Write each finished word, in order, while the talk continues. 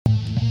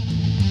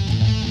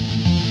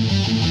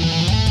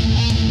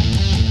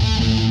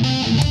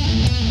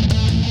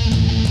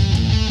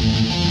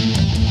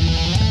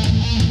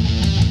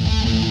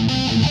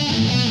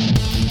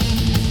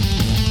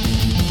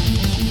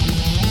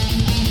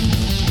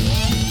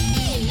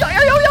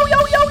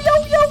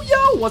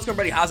What's going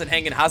on, everybody? How's it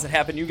hanging? How's it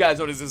happen? You guys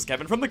know this is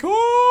Kevin from the Chord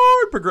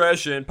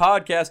Progression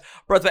Podcast,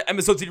 brought to by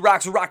MSO City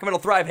Rocks, Rock Metal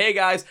Thrive. Hey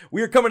guys,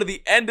 we are coming to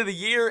the end of the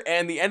year,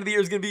 and the end of the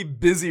year is going to be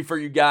busy for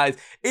you guys.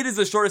 It is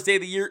the shortest day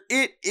of the year.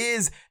 It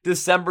is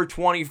December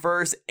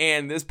 21st,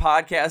 and this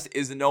podcast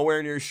is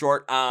nowhere near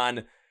short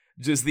on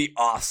just the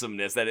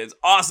awesomeness that is.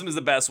 Awesome is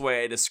the best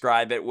way to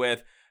describe it,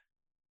 with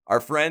our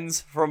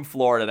friends from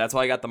Florida. That's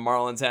why I got the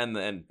Marlins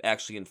and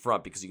actually in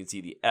front, because you can see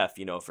the F,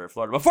 for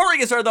Florida. Before we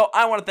get started, though,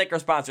 I want to thank our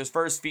sponsors.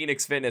 First,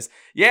 Phoenix Fitness.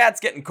 Yeah, it's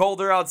getting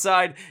colder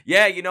outside.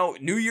 Yeah,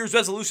 New Year's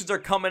resolutions are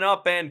coming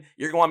up, and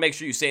you're going to want to make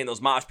sure you stay in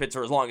those mosh pits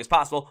for as long as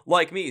possible,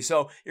 like me.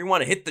 So you're going to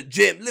want to hit the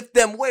gym, lift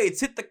them weights,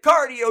 hit the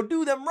cardio,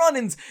 do them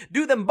run-ins,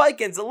 do them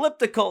bike-ins,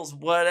 ellipticals,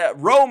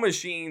 row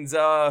machines,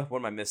 what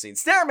am I missing?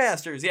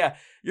 Stairmasters, yeah.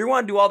 You're going to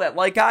want to do all that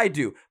like I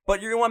do, but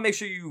you're going to want to make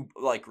sure you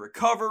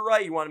recover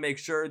right. You want to make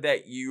sure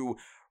that you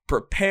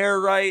prepare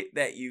right,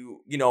 that you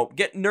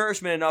get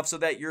nourishment enough so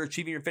that you're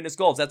achieving your fitness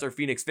goals. That's where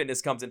Phoenix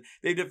Fitness comes in.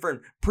 They have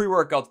different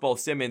pre-workouts, both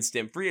stim and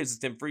stim-free. There's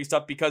stim-free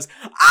stuff because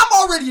I'm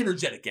already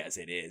energetic as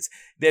it is.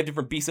 They have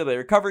different BCAA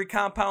recovery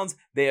compounds.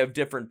 They have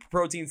different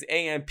proteins,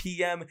 AM,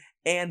 PM,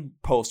 and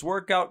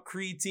post-workout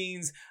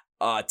creatines,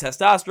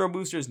 testosterone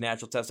boosters,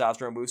 natural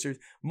testosterone boosters,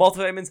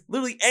 multivitamins,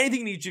 literally anything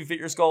you need to fit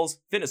your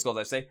fitness goals,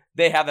 I say,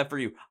 they have that for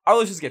you. Our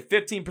listeners get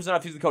 15%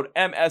 off using the code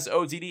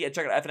MSOTD at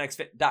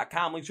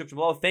checkout.fnxfit.com. Link description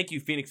below. Thank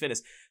you, Phoenix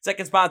Fitness.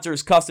 Second sponsor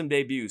is Custom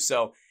Debuts.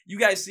 So you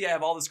guys see I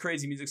have all this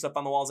crazy music stuff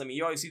on the walls. I mean,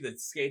 you always see the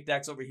skate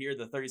decks over here,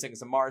 the 30 Seconds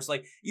to Mars.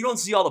 You don't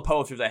see all the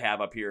posters I have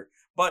up here.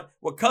 But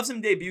what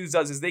Custom Debuts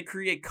does is they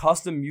create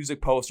custom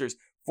music posters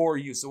for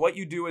you. So what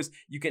you do is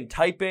you can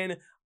type in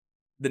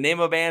the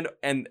name of a band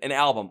and an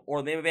album,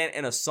 or the name of a band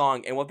and a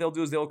song. And what they'll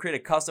do is they'll create a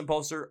custom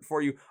poster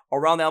for you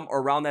around the album or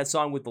around that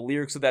song with the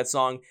lyrics of that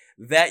song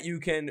that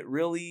you can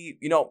really,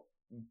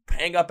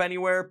 hang up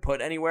anywhere, put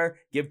anywhere,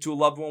 give to a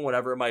loved one,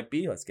 whatever it might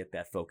be. Let's get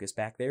that focus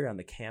back there on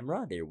the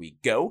camera. There we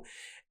go.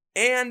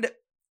 And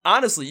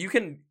honestly, you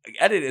can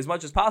edit it as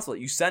much as possible.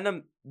 You send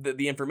them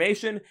the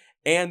information,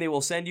 and they will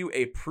send you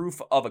a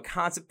proof of a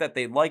concept that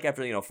they like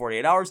after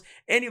 48 hours.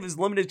 And you have as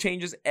limited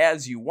changes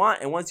as you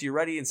want. And once you're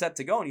ready and set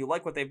to go and you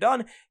like what they've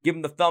done, give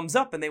them the thumbs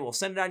up and they will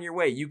send it on your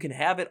way. You can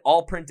have it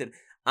all printed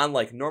on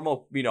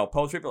normal,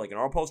 poster paper, like a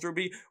normal poster would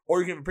be, or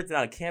you can have it printed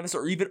on a canvas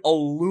or even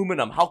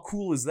aluminum. How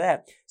cool is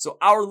that? So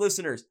our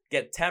listeners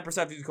get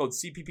 10% off using code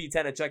CPP10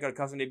 at checkout at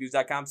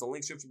customdebuts.com. So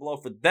link description below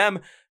for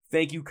them.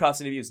 Thank you,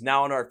 Custom Debuts.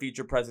 Now in our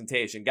feature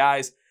presentation,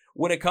 guys.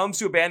 When it comes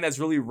to a band that's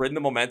really ridden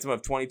the momentum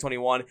of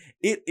 2021,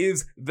 it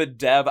is The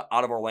Dev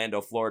out of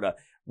Orlando, Florida.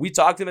 We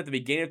talked to them at the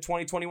beginning of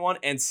 2021,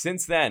 and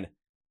since then,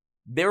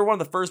 they were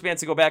one of the first bands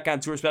to go back on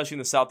tour, especially in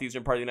the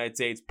southeastern part of the United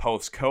States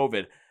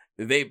post-COVID.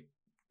 They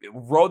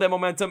rode that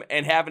momentum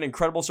and have an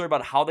incredible story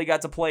about how they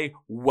got to play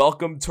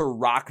Welcome to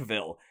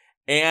Rockville.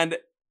 And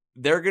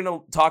they're going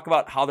to talk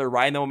about how they're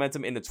riding the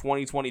momentum into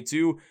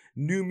 2022,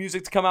 new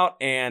music to come out,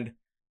 and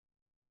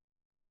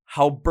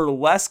how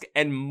burlesque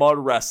and mud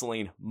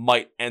wrestling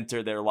might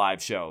enter their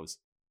live shows.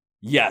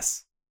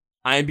 Yes,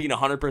 I am being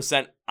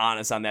 100%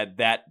 honest on that.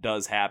 That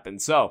does happen.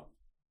 So,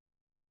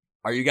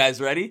 are you guys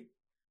ready?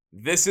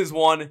 This is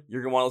one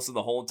you're going to want to listen to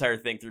the whole entire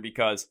thing through,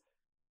 because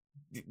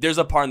there's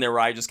a part in there where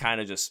I just kind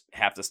of just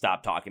have to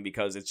stop talking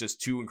because it's just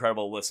too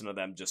incredible to listen to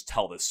them just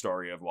tell this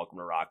story of Welcome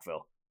to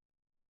Rockville.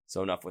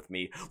 So enough with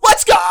me.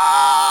 Let's go!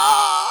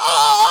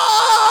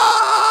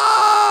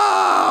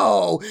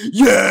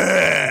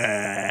 Yeah!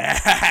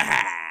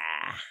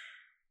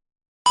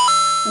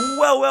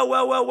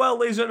 Well,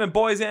 ladies and gentlemen,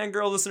 boys and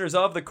girls, listeners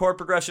of the Chord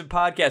Progression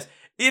Podcast.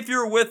 If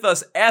you're with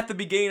us at the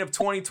beginning of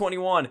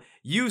 2021,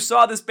 you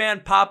saw this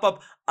band pop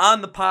up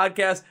on the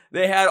podcast.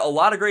 They had a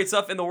lot of great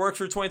stuff in the works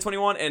for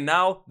 2021, and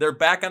now they're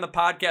back on the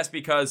podcast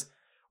because,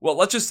 well,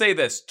 let's just say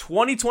this.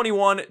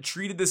 2021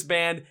 treated this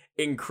band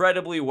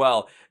incredibly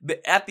well.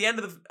 At the end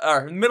of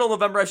middle of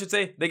November, I should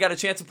say, they got a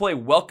chance to play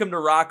Welcome to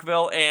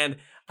Rockville, and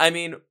I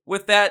mean,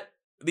 with that,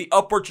 the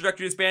upward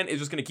trajectory of this band is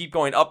just going to keep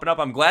going up and up.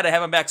 I'm glad to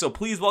have them back, so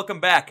please welcome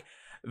back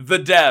The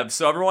Dev.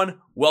 So everyone,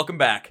 welcome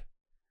back.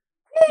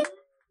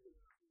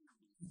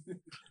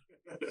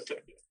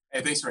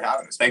 Hey, thanks for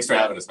having us. Thanks for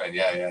having us, man.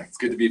 Yeah. It's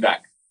good to be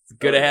back. It's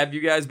good to have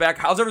you guys back.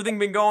 How's everything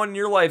been going in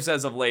your lives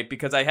as of late?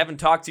 Because I haven't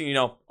talked to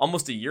you,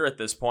 almost a year at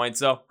this point.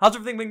 So how's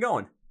everything been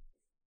going?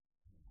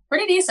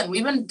 Pretty decent.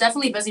 We've been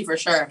definitely busy for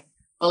sure.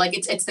 But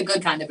it's the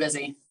good kind of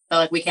busy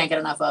that we can't get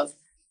enough of.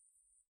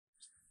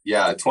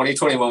 Yeah,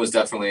 2021 was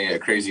definitely a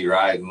crazy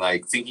ride. And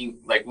thinking,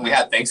 when we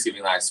had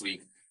Thanksgiving last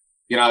week,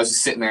 I was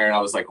just sitting there and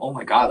I was like, oh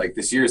my God,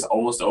 this year is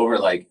almost over.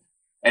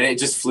 And it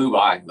just flew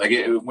by.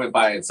 It went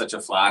by in such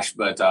a flash.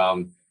 But,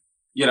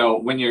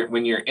 when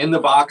you're in the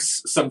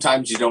box,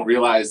 sometimes you don't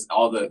realize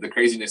all the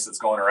craziness that's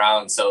going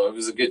around. So it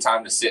was a good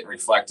time to sit and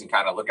reflect and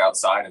kind of look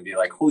outside and be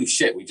like, holy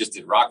shit, we just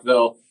did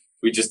Rockville.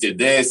 We just did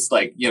this,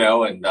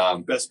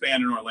 and best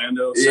band in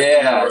Orlando.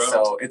 Yeah,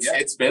 so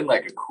it's been a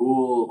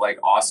cool,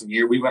 awesome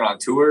year. We went on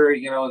tour,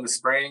 in the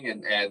spring,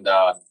 and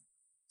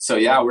so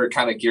yeah, we're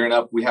kind of gearing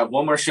up. We have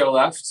one more show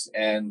left,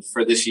 and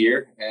for this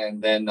year,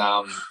 and then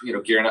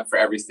gearing up for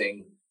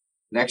everything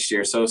next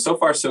year. So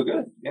far so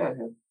good. Yeah.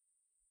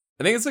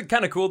 I think it's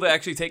kind of cool to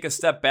actually take a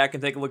step back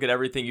and take a look at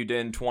everything you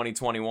did in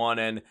 2021.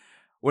 And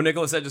what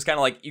Nicholas said, just kind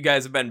of like you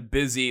guys have been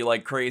busy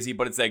like crazy,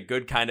 but it's that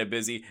good kind of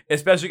busy,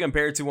 especially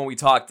compared to when we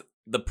talked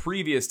the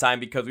previous time,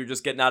 because we were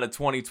just getting out of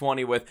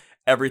 2020 with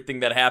everything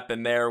that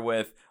happened there,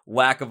 with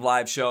lack of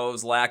live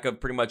shows, lack of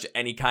pretty much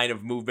any kind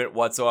of movement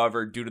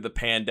whatsoever due to the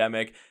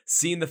pandemic.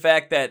 Seeing the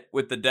fact that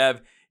with the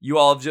Dev, you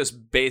all have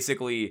just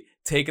basically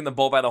taken the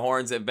bull by the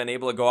horns, have been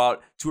able to go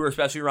out, tour,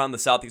 especially around the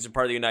southeastern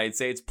part of the United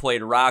States,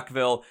 played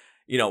Rockville,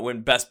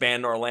 win Best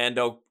Band in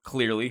Orlando,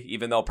 clearly,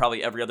 even though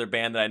probably every other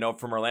band that I know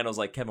from Orlando is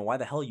like, Kevin, why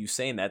the hell are you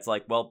saying that? It's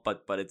like, well,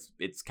 but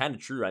it's kind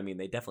of true. I mean,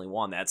 they definitely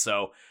won that.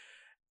 So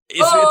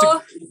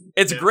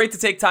it's great to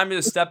take time to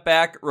just step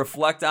back,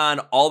 reflect on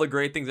all the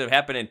great things that have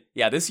happened. And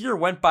yeah, this year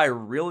went by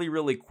really,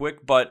 really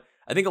quick, but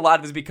I think a lot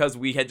of it is because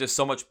we had just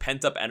so much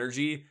pent up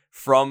energy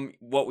from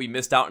what we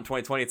missed out in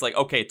 2020. It's like,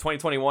 okay,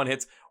 2021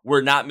 hits.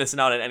 We're not missing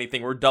out on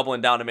anything. We're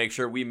doubling down to make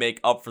sure we make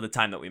up for the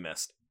time that we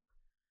missed.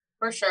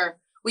 For sure.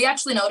 We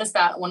actually noticed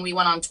that when we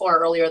went on tour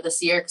earlier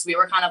this year, because we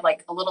were kind of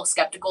like a little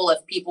skeptical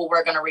if people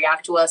were going to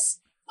react to us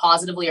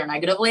positively or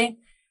negatively.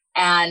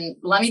 And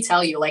let me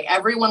tell you, like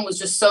everyone was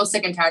just so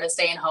sick and tired of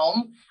staying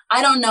home.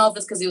 I don't know if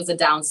it's because it was a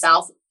down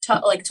south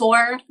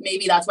tour.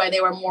 Maybe that's why they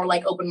were more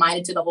like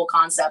open-minded to the whole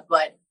concept.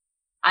 But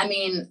I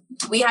mean,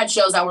 we had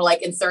shows that were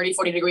like in 30,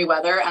 40 degree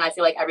weather. And I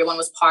feel like everyone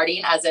was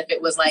partying as if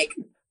it was like,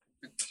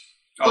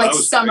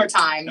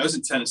 summertime. Great. That was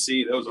in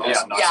Tennessee. That was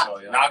awesome.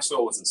 Knoxville,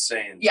 Knoxville was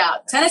insane. Yeah.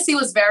 Tennessee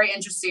was very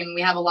interesting.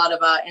 We have a lot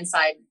of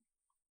inside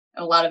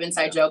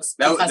jokes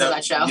because of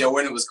that show. Yeah,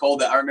 when it was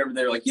cold, I remember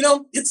they were like,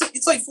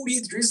 it's like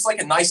 48 degrees. It's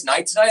like a nice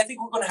night tonight. I think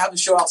we're going to have the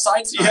show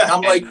outside tonight. Yeah. And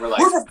I'm like,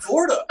 we're from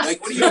Florida.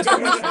 Like, what are you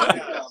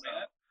doing?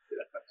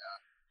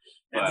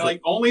 And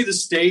like only the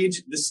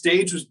stage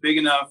was big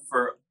enough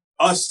for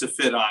us to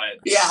fit on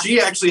it. Yeah.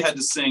 She actually had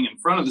to sing in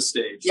front of the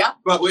stage. Yeah.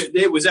 But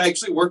it was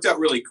actually worked out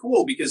really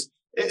cool because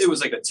it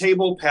was like a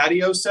table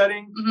patio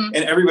setting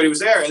and everybody was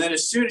there. And then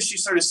as soon as she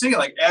started singing,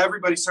 like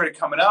everybody started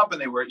coming up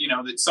and they were,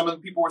 that some of the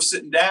people were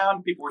sitting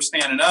down, people were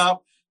standing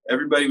up,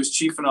 everybody was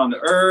chiefing on the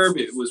herb.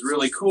 It was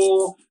really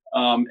cool.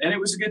 And it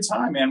was a good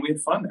time, man. We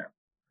had fun there.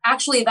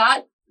 Actually,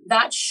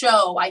 that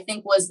show, I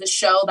think, was the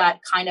show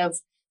that kind of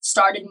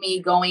started me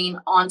going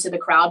onto the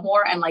crowd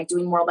more and like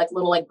doing more like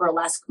little like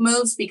burlesque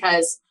moves,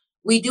 because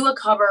we do a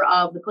cover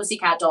of the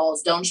Pussycat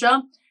Dolls, Don't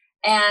Ya?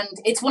 And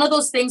it's one of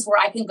those things where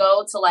I can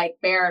go to like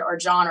Barrett or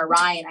John or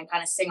Ryan and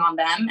kind of sing on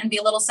them and be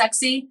a little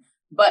sexy.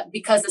 But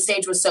because the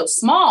stage was so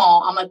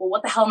small, I'm like, well,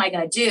 what the hell am I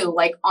going to do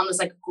like on this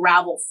like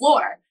gravel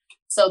floor?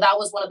 So that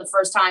was one of the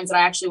first times that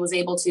I actually was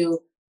able to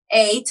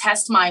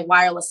test my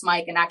wireless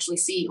mic and actually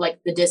see like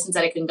the distance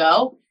that it can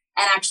go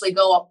and actually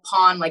go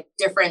upon like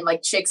different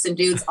like chicks and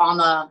dudes on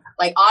the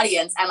like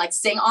audience and like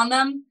sing on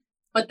them.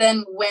 But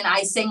then when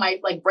I sing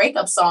my like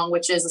breakup song,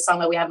 which is a song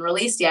that we haven't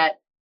released yet,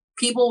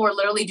 people were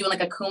literally doing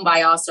like a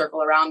kumbaya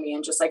circle around me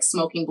and just like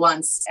smoking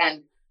blunts.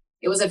 And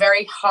it was a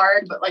very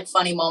hard, but like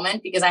funny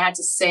moment because I had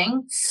to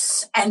sing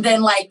and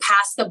then like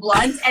pass the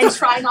blunt and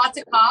try not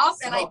to cough.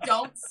 And I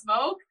don't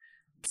smoke,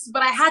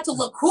 but I had to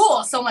look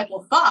cool. So I'm like,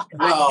 well, fuck,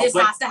 this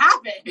has to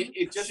happen.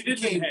 It just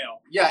didn't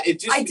inhale. Yeah,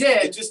 I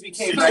did. It just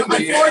became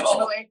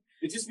unfortunately.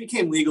 It just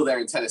became legal there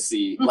in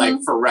Tennessee,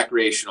 like for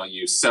recreational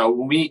use. So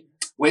when we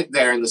went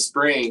there in the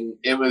spring,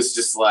 it was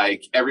just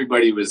like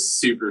everybody was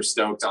super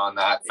stoked on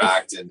that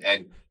fact,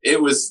 and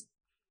it was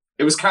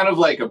kind of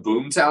like a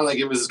boom town. Like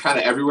it was kind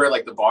of everywhere.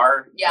 Like the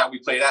bar that we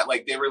played at,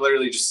 like they were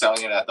literally just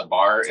selling it at the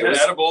bar. It was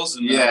edibles,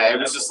 and it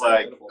was just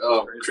like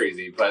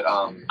crazy. But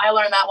I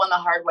learned that one the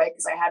hard way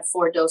because I had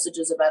 4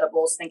 dosages of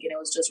edibles, thinking it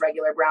was just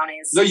regular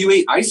brownies. No, you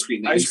ate ice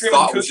cream. Ice cream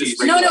and cookies.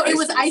 No, it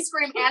was ice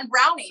cream and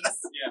brownies.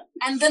 Yeah.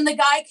 And then the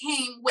guy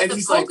came with and the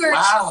he's poker. Like,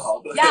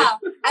 wow. Yeah.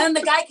 And then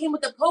the guy came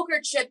with the poker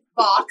chip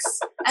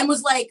box and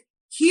was like,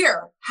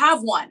 here,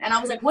 have one. And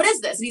I was like, what is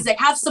this? And he's like,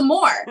 have some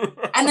more.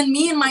 And then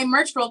me and my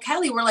merch girl,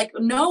 Kelly, were like,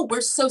 no, we're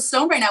so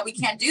stoned right now. We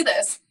can't do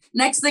this.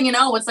 Next thing you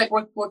know, it's like,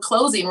 we're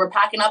closing. We're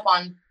packing up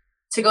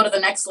to go to the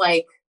next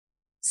like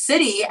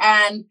city.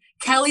 And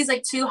Kelly's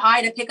like too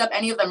high to pick up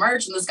any of the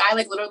merch. And this guy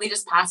like literally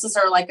just passes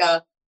her like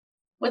a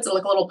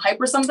little pipe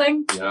or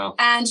something. Yeah.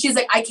 And she's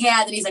like, I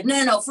can't. And he's like,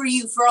 no, for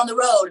you, for on the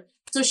road.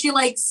 So she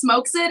like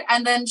smokes it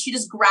and then she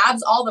just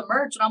grabs all the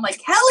merch. And I'm like,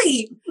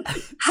 Kelly,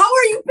 how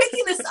are you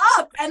picking this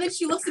up? And then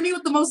she looks at me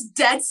with the most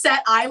dead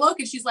set eye look.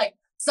 And she's like,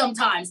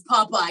 sometimes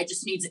Popeye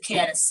just needs a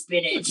can of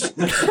spinach. And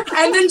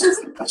then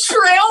just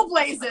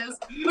trailblazes.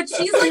 But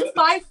she's like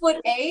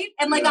 5'8"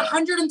 and like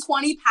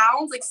 120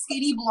 pounds, like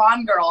skinny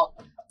blonde girl.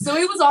 So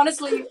it was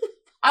honestly,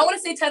 I want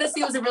to say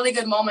Tennessee was a really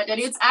good moment. And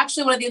it's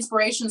actually one of the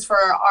inspirations for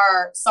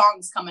our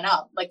songs coming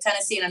up, like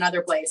Tennessee and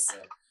another place.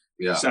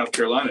 Yeah. South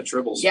Carolina,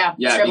 Tribbles. Yeah,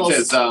 Tribbles.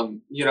 Because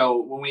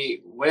when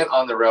we went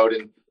on the road,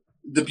 and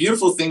the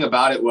beautiful thing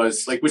about it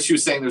was like what she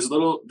was saying, there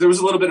was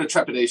a little bit of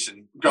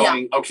trepidation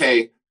going,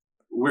 okay,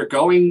 we're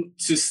going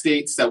to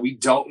states that we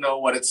don't know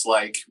what it's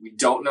like. We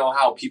don't know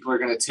how people are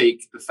going to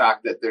take the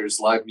fact that there's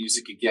live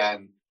music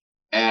again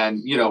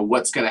and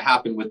what's going to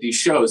happen with these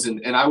shows.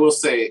 And I will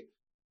say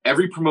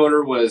every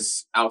promoter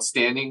was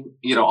outstanding.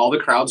 You know, all the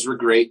crowds were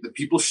great. The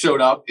people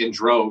showed up in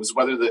droves,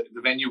 whether the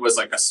venue was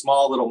like a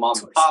small little mom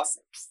and pop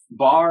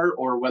bar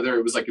or whether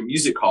it was like a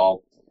music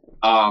hall.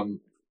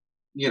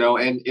 You know,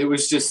 and it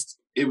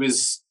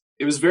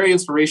was very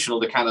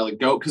inspirational to kind of like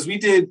go, because we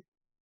did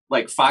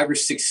like 5 or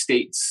 6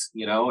 states,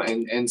 you know,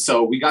 and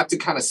so we got to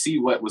kind of see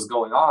what was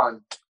going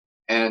on.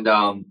 And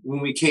when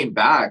we came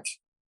back,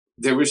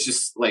 there was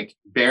just like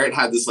Barrett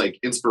had this like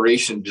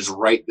inspiration, just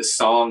write this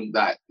song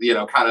that, you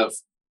know, kind of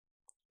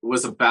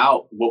was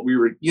about what we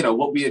were, you know,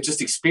 what we had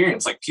just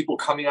experienced, like people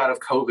coming out of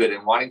COVID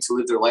and wanting to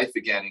live their life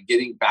again and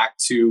getting back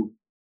to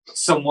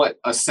somewhat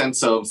a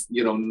sense of,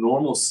 you know,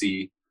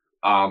 normalcy,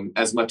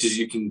 as much as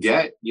you can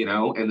get, you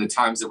know, in the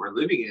times that we're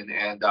living in.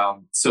 And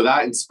so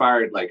that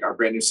inspired like our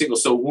brand new single.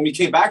 So when we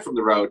came back from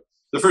the road,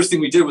 the first thing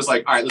we did was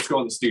like, all right, let's go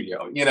in the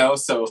studio, you know?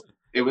 So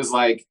it was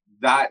like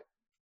that,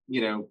 you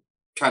know,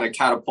 kind of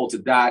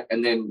catapulted that.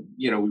 And then,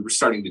 you know, we were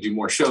starting to do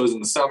more shows in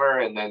the summer,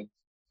 and then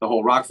the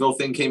whole Rockville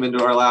thing came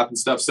into our lap and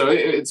stuff. So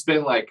it's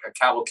been like a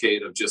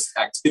cavalcade of just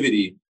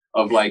activity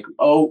of like,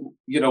 oh,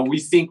 you know, we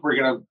think we're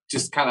going to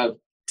just kind of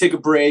take a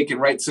break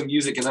and write some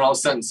music, and then all of a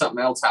sudden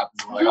something else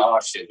happens. We're like, oh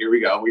shit, here we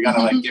go. We got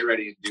to like get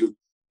ready and do,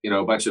 you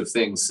know, a bunch of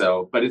things.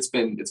 So, but it's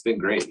been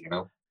great, you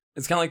know.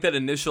 It's kind of like that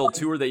initial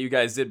tour that you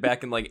guys did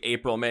back in like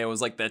April, May. It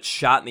was like that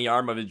shot in the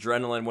arm of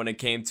adrenaline when it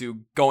came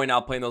to going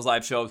out playing those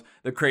live shows.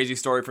 The crazy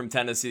story from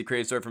Tennessee, the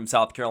crazy story from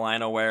South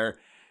Carolina, where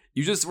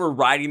you just were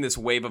riding this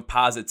wave of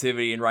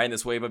positivity and riding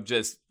this wave of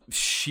just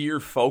sheer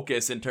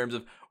focus in terms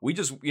of, we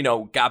just, you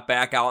know, got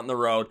back out on the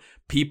road.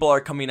 People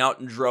are coming out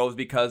in droves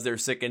because they're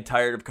sick and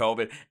tired of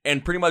COVID.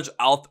 And pretty much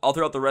all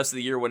throughout the rest of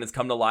the year when it's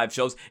come to live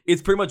shows,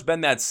 it's pretty much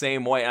been that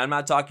same way. And I'm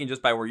not talking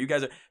just by where you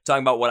guys are,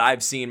 talking about what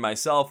I've seen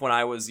myself when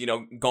I was, you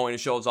know, going to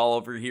shows all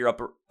over here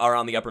up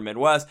around the upper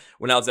Midwest,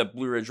 when I was at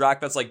Blue Ridge Rock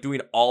Fest, like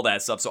doing all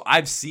that stuff. So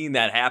I've seen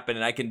that happen,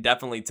 and I can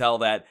definitely tell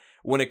that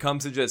when it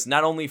comes to just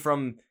not only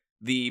from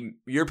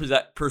your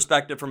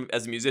perspective from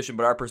as a musician,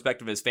 but our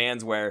perspective as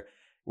fans, where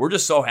we're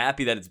just so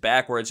happy that it's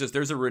back, where it's just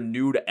there's a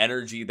renewed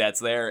energy that's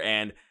there,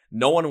 and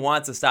no one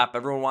wants to stop.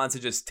 Everyone wants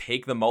to just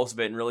take the most of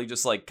it and really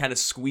just like kind of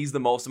squeeze the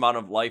most amount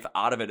of life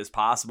out of it as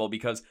possible,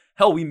 because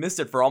hell, we missed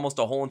it for almost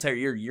a whole entire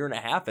year and a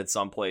half at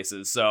some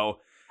places. So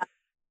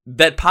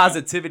that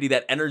positivity,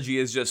 that energy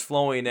is just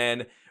flowing,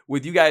 and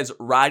with you guys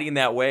riding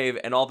that wave,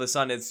 and all of a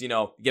sudden it's, you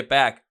know, get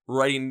back,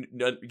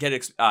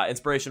 get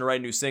inspiration to write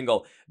a new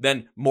single,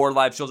 then more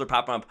live shows are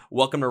popping up.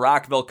 Welcome to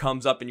Rockville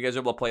comes up, and you guys are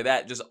able to play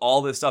that. Just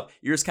all this stuff.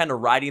 You're just kind of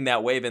riding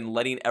that wave and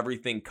letting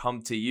everything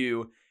come to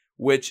you,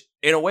 which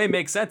in a way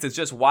makes sense. It's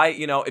just why,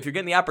 you know, if you're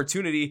getting the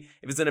opportunity,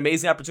 if it's an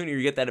amazing opportunity,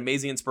 you get that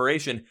amazing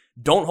inspiration,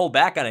 don't hold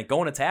back on it. Go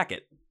and attack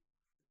it.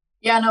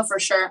 Yeah, no, for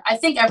sure. I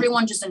think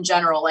everyone just in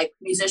general, like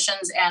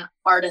musicians and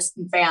artists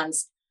and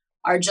fans,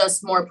 are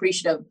just more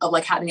appreciative of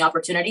like having the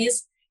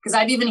opportunities. Because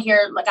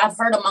I've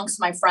heard amongst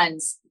my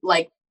friends,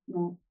 like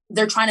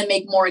they're trying to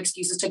make more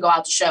excuses to go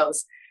out to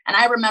shows. And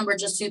I remember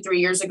just 2-3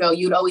 years ago,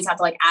 you'd always have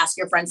to like ask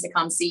your friends to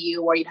come see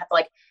you, or you'd have to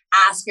like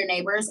ask your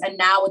neighbors. And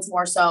now it's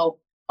more so,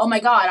 oh my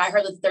God, I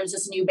heard that there's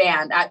this new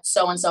band at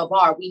so-and-so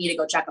bar. We need to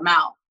go check them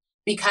out.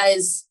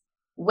 Because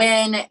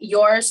when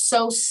you're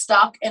so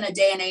stuck in a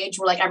day and age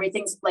where like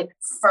everything's like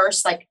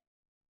first, like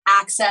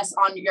access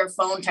on your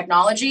phone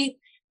technology,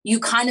 you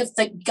kind of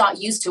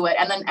got used to it.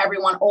 And then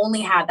everyone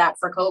only had that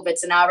for COVID.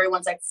 So now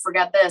everyone's like,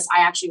 forget this.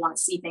 I actually want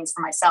to see things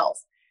for myself.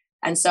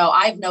 And so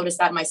I've noticed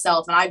that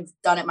myself, and I've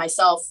done it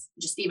myself,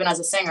 just even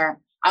as a singer.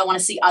 I want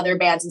to see other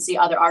bands and see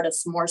other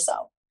artists more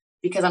so,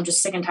 because I'm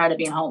just sick and tired of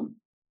being home.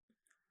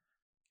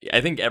 Yeah,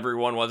 I think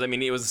everyone was. I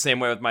mean, it was the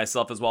same way with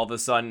myself as well. All of a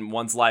sudden,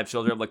 once live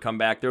shows were able to come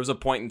back, there was a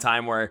point in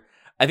time where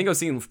I think I was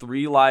seeing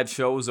 3 live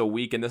shows a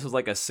week, and this was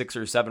like a 6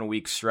 or 7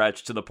 week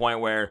stretch, to the point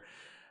where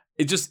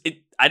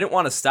I didn't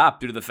want to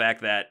stop due to the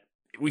fact that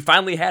we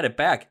finally had it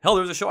back. Hell,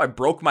 there was a show I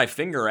broke my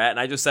finger at, and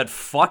I just said,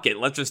 fuck it,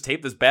 let's just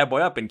tape this bad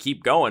boy up and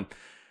keep going.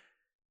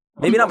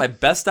 Maybe not my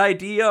best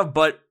idea,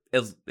 but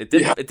it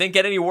didn't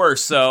get any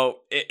worse, so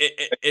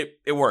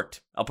it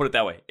worked. I'll put it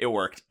that way. It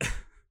worked. As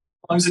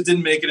long as it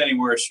didn't make it any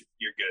worse,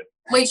 you're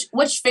good.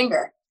 Which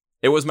finger?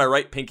 It was my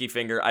right pinky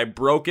finger. I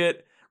broke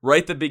it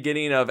right at the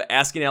beginning of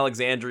Asking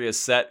Alexandria's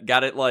set.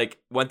 Got it, like,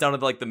 went down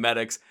to like the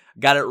medics,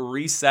 got it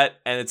reset,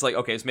 and it's like,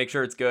 okay, just make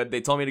sure it's good.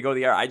 They told me to go to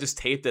the ER. I just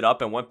taped it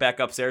up and went back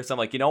upstairs. So I'm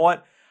like, you know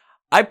what?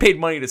 I paid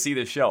money to see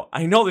this show.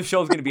 I know the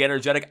show's going to be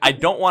energetic. I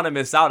don't want to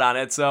miss out on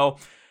it. So,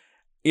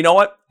 you know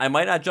what? I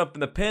might not jump in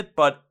the pit,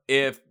 but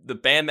if the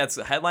band that's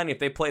headlining, if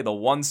they play the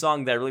one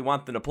song that I really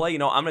want them to play, you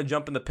know, I'm going to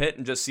jump in the pit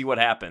and just see what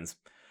happens.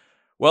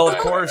 Well, of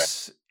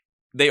course,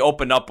 they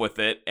opened up with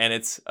it, and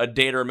it's A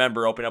Day to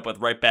Remember open up with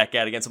Right Back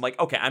At Again. So I'm like,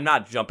 okay, I'm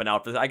not jumping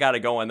out for this. I got to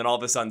go. And then all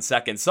of a sudden,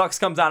 Second Sucks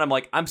comes on. I'm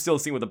like, I'm still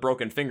seeing with a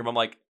broken finger. But I'm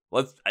like,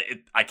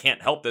 I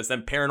can't help this.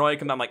 Then Paranoia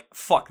comes on. I'm like,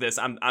 fuck this.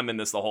 I'm in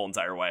this the whole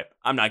entire way.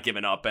 I'm not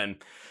giving up.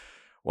 And,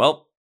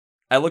 well,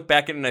 I look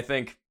back at it and I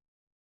think,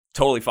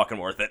 totally fucking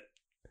worth it.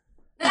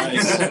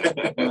 Nice.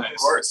 Of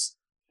course.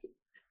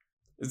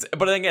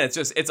 But again,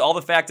 it's all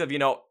the fact of,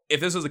 if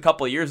this was a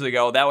couple of years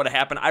ago, that would have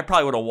happened. I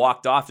probably would have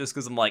walked off just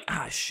because I'm like,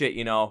 shit,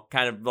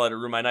 kind of let it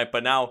ruin my night.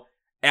 But now,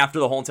 after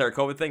the whole entire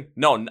COVID thing,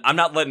 no, I'm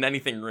not letting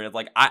anything ruin it.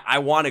 Like, I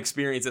want to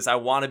experience this. I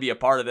want to be a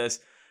part of this.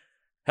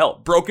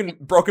 Hell, broken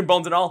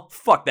bones and all,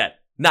 fuck that.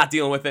 Not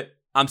dealing with it.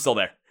 I'm still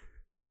there.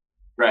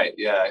 Right,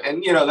 yeah.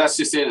 And, that's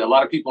just it. A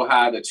lot of people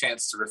had a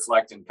chance to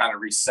reflect and kind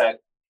of reset,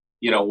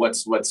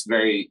 what's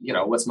very,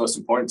 what's most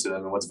important to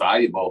them and what's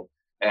valuable.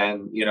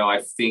 And,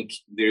 I think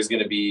there's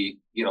going to be,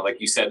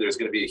 like you said, there's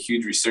going to be a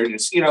huge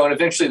resurgence, and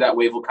eventually that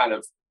wave will kind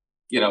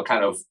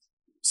of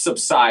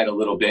subside a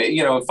little bit.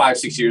 In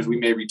 5-6 years, we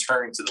may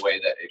return to the way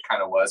that it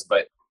kind of was.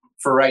 But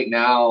for right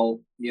now,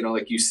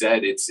 like you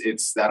said,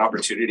 it's that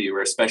opportunity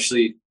where,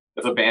 especially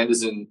if a band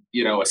is in,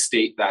 a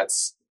state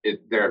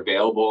they're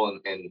available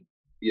and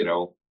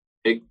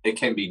it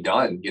can be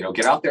done,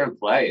 get out there and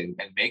play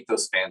and make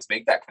those fans,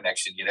 make that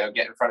connection,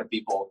 get in front of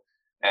people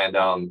and,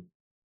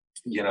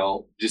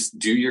 just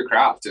do your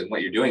craft and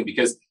what you're doing.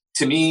 Because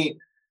to me,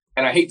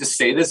 and I hate to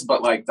say this,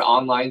 but like the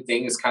online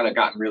thing has kind of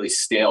gotten really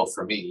stale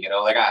for me,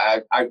 like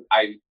I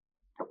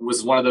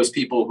was one of those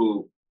people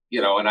who,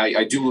 and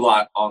I do a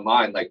lot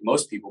online, like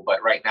most people,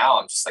 but right now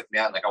I'm just like,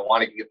 man, like I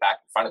want to get back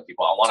in front of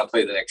people. I want to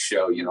play the next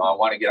show, I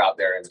want to get out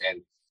there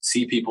and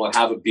see people and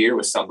have a beer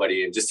with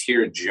somebody and just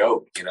hear a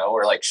joke,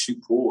 or like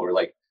shoot pool or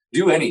like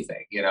do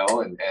anything,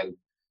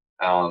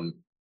 and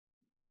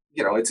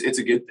it's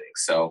a good thing.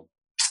 So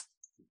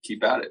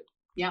keep at it.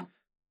 Yeah.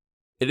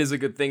 It is a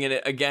good thing.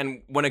 And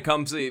again, when it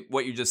comes to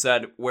what you just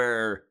said,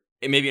 where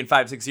maybe in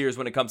 5-6 years,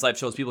 when it comes to live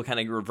shows, people kind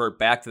of revert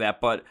back to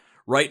that. But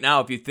right now,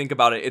 if you think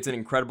about it, it's an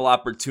incredible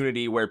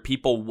opportunity where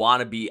people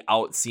want to be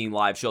out seeing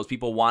live shows.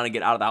 People want to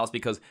get out of the house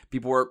because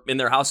people were in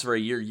their house for a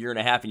year and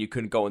a half, and you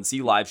couldn't go and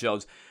see live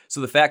shows.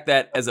 So the fact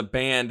that as a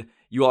band,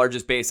 you all are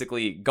just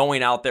basically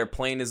going out there,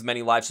 playing as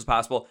many live shows as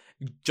possible,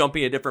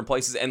 jumping to different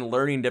places and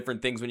learning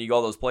different things when you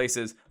go to those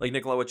places. Like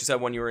Nicola, what you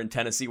said when you were in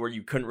Tennessee, where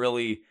you couldn't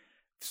really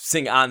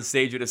sing on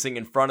stage or to sing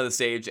in front of the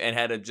stage and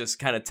had to just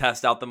kind of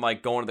test out the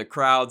mic, go into the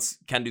crowds,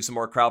 can do some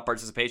more crowd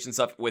participation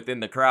stuff within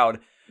the crowd.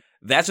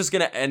 That's just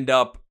going to end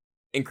up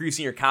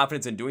increasing your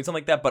confidence in doing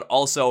something like that, but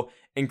also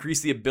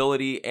increase the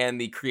ability and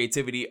the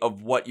creativity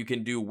of what you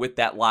can do with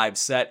that live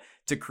set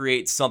to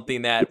create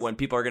something that when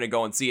people are going to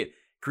go and see it,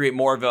 create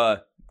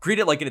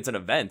it like it's an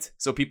event.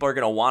 So people are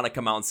going to want to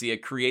come out and see it,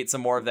 create some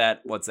more of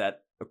that.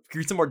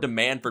 Create some more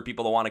demand for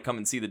people to want to come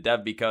and see the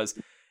Dev, because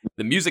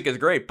the music is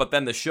great, but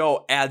then the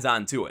show adds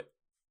on to it.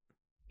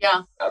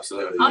 Yeah,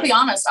 absolutely. I'll be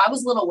honest. I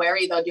was a little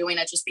wary though doing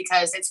it, just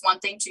because it's one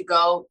thing to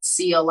go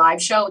see a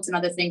live show. It's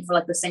another thing for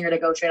like the singer to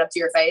go straight up to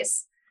your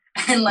face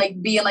and like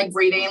be in like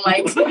breathing,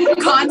 like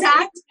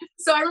contact.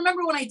 So I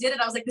remember when I did it,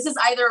 I was like, this is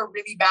either a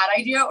really bad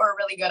idea or a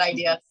really good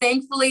idea.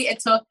 Thankfully it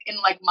took in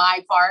like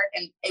my part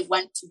and it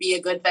went to be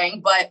a good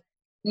thing. But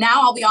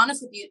now I'll be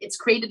honest with you, it's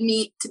created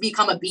me to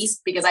become a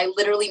beast, because I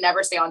literally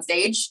never stay on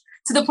stage,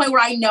 to the point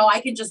where I know I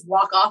can just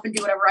walk off and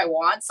do whatever I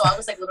want. So I'll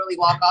just like literally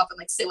walk off and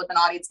like sit with an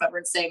audience member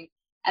and sing,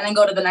 and then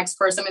go to the next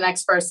person,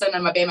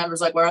 and my band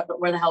member's like, where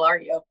the hell are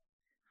you?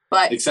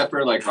 But except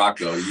for like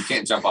Rocco, you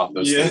can't jump off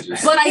those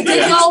stages. But I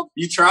did go.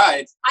 You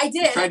tried. I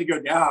did. You tried to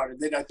go down, and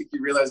then I think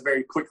you realized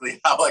very quickly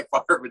how like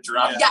far of a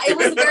drop. Yeah, it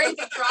was a very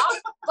big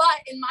drop. But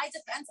in my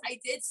defense, I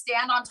did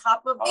stand on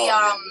top of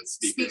the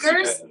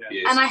speakers,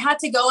 and I had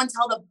to go and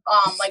tell the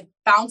like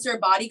bouncer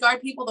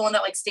bodyguard people, the one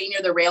that like stay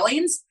near the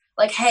railings,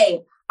 like,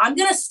 hey, I'm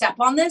gonna step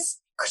on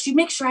this. Could you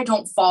make sure I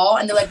don't fall?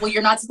 And they're like, well,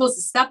 you're not supposed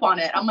to step on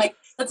it. I'm like,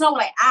 that's not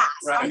what I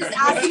asked. Right. I'm just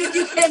asking if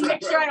you can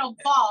make sure I don't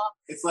fall.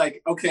 It's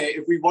like, okay,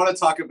 if we want to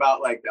talk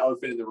about like the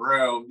elephant in the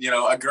room,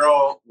 a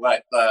girl,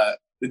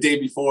 the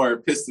day before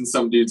pissed in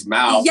some dude's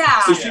mouth.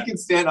 Yeah. So she can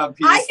stand on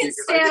PA. I can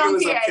stand on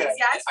PAs. Okay.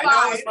 Yeah, it's fine.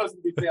 I know it's supposed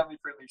to be a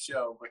family-friendly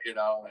show, but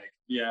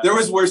there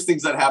was worse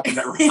things that happened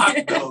at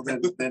Rockville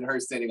than her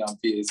standing on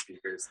PA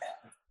speakers.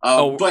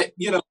 But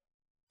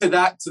to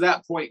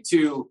that point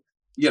too,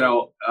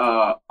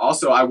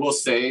 also I will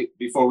say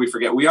before we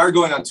forget, we are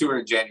going on tour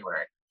in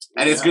January,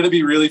 and it's going to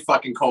be really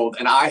fucking cold,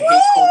 and I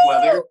hate cold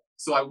weather.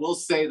 So I will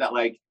say that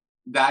like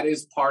that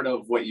is part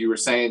of what you were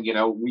saying.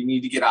 We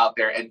need to get out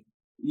there, and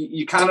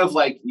you kind of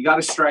like, you got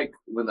to strike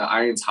when the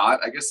iron's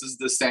hot, I guess is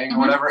the saying or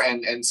whatever.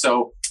 And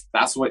so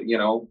that's what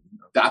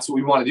that's what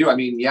we want to do. I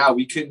mean, yeah,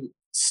 we can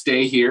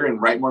stay here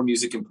and write more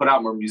music and put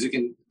out more music,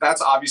 and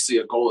that's obviously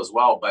a goal as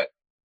well. But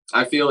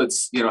I feel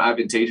it's,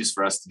 advantageous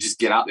for us to just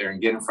get out there and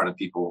get in front of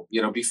people,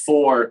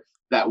 before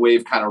that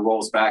wave kind of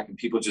rolls back and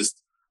people just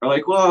are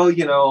like,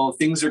 well,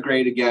 things are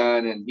great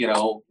again. And,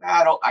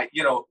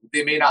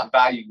 they may not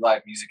value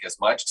live music as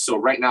much. So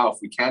right now, if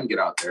we can get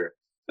out there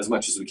as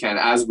much as we can,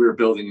 as we're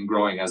building and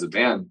growing as a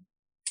band,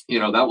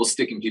 that will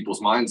stick in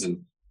people's minds.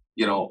 And,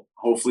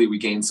 hopefully we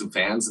gain some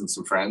fans and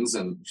some friends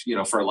and,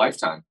 for a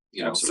lifetime,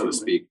 so to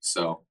speak.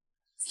 So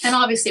And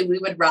obviously, we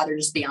would rather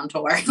just be on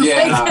tour.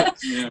 Yeah,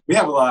 we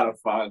have a lot of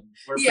fun.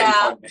 We're pretty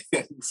fun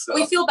bands, so.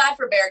 We feel bad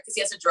for Barrett because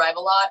he has to drive a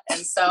lot, and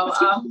so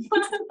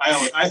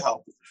I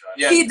help with the drive.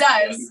 Yeah, he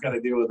does. He's got to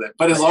deal with it.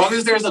 But as long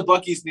as there's a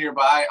Buc-ee's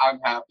nearby, I'm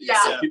happy.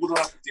 Yeah. So people don't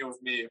have to deal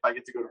with me if I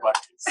get to go to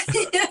Buc-ee's.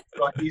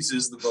 Buc-ee's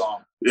is the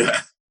bomb.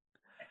 Yeah.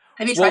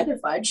 Have you tried their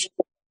fudge?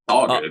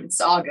 All good. It's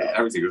all good.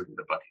 Everything goes to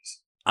the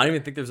Buc-ee's. I don't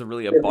even think there's a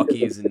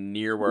Buc-ee's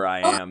near where I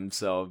am.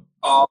 So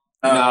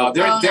no,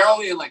 they're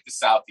only in like the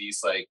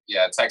southeast, like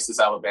Texas,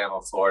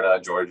 Alabama,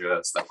 Florida, Georgia,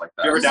 stuff like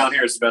that. If you're ever down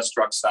here, it's the best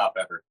truck stop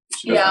ever.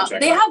 Yeah,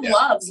 they have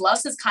Loves.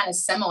 Loves is kind of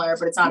similar,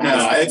 but it's not.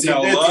 Loves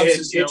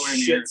is nowhere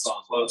near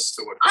close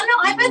to what. I know.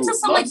 I've been to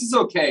some Loves is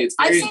okay. It's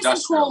very I've seen some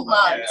cool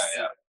Loves.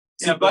 Yeah.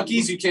 See,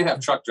 Buc-ee's, you can't have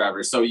truck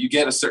drivers, so you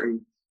get a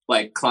certain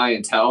like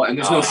clientele, and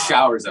there's no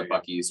showers at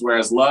Buc-ee's.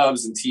 Whereas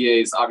Loves and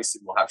TAs obviously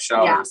will have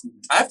showers.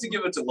 I have to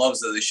give it to Loves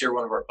though; they share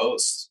one of our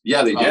posts.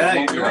 Yeah, they do. Hey,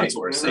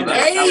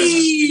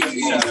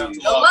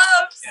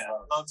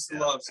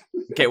 Loves.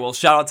 Okay, well,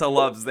 shout out to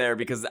Loves there,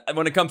 because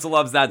when it comes to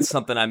Loves, that's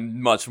something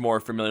I'm much more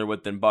familiar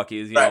with than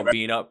Buc-ee's. You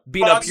know,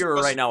 being up here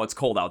right now, it's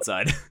cold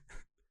outside.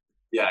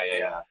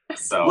 Yeah.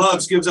 So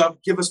Loves give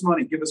us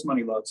money,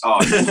 Loves.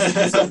 Oh,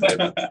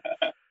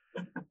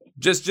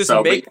 just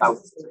so, make.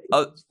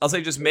 I'll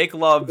say just make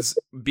Loves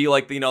be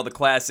like the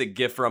classic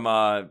gif from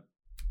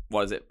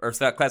what is it? Or it's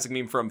that classic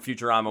meme from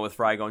Futurama with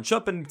Fry going,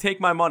 "Shut up and take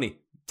my money."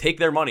 Take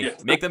their money. Yeah.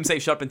 Make them say,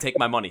 "Shut up and take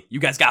my money." You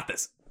guys got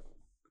this.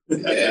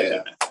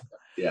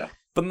 Yeah.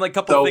 But like a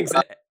couple of things.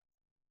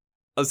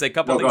 Let's say a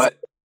couple of things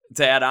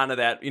to add on to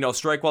that.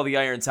 Strike while the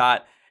iron's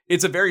hot.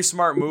 It's a very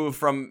smart move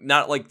from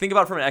think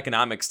about it from an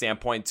economic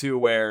standpoint too,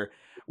 where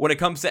when it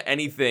comes to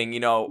anything,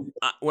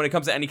 when it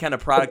comes to any kind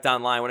of product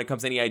online, when it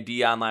comes to any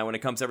idea online, when it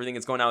comes to everything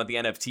that's going on with the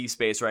NFT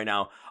space right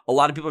now, a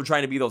lot of people are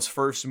trying to be those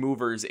first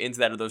movers into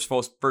that, or those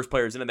first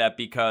players into that,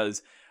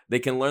 because they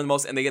can learn the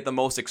most and they get the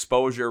most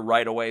exposure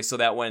right away, so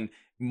that when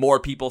more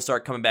people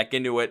start coming back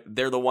into it,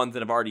 they're the ones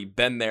that have already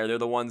been there. They're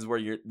the ones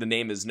where the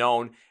name is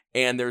known,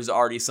 and there's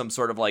already some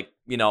sort of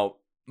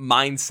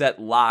mindset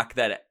lock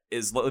that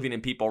is living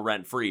in people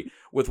rent free.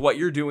 With what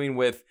you're doing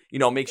with,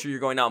 make sure you're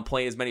going out and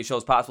playing as many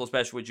shows possible,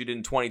 especially what you did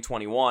in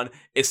 2021,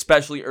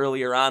 especially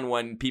earlier on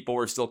when people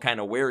were still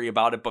kind of wary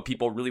about it, but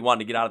people really wanted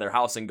to get out of their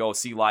house and go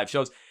see live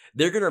shows.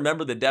 They're going to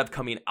remember the dev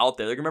coming out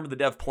there. They're going to remember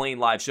the dev playing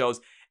live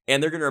shows,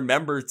 and they're going to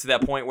remember to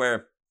that point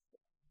where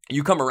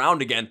you come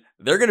around again,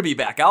 they're going to be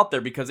back out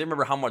there because they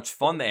remember how much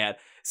fun they had.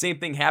 Same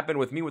thing happened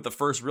with me with the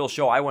first real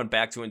show I went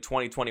back to in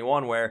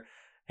 2021, where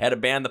had a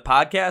band, The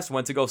Podcast,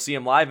 went to go see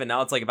them live, and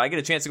now it's like, if I get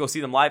a chance to go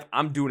see them live,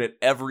 I'm doing it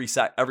every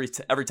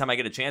time I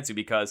get a chance to,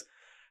 because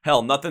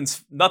hell, nothing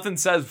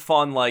says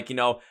fun like,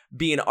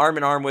 being arm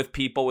in arm with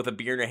people with a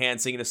beer in your hand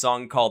singing a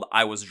song called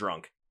 "I Was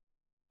Drunk."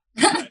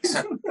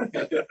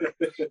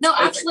 No,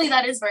 actually,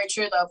 that is very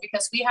true though,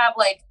 because we have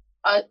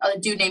a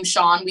dude named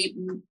Sean.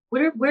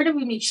 Where did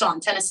we meet Sean?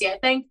 Tennessee, I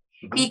think.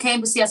 Mm-hmm. He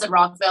came to see us at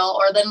Rockville,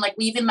 or then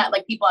we even met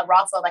people at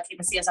Rockville that came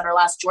to see us at our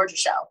last Georgia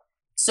show.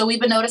 So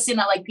we've been noticing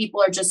that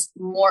people are just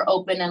more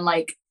open and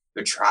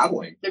they're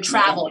traveling.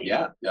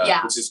 Yeah,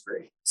 which is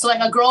great. So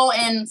a girl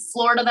in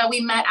Florida that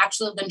we met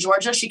actually lived in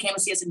Georgia. She came to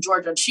see us in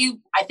Georgia, and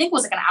she, I think,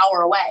 was an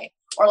hour away.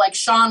 Or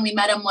Sean, we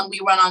met him when we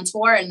went on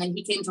tour, and then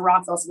he came to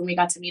Rockville, so then we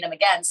got to meet him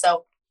again.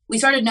 So we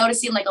started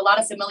noticing a lot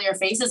of familiar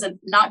faces, and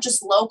not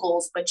just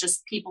locals, but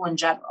just people in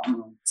general.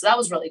 Mm-hmm. So that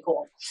was really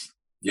cool.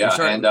 Yeah,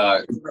 sure. And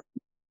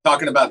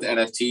talking about the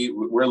NFT,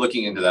 we're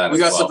looking into that. We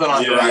got something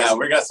on the horizon. Yeah,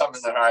 we got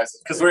something on the horizon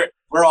because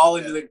we're all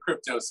into the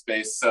crypto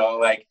space.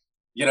 So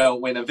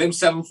when Avenged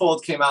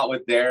Sevenfold came out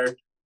with their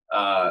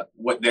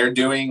what they're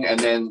doing, and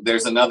then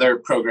there's another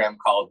program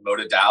called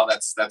ModaDAO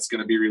that's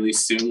going to be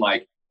released soon.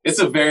 It's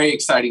a very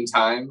exciting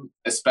time,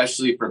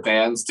 especially for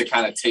bands to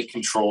kind of take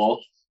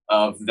control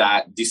of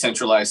that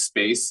decentralized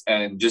space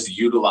and just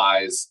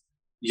utilize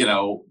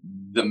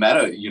the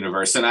meta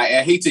universe. And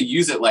I hate to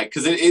use it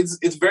because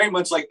it's very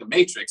much like the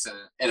Matrix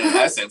in an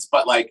essence,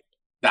 but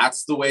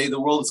that's the way the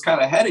world is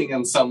kind of heading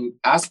in some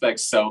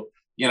aspects. So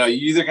you're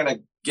either going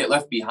to get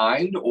left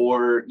behind,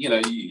 or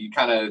you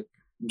kind of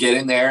get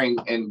in there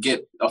and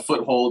get a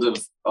foothold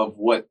of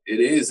what it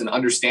is and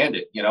understand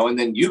it, and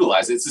then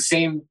utilize it. It's the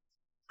same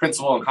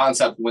principle and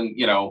concept when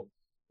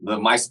the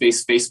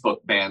MySpace,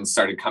 Facebook bands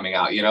started coming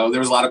out. There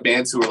was a lot of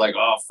bands who were like,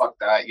 "Oh, fuck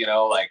that,"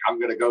 I'm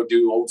gonna go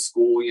do old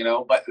school,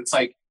 but it's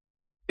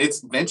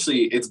it's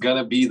eventually it's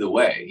gonna be the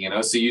way,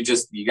 so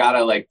you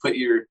gotta put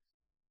your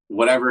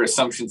whatever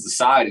assumptions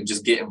aside and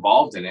just get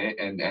involved in it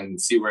and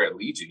see where it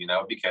leads you,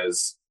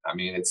 because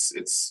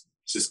it's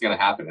just gonna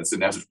happen. It's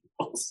inevitable.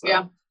 So.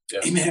 Yeah.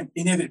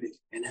 Inevitable.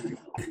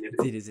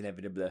 It is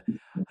inevitable.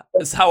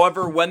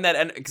 However, when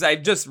because I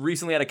just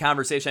recently had a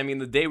conversation.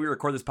 The day we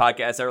record this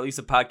podcast, I released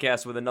a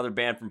podcast with another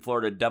band from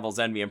Florida, Devil's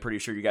Envy. I'm pretty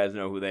sure you guys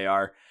know who they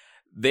are.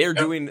 They're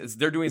doing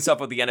stuff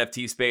with the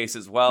NFT space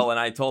as well. And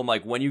I told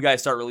them when you guys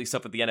start releasing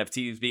stuff with the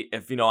NFTs,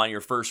 if on your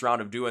first round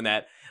of doing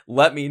that,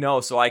 let me know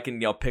so I can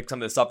pick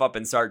some of this stuff up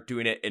and start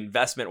doing it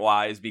investment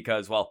wise,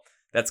 because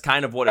that's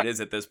kind of what it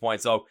is at this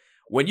point. So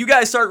when you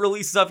guys start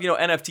releasing stuff,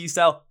 NFT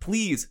style,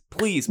 please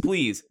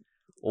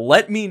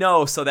let me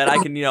know so that I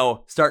can,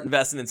 start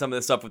investing in some of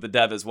this stuff with the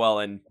dev as well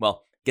and,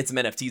 well, get some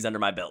NFTs under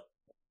my belt.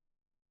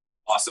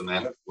 Awesome,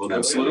 man. Well,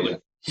 absolutely.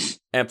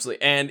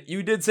 Absolutely. And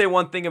you did say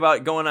one thing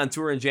about going on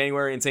tour in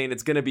January and saying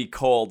it's going to be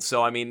cold.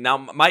 So, I mean, now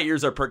my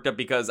ears are perked up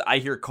because I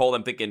hear cold.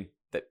 I'm thinking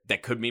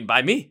that could mean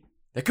by me.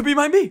 That could be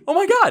by me. Oh,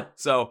 my God.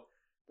 So,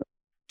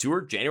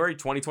 tour January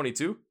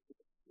 2022.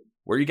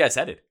 Where are you guys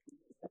headed?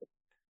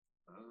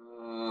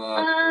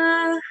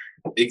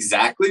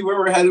 Exactly where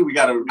we're headed. We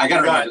got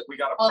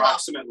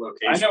approximate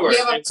location. I know where we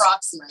have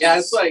approximate. Yeah,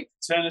 it's like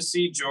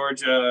Tennessee,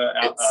 Georgia,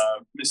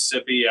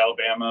 Mississippi,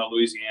 Alabama,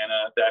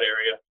 Louisiana, that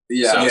area.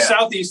 Yeah. So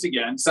southeast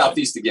again.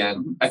 Southeast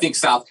again. I think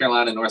South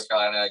Carolina, North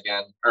Carolina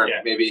again, or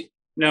maybe.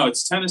 No,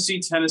 it's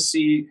Tennessee,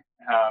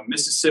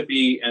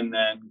 Mississippi, and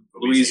then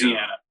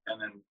Louisiana,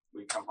 and then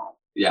we come home.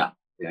 Yeah.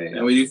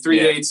 And we do 3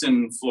 dates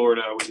in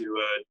Florida. We do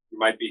you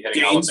might be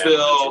heading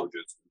Gainesville,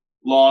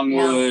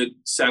 Longwood,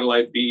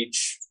 Satellite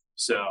Beach.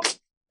 So,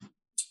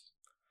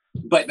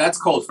 but that's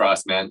cold for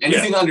us, man.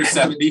 Anything under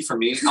 70 for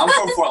me. I'm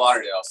from Fort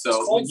Lauderdale, so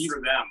it's cold for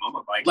them. I'm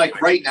a Viking.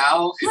 Like right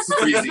now, it's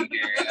freezing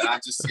here, and I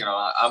just,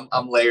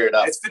 I'm layered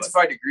up. It's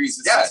 55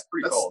 degrees. It's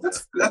pretty cold.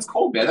 That's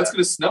cold, man. That's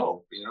gonna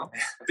snow.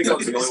 I think I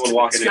was the only one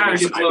walking in. It's gotta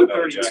get below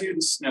 32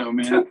 to snow,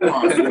 man. Come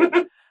on.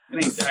 It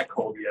ain't that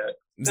cold yet.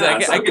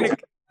 Zach,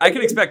 I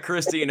can expect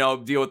Chris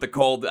to, deal with the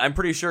cold. I'm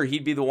pretty sure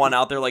he'd be the one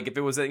out there. Like if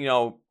it was,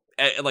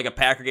 at like a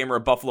Packer game or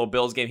a Buffalo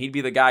Bills game, he'd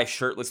be the guy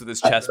shirtless with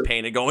his chest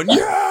painted going,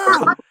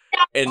 yeah!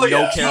 And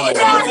no camera.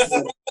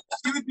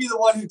 He would be the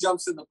one who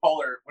jumps in the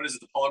polar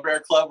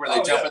bear club where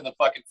they jump in the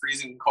fucking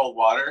freezing cold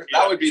water.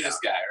 That would be this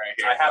guy right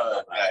here. I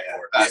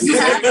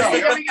have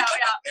There we go.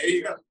 There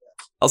you go.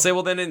 I'll say,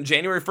 well, then in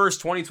January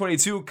 1st,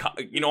 2022,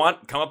 you know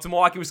what? Come up to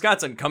Milwaukee,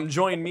 Wisconsin. Come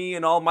join me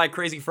and all my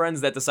crazy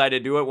friends that decided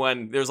to do it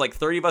when there's like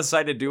 30 of us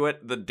decided to do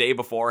it the day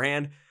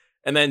beforehand.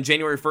 And then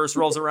January 1st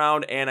rolls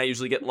around and I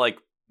usually get like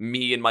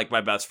me and like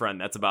my best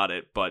friend. That's about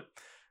it. But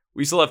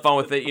we still have fun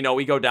with it.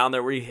 We go down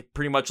there. We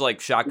pretty much like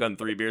shotgun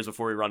 3 beers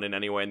before we run in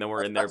anyway. And then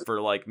we're in there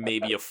for like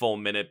maybe a full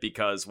minute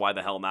because why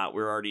the hell not?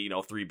 We're already,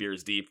 3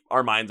 beers deep.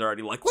 Our minds are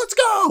already like, let's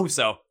go.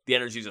 So the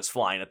energy's just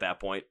flying at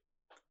that point.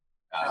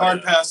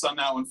 Hard pass on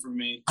that one for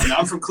me.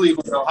 I'm from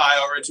Cleveland,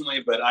 Ohio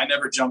originally, but I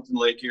never jumped in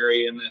Lake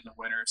Erie in the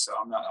winter. So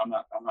I'm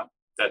not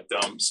that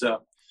dumb.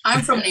 So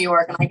I'm from New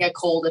York and I get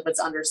cold if it's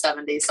under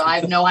 70. So I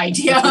have no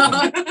idea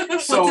what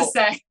to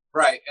say.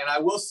 Right. And I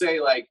will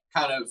say, like,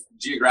 kind of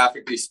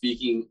geographically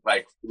speaking,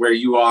 like where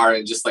you are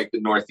and just like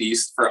the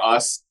Northeast for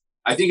us,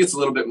 I think it's a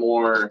little bit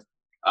more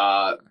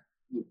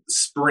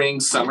spring,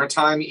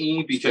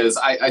 summertime-y because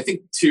I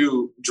think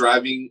too,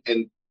 driving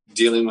and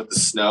dealing with the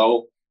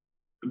snow,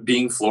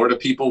 being Florida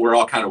people, we're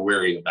all kind of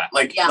wary of that.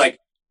 Like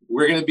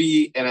we're going to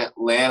be in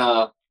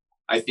Atlanta,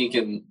 I think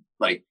in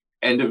like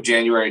end of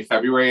January,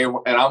 February. And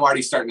I'm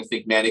already starting to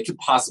think, man, it could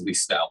possibly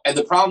snow. And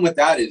the problem with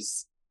that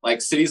is, like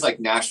cities like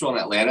Nashville and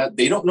Atlanta,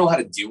 they don't know how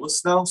to deal with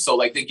snow. So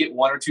like they get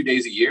 1 or 2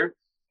 days a year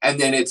and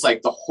then it's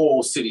like the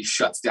whole city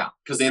shuts down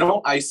because they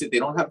don't ice it. They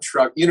don't have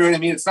truck. You know what I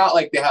mean? It's not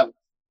like they have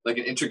like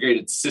an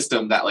integrated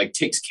system that like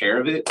takes care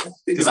of it.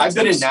 Because I've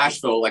been in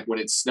Nashville, like when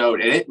it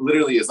snowed and it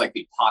literally is like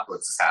the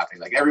apocalypse is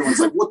happening. Like everyone's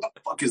like, what the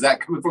fuck is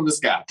that coming from the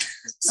sky?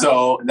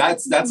 So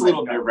that's a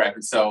little nerve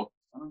wracking. So,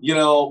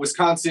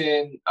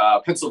 Wisconsin,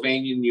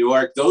 Pennsylvania, New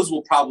York, those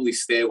will probably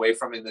stay away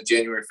from in the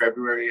January,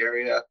 February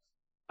area.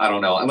 I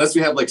don't know, unless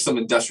we have like some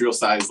industrial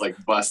size like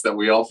bus that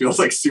we all feel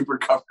like super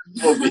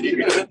comfortable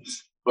being in.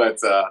 But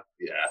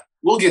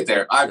we'll get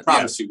there. I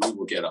promise you, we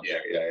will get up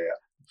there.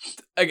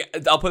 Yeah.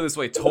 I'll put it this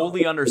way: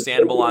 totally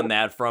understandable on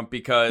that front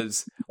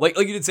because, like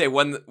you did say,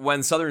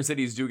 when southern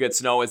cities do get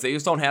snow, is they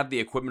just don't have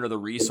the equipment or the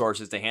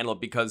resources to handle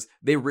it because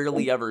they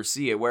rarely ever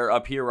see it. Where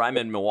up here, I'm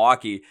in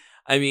Milwaukee.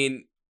 I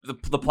mean,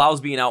 the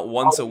plows being out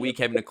once a week,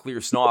 having to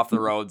clear snow off the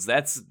roads,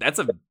 that's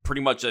a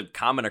pretty much a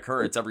common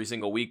occurrence every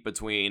single week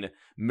between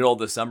middle of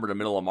December to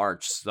middle of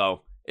March.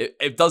 So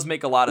it does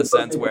make a lot of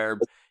sense where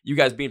you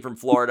guys being from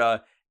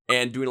Florida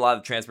and doing a lot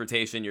of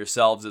transportation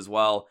yourselves as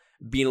well,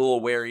 being a little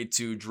wary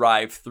to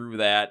drive through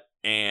that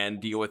and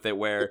deal with it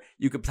where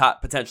you could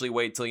potentially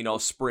wait till,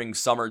 spring,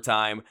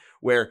 summertime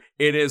where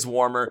it is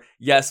warmer.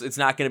 Yes, it's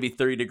not going to be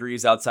 30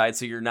 degrees outside,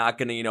 so you're not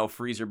going to,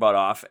 freeze your butt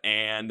off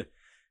and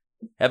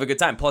have a good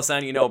time. Plus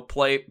then,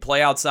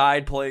 play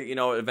outside, play,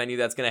 a venue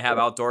that's going to have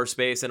outdoor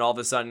space. And all of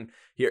a sudden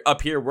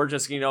up here, we're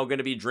just, going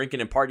to be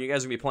drinking and partying. You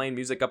guys are going to be playing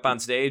music up on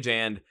stage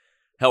and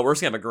hell, we're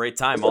just going to have a great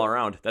time all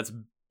around. That's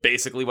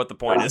basically what the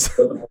point is.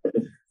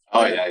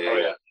 Oh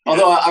yeah.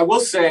 Although I will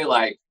say,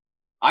 like,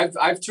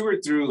 I've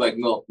toured through like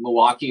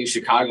Milwaukee and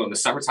Chicago in the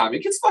summertime.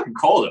 It gets fucking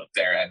cold up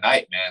there at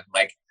night, man.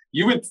 Like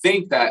you would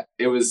think that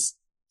it was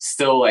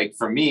still like,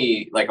 for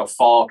me, like a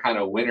fall kind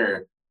of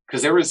winter.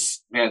 Cause there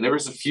was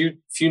a few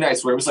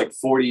nights where it was like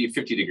 40,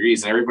 50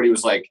 degrees and everybody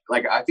was like,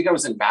 I think I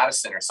was in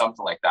Madison or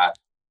something like that.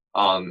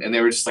 And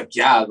they were just like,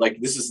 yeah, like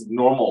this is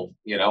normal,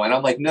 and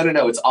I'm like, no,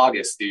 it's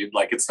August, dude.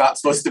 Like, it's not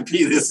supposed to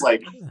be this,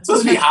 like, it's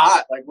supposed to be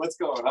hot. Like, what's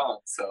going on?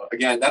 So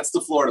again, that's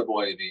the Florida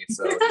boy in me.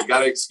 So you got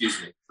to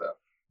excuse me. So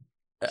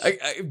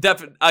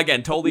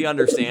Again, totally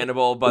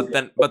understandable, but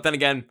then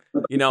again,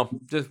 you know,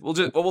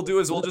 what we'll do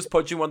is we'll just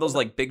put you in one of those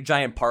like big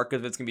giant parkas.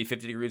 If it's gonna be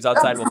 50 degrees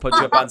outside, we'll put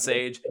you up on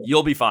stage.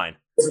 You'll be fine.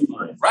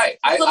 Right.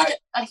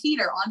 A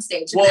heater on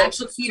stage, an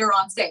actual heater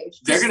on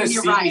stage. They're gonna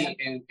see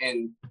me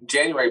in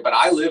January, but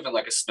I live in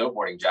like a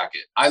snowboarding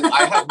jacket.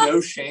 I have no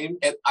shame.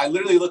 I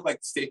literally look like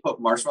Stay Puft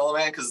Marshmallow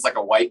Man because it's like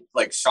a white,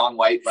 like Shaun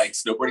White, like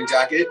snowboarding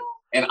jacket,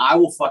 and I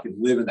will fucking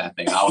live in that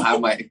thing. I'll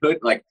have my hood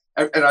like.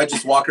 And I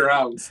just walk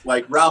around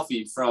like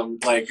Ralphie from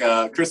like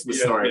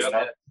Christmas Story,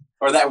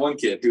 or that one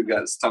kid who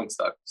got his tongue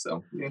stuck.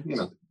 So you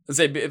know. Let's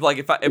say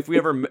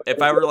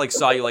if I ever like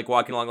saw you like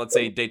walking along, let's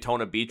say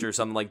Daytona Beach or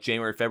something like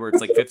January, February,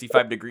 it's like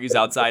 55 degrees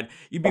outside.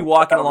 You'd be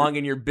walking along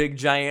in your big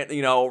giant,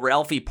 you know,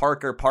 Ralphie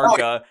Parker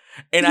parka,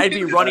 and I'd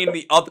be running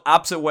the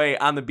opposite way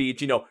on the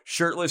beach, you know,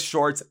 shirtless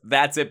shorts.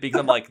 That's it, because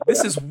I'm like,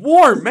 this is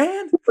warm,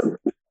 man.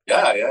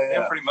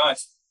 Yeah, pretty much.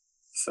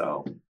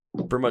 So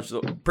pretty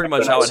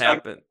much how it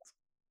happened.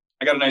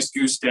 I got a nice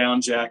goose down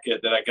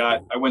jacket that I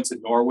got. I went to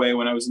Norway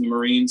when I was in the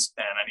Marines,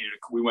 and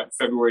we went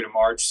February to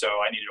March, so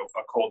I needed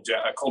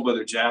a cold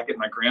weather jacket.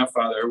 My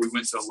grandfather, we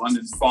went to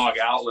London Fog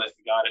Outlet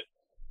and got it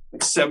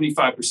like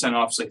 75%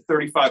 off. It's like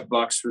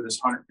 $35 for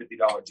this $150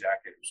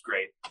 jacket. It was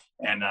great.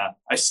 And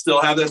I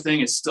still have that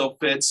thing. It still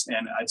fits,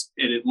 and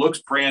it looks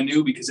brand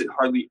new because it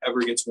hardly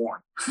ever gets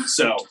worn.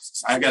 So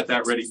I got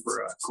that ready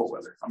for cold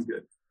weather. I'm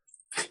good.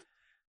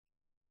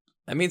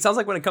 I mean, it sounds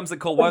like when it comes to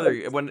cold weather,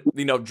 when,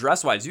 you know,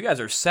 dress-wise, you guys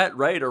are set,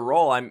 ready to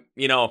roll.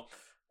 You know,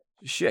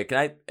 shit,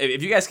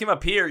 if you guys came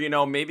up here, you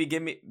know, maybe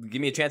give me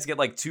a chance to get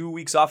like 2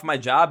 weeks off of my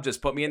job,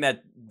 just put me in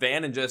that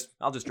van and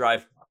I'll just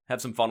drive, have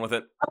some fun with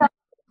it.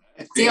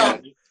 Deal.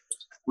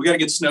 We got to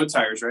get snow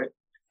tires, right?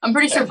 I'm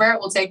pretty sure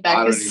Barrett will take that.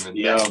 I don't even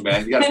know,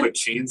 man. You got to put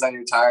chains on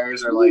your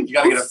tires, or like you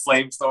got to get a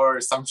flamethrower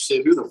or some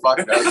shit. Who the fuck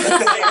knows?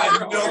 I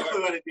have no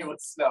clue how to deal with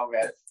snow,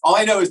 man. All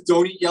I know is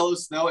don't eat yellow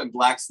snow, and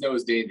black snow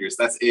is dangerous.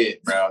 That's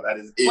it, bro. That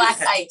is it.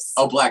 Black ice.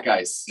 Oh, black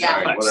ice.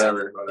 Yeah. Right,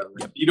 whatever.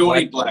 You don't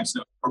eat black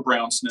snow or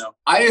brown snow.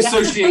 I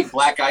associate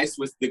black ice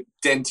with the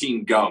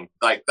Dentyne gum.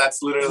 Like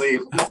that's literally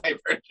my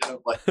version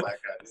of like black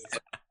ice.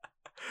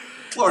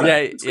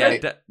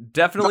 Florida.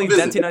 Definitely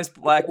Dentyne ice,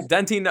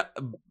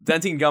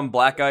 Dentyne gum,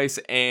 black ice,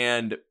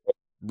 and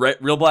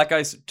real black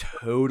ice,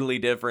 totally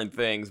different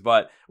things.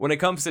 But when it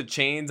comes to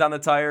chains on the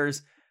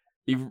tires,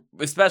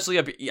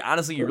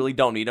 honestly, you really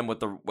don't need them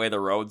with the way the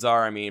roads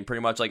are. I mean,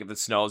 pretty much like if it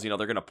snows, you know,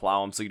 they're gonna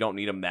plow them, so you don't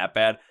need them that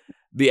bad.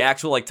 The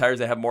actual like tires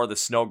that have more of the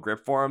snow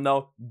grip for them,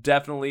 though,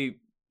 definitely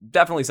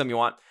something you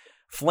want.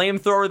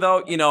 Flamethrower,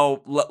 though, you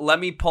know, let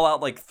me pull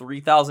out like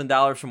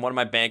 $3,000 from one of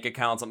my bank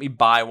accounts. Let me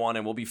buy one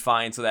and we'll be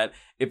fine, so that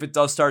if it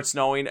does start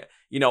snowing,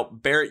 you know,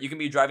 Barrett, you can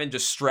be driving,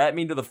 just strap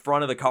me to the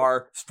front of the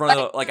car,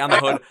 like on the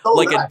hood,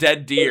 like a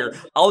dead deer.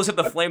 I'll just have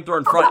the flamethrower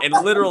in front, and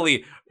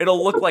literally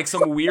it'll look like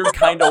some weird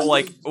kind of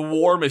like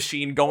war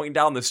machine going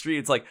down the street.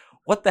 It's like,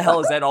 what the hell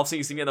is that? All of a sudden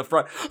you see me in the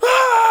front.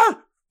 Ah!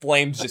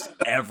 Flames just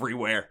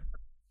everywhere.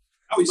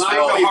 Oh, we make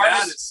a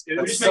harness.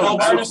 We just make a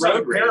harness out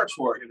of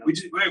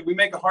paracord. We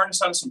make a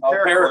harness out of some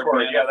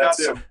paracord. Yeah,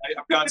 that's it.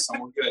 I've got some.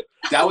 We're good.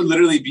 That would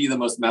literally be the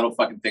most metal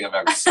fucking thing I've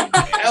ever seen.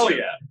 Hell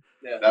yeah.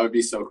 That would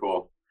be so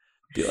cool.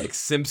 Be like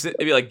Simpson.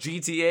 It'd be like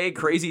GTA,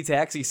 Crazy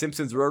Taxi,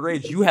 Simpsons Road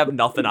Rage. You have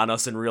nothing on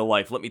us in real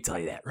life. Let me tell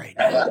you that right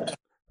now.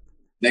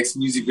 Next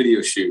music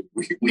video shoot.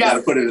 We got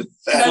to put it in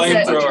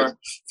flamethrower.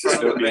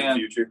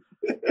 Future.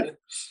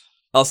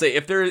 I'll say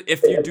if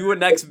you do a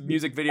next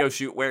music video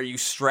shoot where you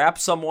strap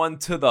someone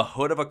to the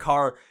hood of a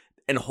car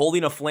and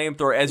holding a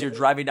flamethrower as you're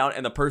driving down,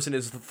 and the person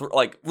is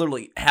like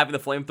literally having the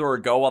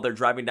flamethrower go while they're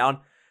driving down,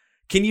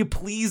 can you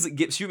please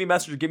shoot me a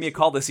message or give me a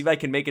call to see if I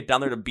can make it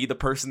down there to be the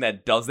person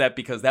that does that,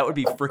 because that would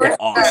be freaking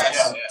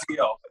awesome.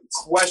 Yeah.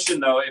 Question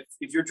though,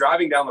 if you're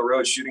driving down the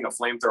road shooting a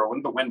flamethrower,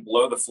 wouldn't the wind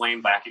blow the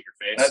flame back at your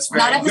face? That's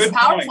not if it's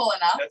powerful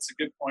enough. That's a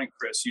good point,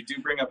 Chris. You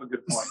do bring up a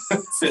good point.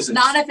 Physics.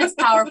 Not if it's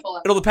powerful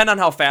enough. It'll depend on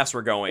how fast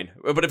we're going.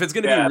 But if it's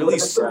going to be really,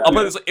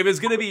 if it's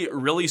going to be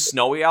really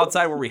snowy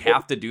outside where we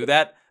have to do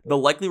that, the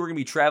likely we're going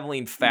to be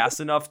traveling fast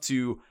enough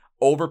to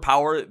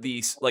overpower the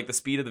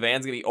speed of the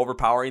van's going to be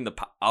overpowering the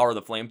power of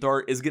the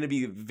flamethrower is going to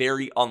be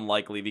very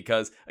unlikely,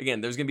 because again,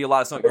 there's going to be a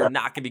lot of snow. You're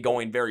not going to be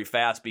going very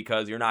fast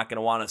because you're not going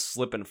to want to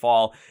slip and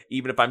fall,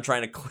 even if I'm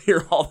trying to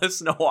clear all the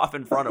snow off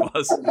in front of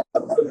us.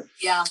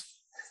 Yeah.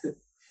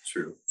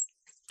 True.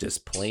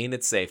 Just playing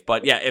it safe.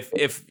 But yeah,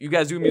 if you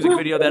guys do a music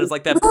video that is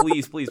like that,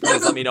 please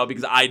let me know,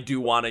 because I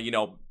do want to, you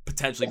know,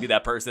 potentially be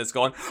that person that's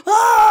going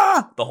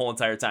the whole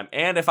entire time.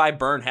 And if I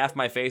burn half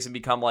my face and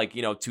become like,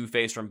 you know,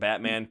 Two-Face from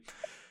Batman,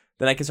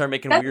 then I can start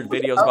making weird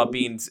videos about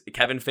being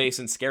Kevin Face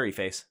and Scary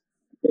Face.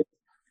 There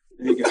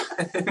you go.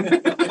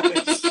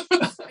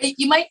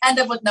 You might end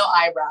up with no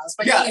eyebrows,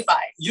 but you'll be fine.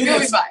 You'll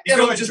be fine.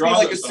 It'll just be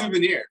like a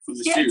souvenir from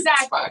the shoot.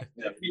 Exactly.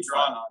 Yeah, be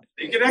drawn on.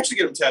 You can actually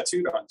get them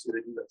tattooed on too.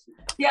 They do that too.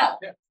 Yeah.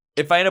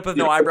 If I end up with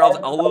no eyebrows,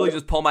 I'll literally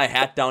just pull my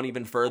hat down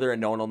even further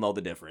and no one will know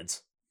the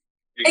difference.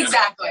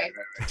 Exactly.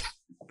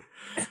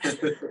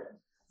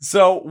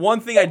 So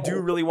one thing I do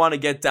really want to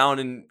get down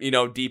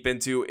and, deep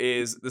into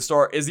is the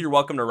story, is your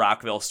Welcome to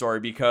Rockville story,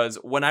 because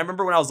when I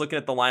was looking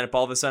at the lineup,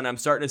 all of a sudden I'm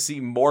starting to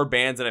see more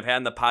bands that I've had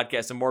in the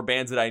podcast and more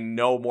bands that I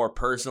know more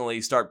personally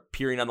start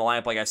peering on the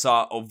lineup. Like I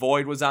saw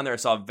Ovoid was on there. I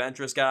saw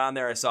Ventress got on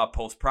there. I saw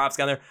Post Props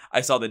got on there.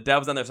 I saw the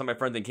Devs on there. Some of my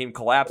friends in King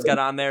Collapse got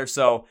on there.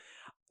 So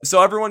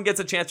everyone gets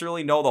a chance to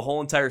really know the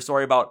whole entire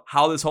story about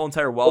how this whole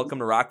entire Welcome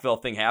to Rockville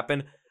thing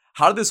happened.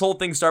 How did this whole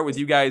thing start with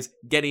you guys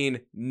getting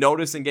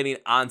noticed and getting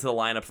onto the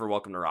lineup for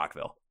Welcome to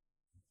Rockville?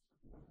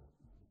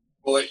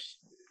 Well,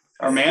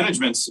 our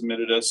management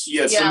submitted us.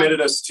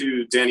 Submitted us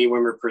to Danny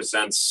Wimmer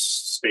Presents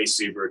Space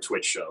Zebra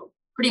Twitch show.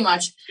 Pretty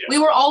much. Yeah. We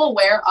were all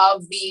aware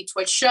of the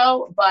Twitch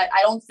show, but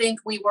I don't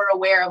think we were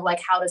aware of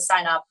how to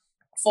sign up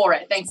for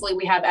it. Thankfully,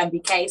 we have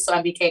MBK, so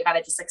MBK kind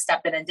of just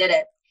stepped in and did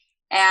it.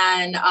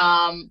 And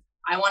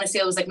I want to say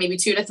it was maybe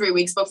 2 to 3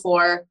 weeks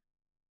before.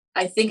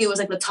 I think it was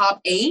the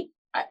top 8.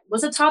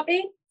 Was it top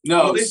 8?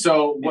 No.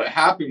 So what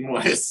happened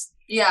was,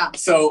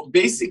 so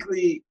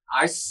basically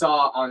I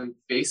saw on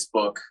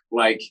Facebook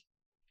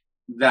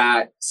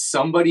that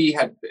somebody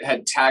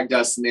had tagged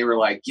us and they were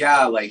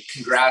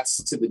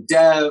congrats to the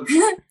dev,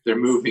 they're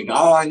moving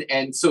on.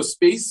 And so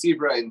Space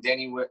Zebra and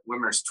Danny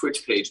Wimmer's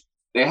Twitch page,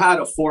 they had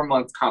a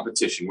 4-month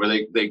competition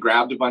where they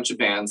grabbed a bunch of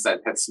bands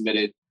that had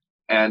submitted.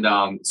 And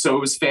so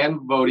it was fan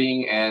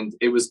voting, and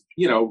it was,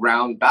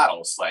 round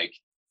battles,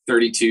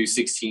 32,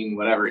 16,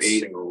 whatever,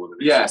 8.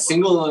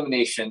 Single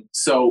elimination.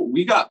 So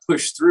we got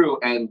pushed through,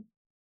 and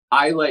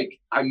I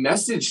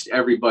messaged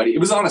everybody. It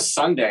was on a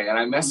Sunday, and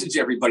I messaged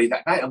everybody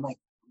that night. I'm like,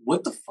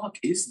 what the fuck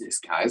is this,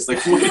 guys?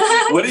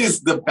 What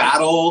is the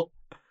battle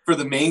for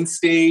the main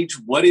stage?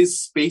 What is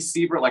Space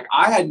Zebra?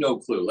 I had no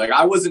clue.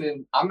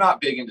 I'm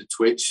not big into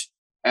Twitch.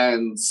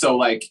 And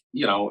so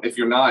if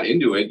you're not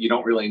into it, you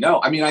don't really know.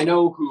 I mean, I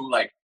know who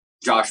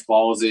Josh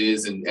Balls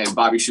is and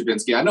Bobby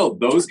Shabinsky. I know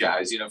those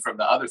guys, from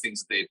the other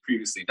things that they had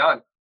previously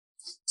done.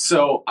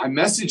 So I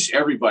messaged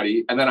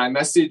everybody, and then I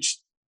messaged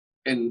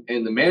in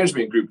the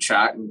management group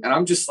chat, and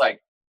I'm just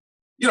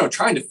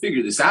trying to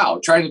figure this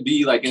out, trying to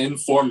be an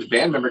informed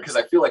band member, because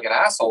I feel like an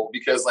asshole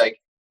because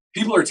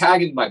people are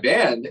tagging my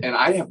band and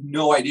I have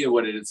no idea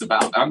what it's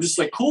about. I'm just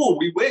cool,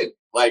 we win.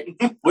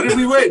 What did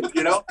we win?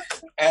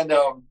 And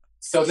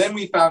so then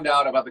we found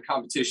out about the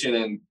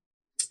competition,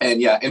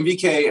 and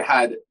MVK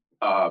had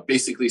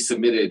basically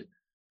submitted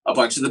a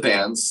bunch of the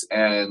bands,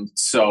 and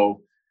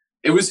so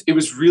it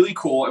was really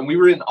cool. And we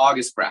were in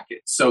August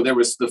bracket, so there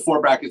was the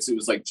 4 brackets. It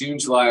was June,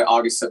 July,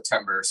 August,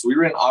 September. So we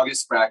were in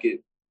August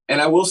bracket,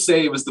 and I will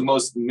say it was the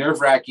most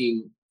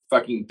nerve-wracking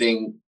fucking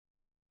thing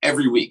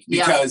every week,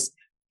 because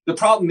the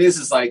problem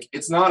is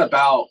it's not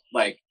about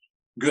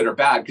good or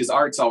bad, because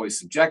art's always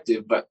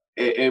subjective, but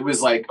it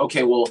was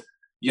okay, well,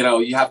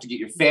 you have to get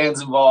your fans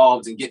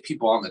involved and get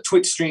people on the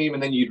Twitch stream,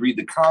 and then you'd read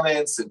the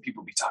comments and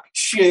people be talking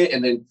shit,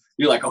 and then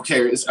you're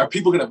okay, are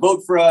people going to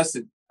vote for us?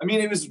 And I mean,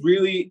 it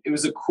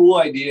was a cool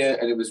idea,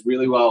 and it was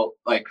really well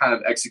kind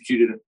of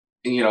executed,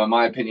 in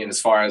my opinion, as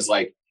far as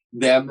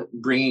them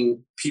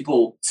bringing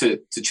people to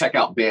check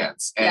out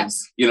bands, and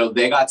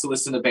they got to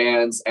listen to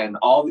bands, and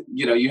all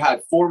you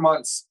had 4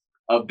 months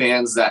of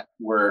bands that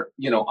were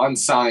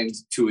unsigned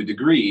to a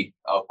degree.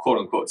 I'll quote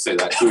unquote say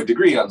that, to a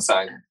degree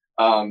unsigned.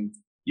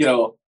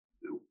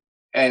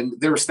 And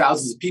there was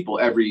thousands of people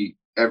every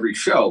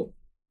show.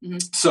 Mm-hmm.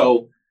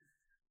 So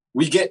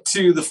we get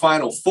to the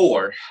final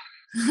 4,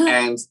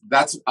 and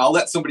I'll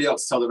let somebody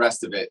else tell the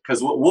rest of it,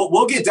 because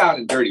we'll get down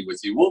and dirty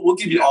with you. We'll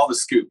give you all the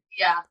scoop.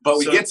 Yeah. But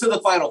we get to the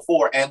final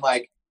 4, and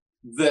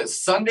the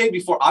Sunday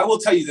before, I will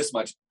tell you this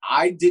much: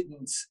 I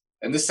didn't,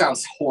 and this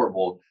sounds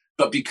horrible,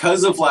 but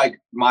because of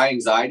my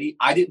anxiety,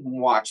 I didn't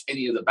watch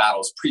any of the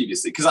battles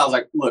previously, because I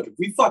was look, if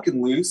we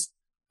fucking lose,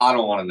 I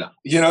don't want to know.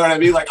 You know what I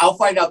mean? I'll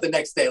find out the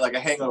next day, a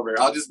hangover.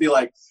 I'll just be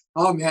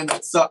oh man,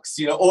 that sucks.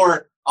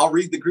 Or I'll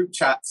read the group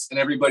chats and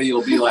everybody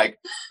will be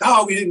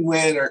oh, we didn't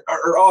win, or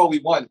oh, we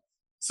won.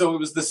 So it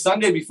was the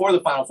Sunday before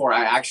the Final 4.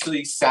 I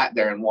actually sat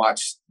there and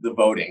watched the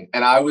voting,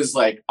 and I was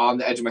on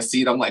the edge of my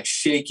seat. I'm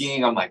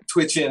shaking. I'm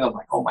twitching. I'm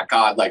oh my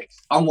God.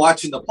 I'm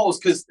watching the polls,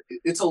 because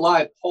it's a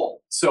live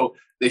poll. So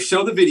they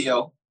show the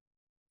video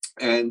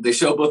and they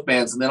show both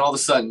bands, and then all of a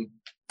sudden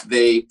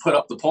they put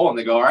up the poll and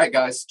they go, all right,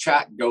 guys,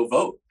 chat, go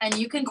vote. And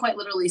you can quite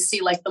literally see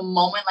the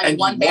moment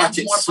one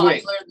band's more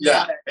popular than the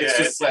other. It's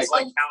just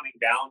counting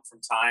down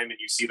from time, and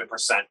you see the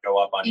percent go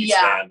up on each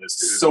band.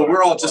 So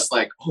we're all just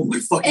oh my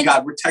fucking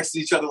God, we're texting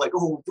each other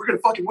oh, we're gonna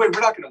fucking win,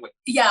 we're not gonna win.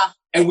 Yeah.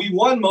 And we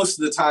won most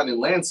of the time in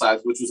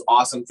landslides, which was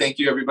awesome. Thank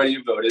you, everybody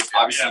who voted.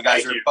 Obviously, you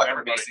guys are fucking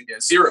amazing.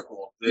 Zero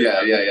cool.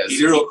 Yeah.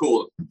 Zero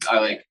cool.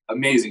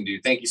 Amazing,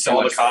 dude. Thank you so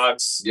much. All the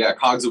Cogs. Yeah,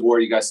 Cogs of War.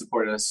 You guys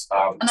supported us.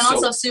 And then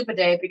also Super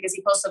Dave, because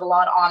he posted a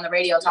lot on the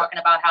radio talking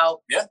about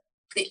how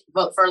they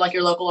vote for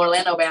your local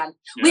Orlando band.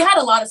 Yeah. We had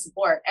a lot of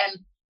support,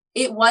 and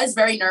it was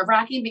very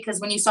nerve-wracking, because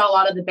when you saw a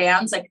lot of the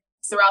bands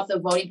throughout the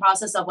voting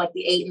process of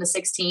the 8 and the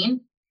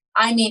 16.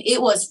 I mean,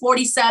 it was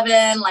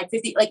 47,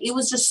 50, it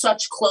was just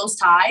such close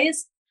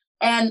ties.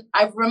 And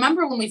I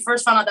remember when we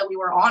first found out that we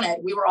were on it,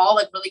 we were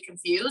all really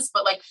confused,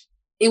 but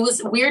it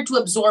was weird to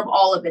absorb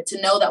all of it, to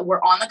know that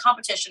we're on the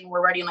competition, we're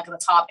already in like the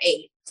top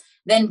 8.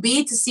 Then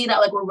B, to see that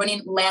like we're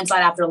winning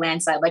landslide after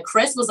landslide. Like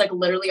Chris was like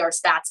literally our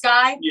stats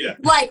guy. Yeah.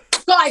 Like,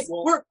 guys,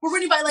 we're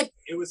winning by like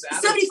it was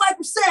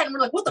 75%. And we're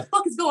like, what the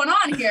fuck is going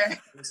on here?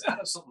 It was out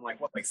of something like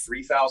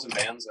 3,000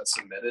 bands that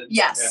submitted.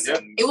 Yes.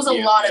 And it was a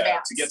lot of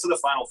bands. To get to the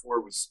final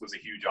 4 was a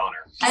huge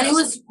honor. And it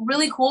was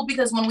really cool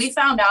because when we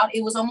found out,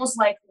 it was almost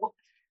like,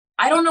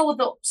 I don't know what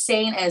the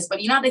saying is,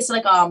 but you know how they say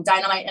like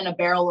dynamite in a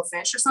barrel of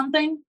fish or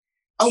something?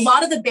 A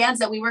lot of the bands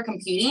that we were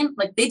competing,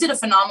 like they did a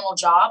phenomenal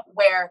job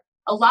where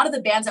a lot of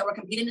the bands that were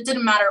competing, it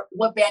didn't matter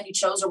what band you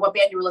chose or what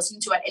band you were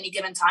listening to at any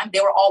given time. They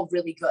were all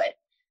really good.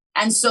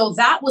 And so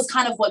that was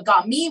kind of what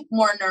got me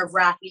more nerve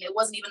wracking. It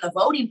wasn't even the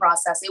voting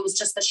process. It was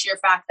just the sheer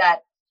fact that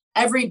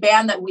every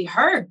band that we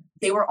heard,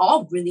 they were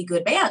all really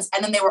good bands.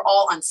 And then they were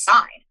all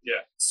unsigned.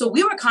 Yeah. So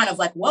we were kind of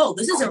like, whoa,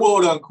 this is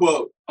quote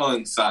unquote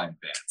unsigned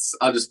bands.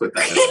 I'll just put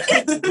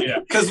that in there. Yeah.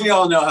 Because we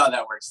all know how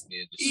that works in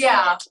the industry.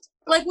 Yeah.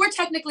 Like we're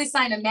technically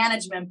signed to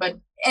management, but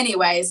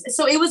anyways,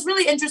 so it was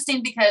really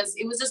interesting because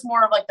it was just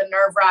more of like the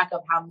nerve wrack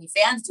of how many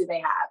fans do they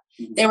have.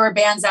 Mm-hmm. There were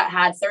bands that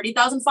had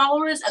 30,000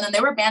 followers, and then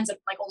there were bands that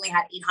like only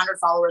had 800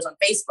 followers on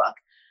Facebook.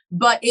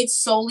 But it's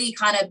solely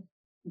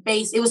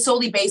it was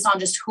solely based on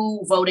just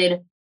who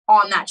voted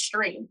on that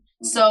stream.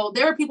 Mm-hmm. So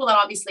there were people that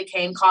obviously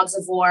came, Cogs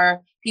of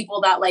War,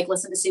 people that like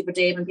listened to Super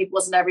Dave, and people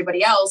listened to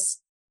everybody else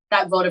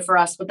that voted for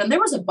us. But then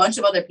there was a bunch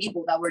of other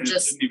people that were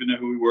just didn't even know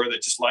who we were,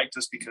 that just liked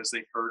us because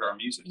they heard our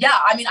music. Yeah.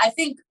 I mean, I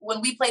think when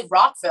we played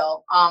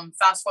Rockville,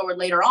 fast forward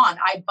later on,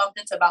 I bumped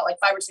into about like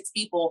 5 or 6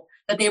 people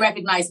that they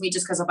recognized me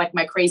just because of like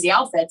my crazy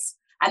outfits.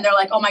 And they're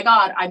like, oh my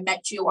God, I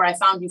met you, or I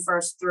found you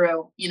first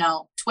through,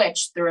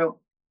 Twitch, through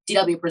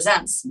DW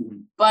Presents. Mm-hmm.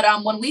 But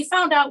when we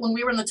found out when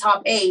we were in the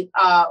top 8,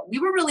 we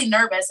were really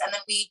nervous. And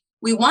then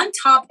we won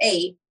top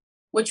 8,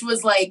 which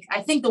was like,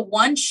 I think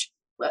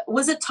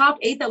was it top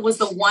 8 that was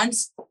the one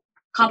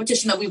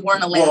competition that we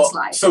weren't a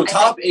landslide? So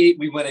top 8,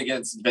 we went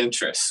against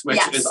Ventress,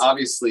 which is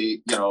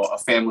obviously, a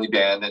family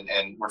band,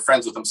 and we're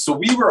friends with them. So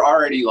we were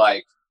already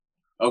like,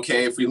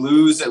 okay, if we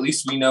lose, at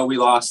least we know we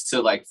lost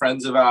to like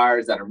friends of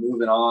ours that are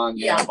moving on,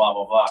 blah,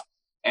 blah, blah.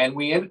 And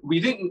we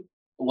didn't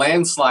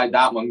landslide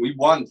that one. We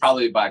won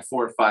probably by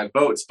 4 or 5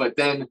 votes, but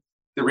then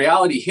the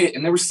reality hit,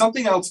 and there was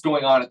something else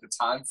going on at the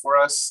time for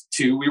us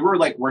too. We were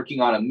like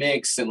working on a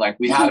mix, and like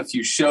we had a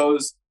few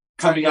shows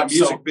coming up,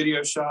 music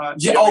video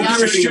shots. Yeah,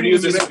 we were shooting a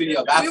music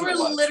video. We were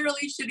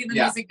literally shooting the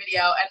music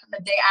video, and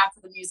the day after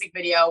the music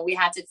video, we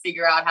had to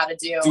figure out how to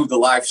do the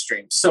live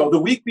stream. So the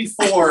week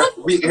before,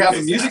 we have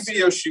a music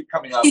video shoot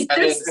coming up, and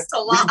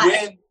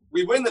then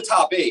we win the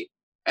top 8.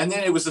 And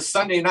then it was a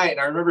Sunday night, and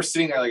I remember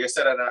sitting there, like I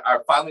said, and I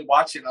finally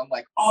watched it, and I'm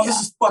like, oh, this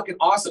is fucking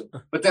awesome.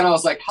 But then I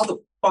was like, how the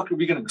fuck are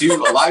we going to do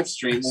a live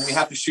stream when we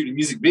have to shoot a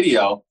music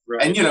video?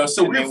 Right. And,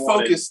 so we're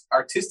focused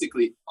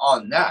artistically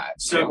on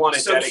that. So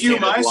cue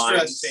my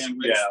stress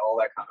sandwich. Yeah, all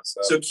that kind of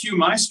stuff. So cue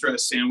my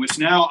stress sandwich.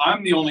 Now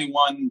I'm the only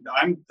one,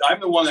 I'm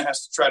the one that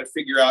has to try to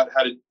figure out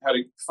how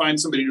to find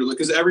somebody to look,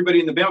 because everybody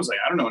in the band was like,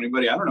 I don't know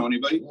anybody.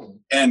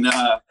 And,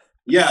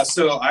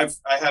 so I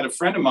had a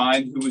friend of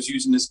mine who was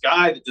using this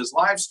guy that does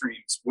live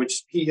streams,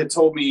 which he had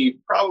told me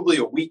probably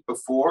a week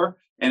before,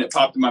 and it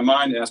popped in my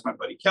mind to ask my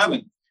buddy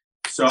Kevin.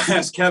 So I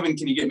asked Kevin,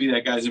 can you get me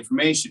that guy's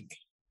information?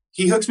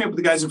 He hooks me up with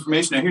the guy's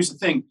information. Now, here's the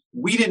thing.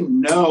 We didn't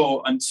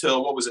know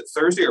until, what was it,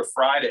 Thursday or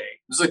Friday?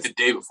 It was like the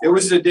day before. It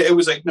was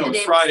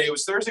Friday. It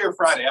was Thursday or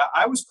Friday.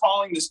 I was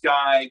calling this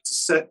guy to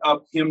set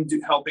up him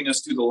helping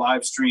us do the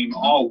live stream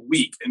all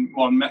week. And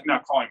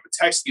not calling him,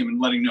 but texting him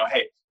and letting him know,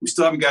 hey, we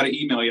still haven't got an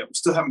email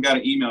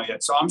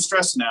yet. So I'm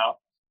stressing out.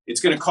 It's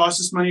going to cost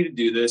us money to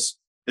do this,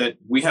 that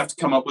we have to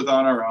come up with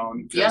on our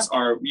own. Because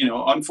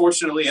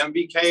unfortunately,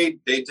 MBK,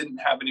 they didn't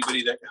have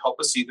anybody that could help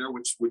us either,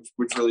 which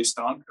really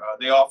stunk.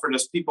 They offered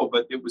us people,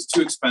 but it was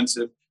too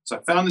expensive. So I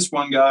found this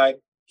one guy.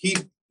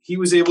 He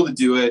was able to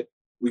do it.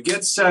 We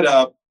get set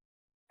up.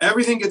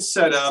 Everything gets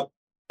set up.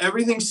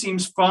 Everything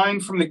seems fine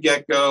from the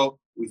get-go.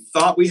 We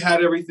thought we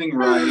had everything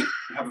right.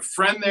 We have a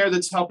friend there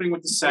that's helping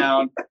with the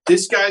sound.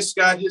 This guy's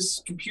got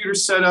his computer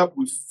set up.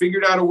 We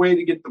figured out a way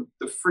to get the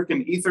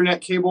freaking Ethernet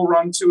cable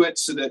run to it,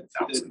 so that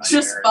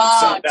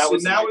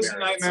was a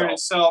nightmare in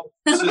itself.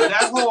 So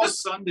that whole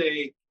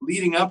Sunday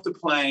leading up to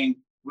playing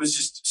was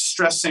just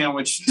stress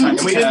sandwich. And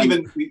we didn't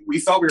even, we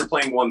thought we were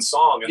playing one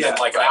song, and then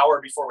like an hour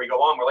before we go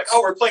on, we're like,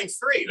 oh, we're playing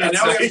 3. That's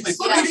now nice. We have to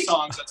play 3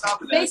 songs on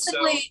top of that.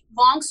 Basically,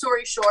 long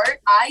story short,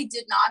 I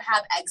did not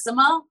have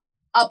eczema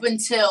up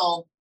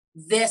until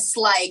this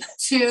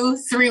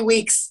 2-3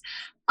 weeks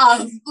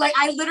of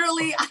I'm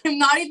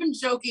not even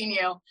joking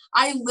you.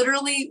 I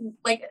literally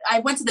I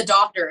went to the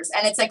doctors,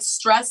 and it's like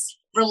stress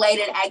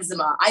related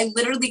eczema. I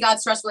literally got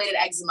stress related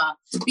eczema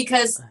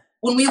because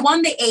when we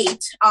won the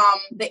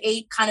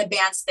 8 kind of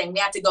bands thing, we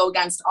had to go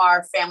against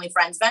our family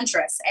friends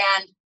Ventress.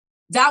 And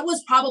that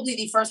was probably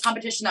the first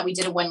competition that we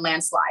didn't win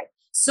landslide.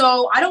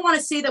 So I don't want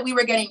to say that we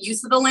were getting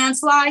used to the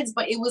landslides,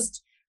 but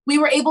we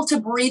were able to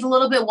breathe a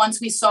little bit once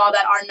we saw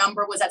that our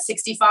number was at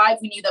 65.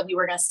 We knew that we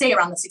were going to stay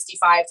around the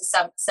 65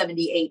 to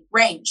 78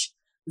 range.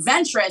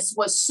 Ventress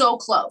was so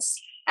close.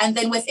 And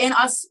then within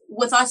us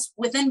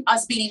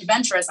being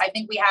Ventress, I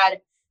think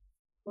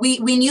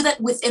we knew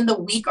that within the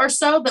week or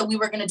so that we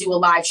were going to do a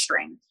live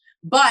stream,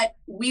 but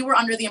we were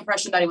under the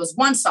impression that it was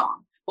one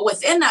song. But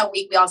within that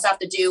week, we also have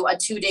to do a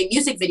 2-day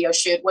music video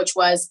shoot, which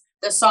was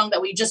the song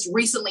that we just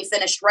recently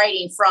finished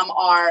writing from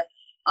our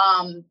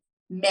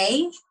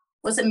May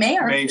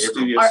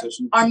studio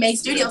session. Our May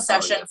studio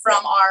session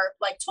from our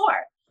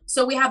tour.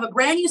 So we have a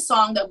brand new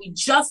song that we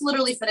just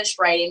literally finished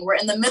writing. We're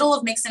in the middle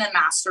of mixing and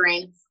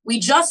mastering. We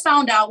just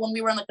found out when we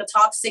were in the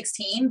top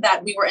 16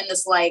 that we were in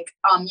this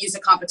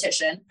music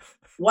competition.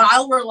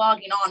 While we're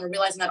logging on, we're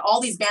realizing that all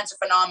these bands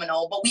are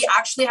phenomenal, but we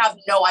actually have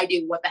no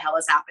idea what the hell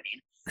is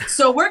happening.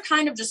 So we're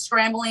kind of just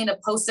scrambling to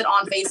post it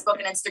on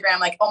Facebook and Instagram,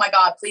 oh my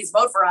God, please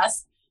vote for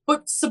us.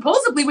 But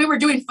supposedly we were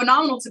doing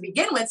phenomenal to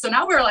begin with. So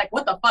now we're like,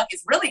 what the fuck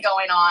is really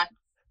going on?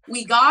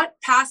 We got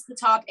past the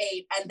top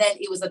 8 and then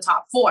it was the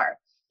top 4.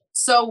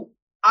 So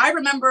I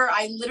remember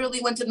I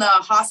literally went in the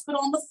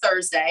hospital on the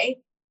Thursday.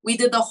 We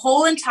did the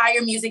whole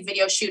entire music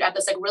video shoot at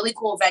this really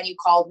cool venue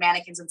called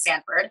Mannequins in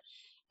Sanford.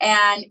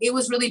 And it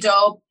was really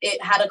dope.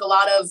 It had a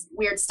lot of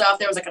weird stuff.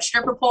 There was a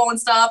stripper pole and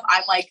stuff.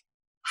 I'm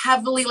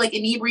heavily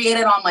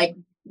inebriated on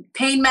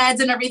pain meds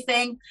and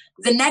everything.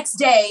 The next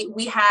day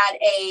we had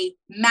a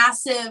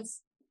massive,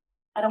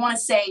 I don't want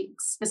to say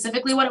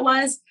specifically what it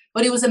was,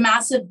 but it was a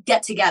massive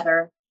get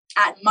together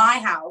at my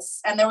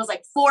house. And there was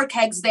 4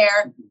 kegs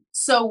there.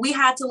 So we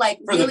had to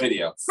for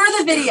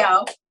the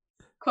video,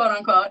 quote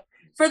unquote,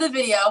 for the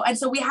video. And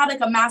so we had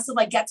a massive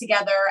get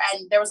together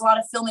and there was a lot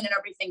of filming and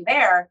everything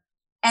there.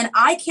 And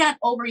I can't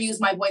overuse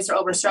my voice or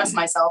overstress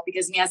myself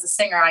because me as a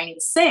singer, I need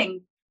to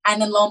sing.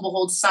 And then lo and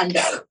behold,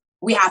 Sunday,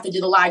 we have to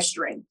do the live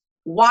stream.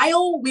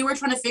 While we were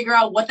trying to figure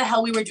out what the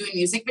hell we were doing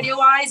music video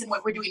wise and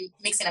what we're doing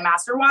mixing and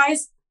master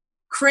wise,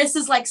 Chris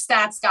is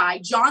stats guy.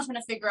 John's trying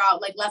to figure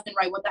out left and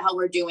right what the hell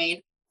we're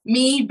doing.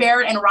 Me,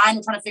 Barrett, and Ryan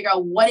were trying to figure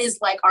out what is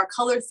our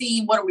color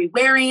theme. What are we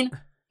wearing?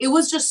 It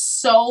was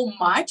just so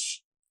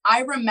much.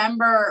 I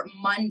remember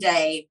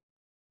Monday,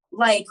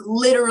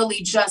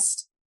 literally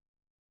just,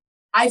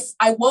 I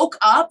woke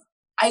up,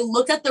 I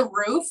looked at the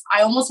roof,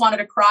 I almost wanted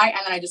to cry,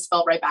 and then I just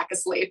fell right back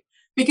asleep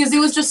because it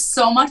was just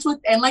so much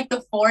within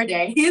the 4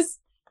 days.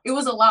 It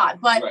was a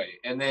lot, but right.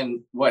 And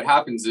then what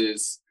happens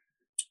is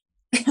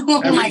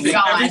my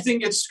God, everything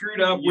gets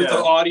screwed up with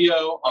the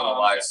audio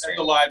on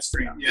the live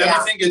stream. Yeah.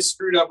 Everything gets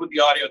screwed up with the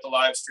audio at the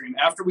live stream.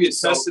 After we had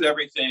tested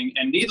everything,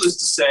 and needless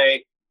to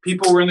say,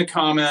 people were in the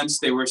comments.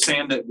 They were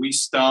saying that we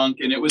stunk,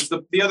 and it was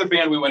the other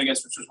band we went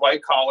against, which was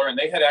White Collar, and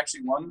they had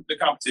actually won the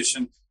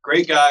competition.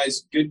 Great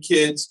guys, good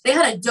kids. They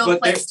had a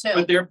dope place too.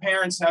 But their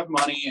parents have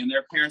money, and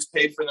their parents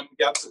paid for them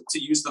to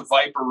use the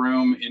Viper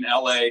Room in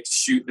LA to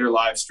shoot their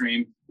live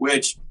stream,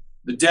 which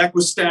the deck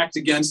was stacked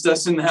against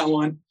us in that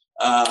one.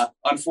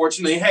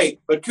 Unfortunately, hey,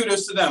 but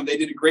kudos to them. They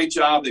did a great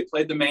job. They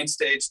played the main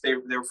stage. They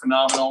were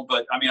phenomenal.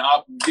 But I mean,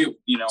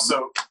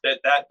 so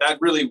that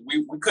really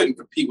we couldn't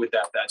compete with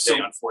that day,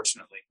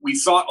 unfortunately. We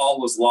thought all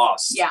was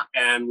lost. Yeah.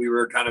 And we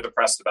were kind of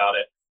depressed about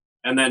it.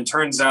 And then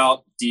turns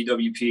out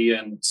DWP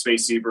and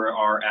Space Zebra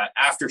are at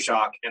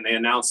Aftershock, and they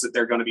announced that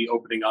they're going to be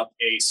opening up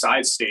a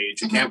side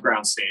stage, a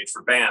campground stage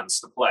for bands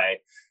to play.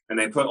 And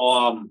they put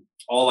all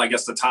I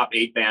guess the top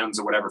 8 bands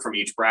or whatever from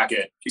each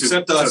bracket,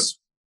 except us.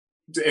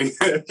 To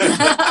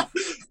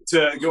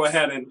go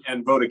ahead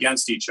and vote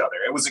against each other.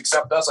 It was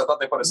except us. I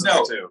thought they put us in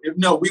there too.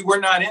 No, we were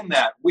not in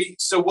that.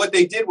 So what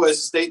they did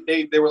was they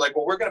were like,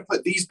 well, we're going to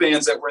put these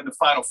bands that were in the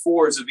final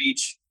 4s of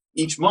each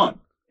month,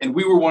 and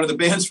we were one of the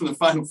bands from the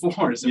final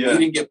 4s, and we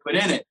didn't get put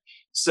in it.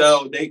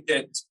 So they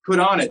put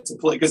on it to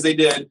play because they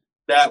did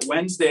that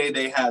Wednesday.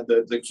 They had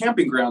the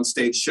camping ground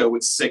stage show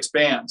with 6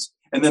 bands.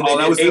 And then they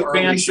did 8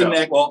 bands the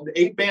next. Well,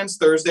 8 bands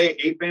Thursday,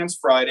 8 bands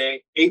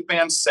Friday, 8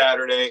 bands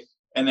Saturday,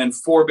 and then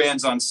 4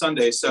 bands on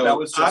Sunday. So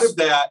out of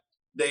that,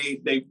 they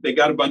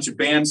got a bunch of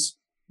bands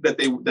that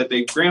they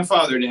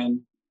grandfathered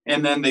in,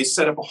 and then they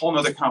set up a whole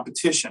nother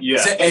competition.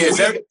 Yeah.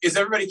 Is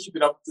everybody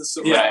keeping up with this?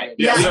 Yeah.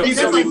 There's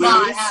a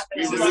lot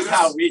happening. This is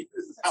how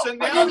So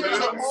now there's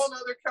a whole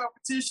other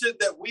competition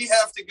that we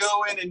have to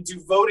go in and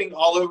do voting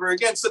all over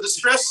again. So the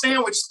stress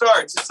sandwich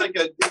starts. It's like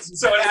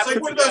it's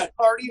like one of those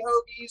party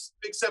hoagies,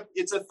 except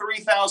it's a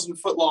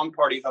 3,000-foot long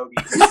party hoagie.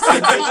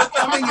 It's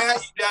coming at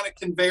you down a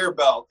conveyor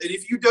belt, and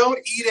if you don't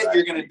eat it,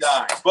 you're gonna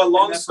die. But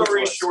long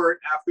story short,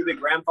 after they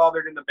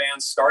grandfathered in the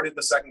band, started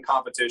the second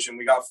competition,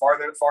 we got far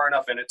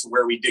enough in it to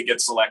where we did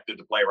get selected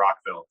to play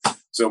Rockville.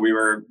 So we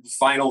were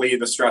finally,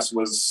 the stress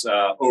was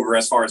over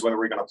as far as whether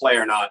we're going to play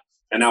or not.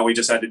 And now we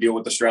just had to deal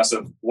with the stress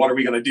of what are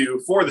we going to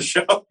do for the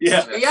show?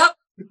 Yep.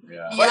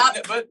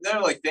 But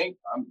no,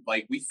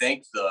 we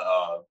thank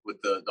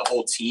the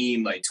whole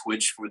team,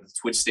 Twitch for the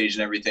Twitch stage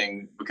and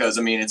everything, because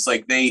I mean it's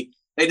like they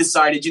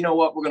decided, you know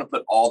what, we're going to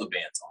put all the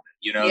bands on it.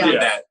 You know,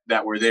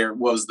 that were there.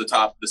 What was the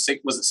top?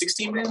 Was it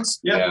 16 bands?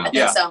 I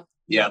think so.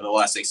 Yeah, the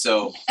last thing.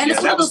 So and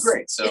that was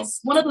great. So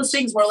it's one of those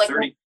things where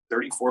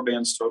 34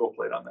 bands total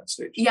played on that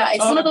stage. Yeah,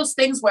 it's one of those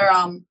things where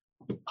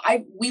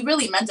we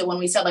really meant it when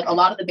we said a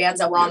lot of the bands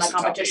that were on that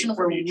competition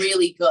were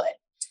really good.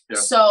 Yeah.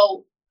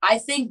 So I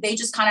think they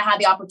just kind of had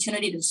the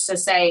opportunity to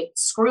say,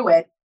 screw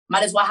it,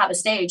 might as well have a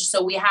stage.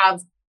 So we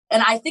have,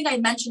 and I think I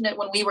mentioned it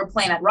when we were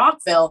playing at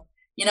Rockville,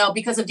 you know,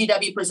 because of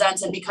DW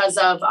Presents and because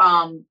of,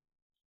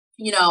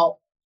 you know,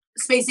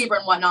 Space Zebra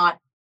and whatnot,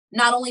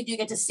 not only do you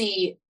get to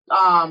see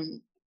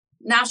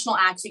national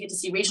acts, you get to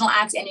see regional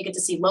acts, and you get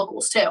to see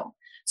locals too.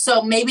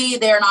 So maybe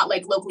they're not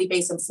like locally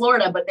based in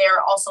Florida, but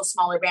they're also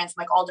smaller bands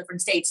from like all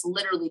different states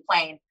literally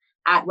playing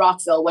at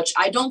Rockville, which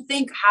I don't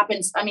think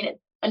happens. I mean,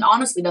 and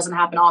honestly doesn't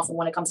happen often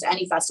when it comes to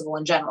any festival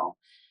in general.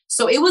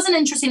 So it was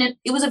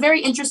it was a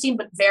very interesting,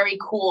 but very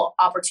cool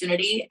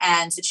opportunity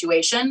and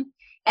situation.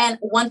 And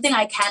one thing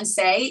I can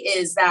say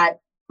is that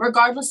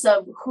regardless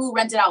of who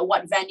rented out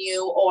what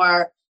venue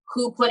or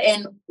who put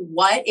in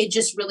what, it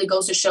just really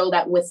goes to show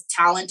that with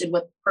talent and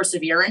with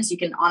perseverance, you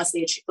can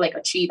honestly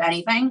achieve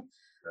anything.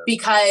 Yeah.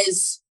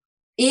 Because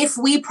if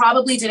we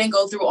probably didn't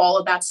go through all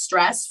of that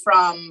stress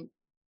from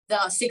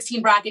the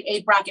 16 bracket,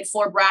 8 bracket,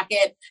 4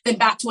 bracket, then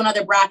back to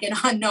another bracket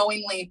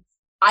unknowingly,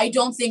 I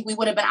don't think we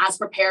would have been as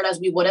prepared as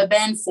we would have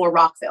been for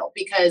Rockville,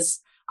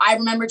 because I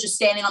remember just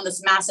standing on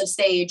this massive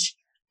stage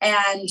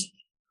and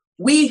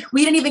we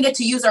didn't even get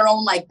to use our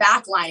own like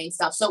backlining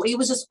stuff. So it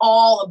was just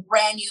all a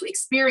brand new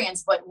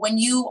experience. But when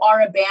you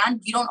are a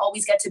band, you don't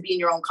always get to be in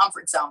your own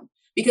comfort zone,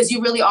 because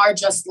you really are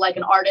just like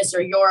an artist,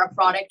 or you're a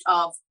product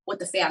of what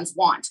the fans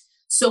want.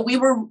 So we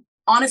were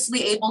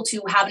honestly able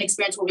to have an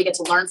experience where we get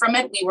to learn from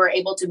it. We were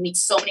able to meet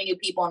so many new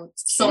people and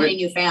many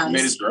new fans.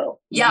 Made us grow.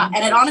 Yeah.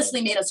 And it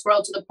honestly made us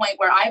grow to the point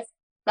where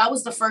that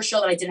was the first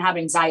show that I didn't have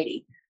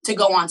anxiety to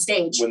go on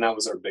stage. When that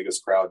was our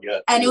biggest crowd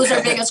yet. And it was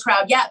our biggest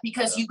crowd yet,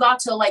 because you got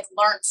to like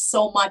learn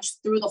so much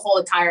through the whole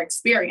entire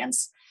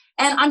experience.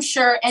 And I'm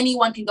sure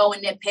anyone can go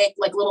and nitpick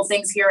like little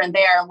things here and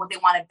there and what they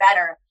wanted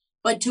better.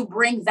 But to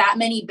bring that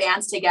many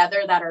bands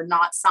together that are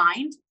not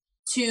signed,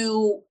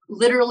 to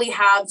literally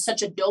have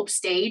such a dope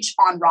stage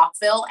on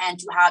Rockville, and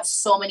to have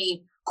so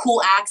many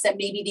cool acts that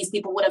maybe these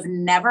people would have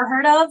never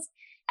heard of,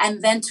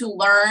 and then to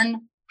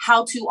learn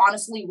how to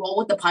honestly roll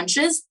with the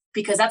punches,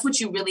 because that's what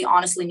you really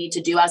honestly need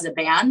to do as a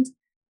band.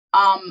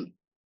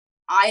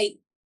 I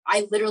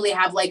literally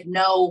have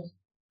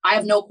I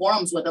have no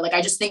quorums with it. Like,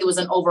 I just think it was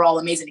an overall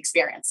amazing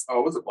experience. Oh,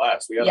 it was a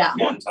blast. We had a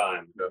fun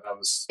time.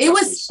 It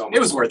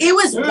was worth it. It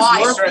was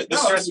wild.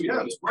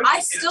 I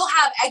still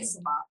have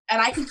eczema, and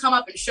I can come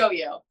up and show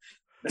you.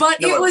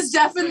 But it was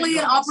definitely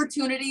an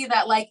opportunity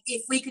that, like,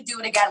 if we could do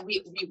it again,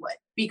 we would,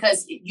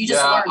 because you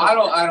just learned.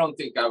 I don't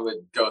think I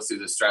would go through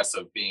the stress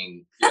of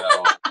being,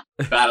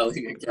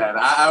 battling again.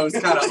 I was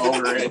kind of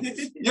over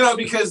it,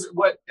 because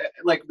what,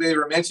 like they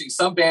were mentioning,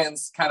 some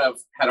bands kind of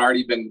had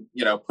already been,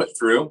 put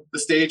through the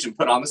stage and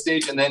put on the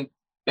stage, and then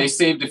they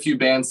saved a few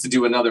bands to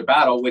do another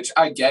battle, which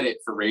I get it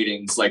for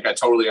ratings. Like, I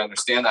totally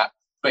understand that.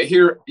 But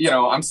here,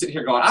 I'm sitting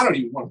here going, I don't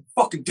even want to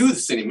fucking do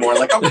this anymore.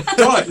 Like, I'm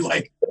done.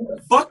 Like,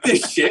 fuck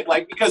this shit.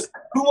 Like, because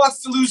who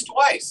wants to lose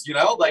twice?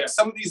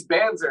 Some of these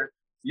bands are,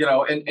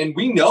 and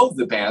we know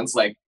the bands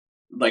like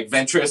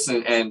Ventress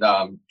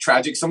and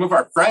Tragic. Some of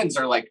our friends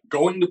are like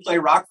going to play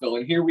Rockville,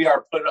 and here we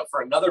are put up for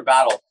another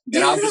battle.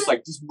 And I'm just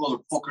like, these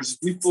motherfuckers,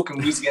 we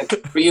fucking lose again.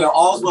 But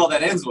all's well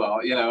that ends well.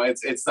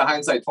 It's the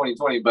hindsight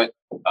 2020. But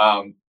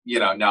no,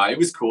 it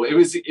was cool. It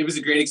was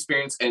a great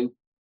experience. And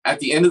at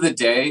the end of the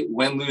day,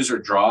 win, lose, or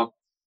draw,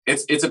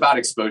 it's about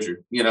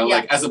exposure.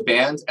 Like, as a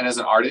band and as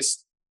an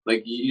artist,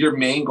 like, your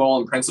main goal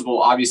and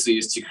principle obviously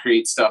is to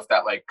create stuff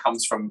that like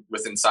comes from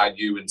within inside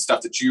you and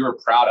stuff that you are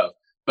proud of.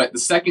 But the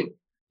second,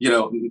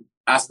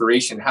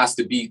 aspiration has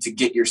to be to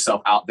get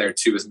yourself out there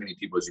to as many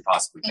people as you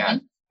possibly can.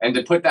 Mm-hmm. And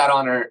to put that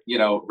on our,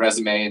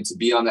 resume, and to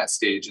be on that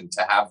stage and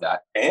to have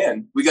that.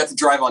 And we got to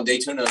drive on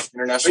Daytona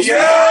International.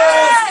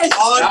 Yes!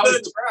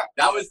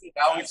 That was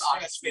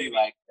honestly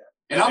like,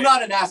 and I'm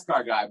not a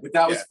NASCAR guy, but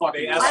that was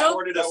fucking. They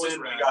escorted us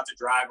in. We got to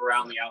drive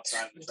around the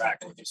outside of the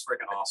track, which is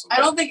freaking awesome.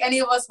 I don't think any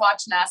of us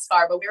watched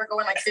NASCAR, but we were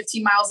going like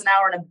 15 miles an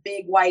hour in a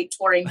big white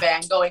touring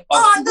van going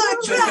on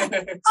the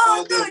track,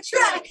 on the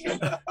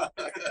track.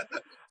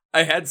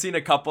 I had seen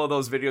a couple of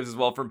those videos as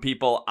well from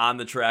people on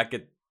the track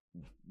at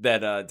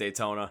that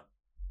Daytona.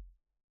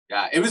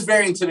 Yeah, it was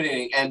very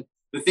intimidating. And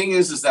the thing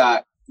is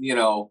that,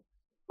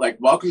 like,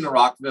 welcome to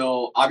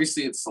Rockville.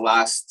 Obviously, it's the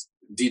last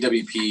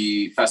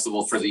DWP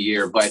festival for the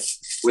year, but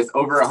with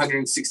over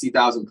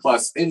 160,000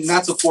 plus, and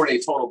that's a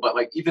 4-day total. But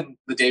like, even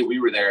the day we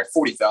were there,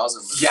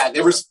 40,000. Yeah,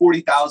 there was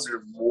 40,000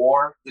 or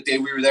more the day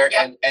we were there.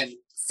 Yeah. And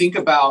think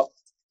about,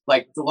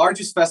 like, the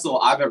largest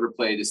festival I've ever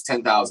played is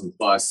 10,000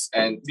 plus.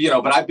 And,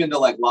 but I've been to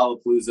like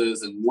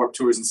Lollapaloozas and Warped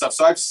Tours and stuff.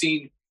 So I've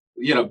seen,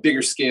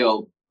 bigger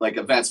scale like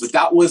events, but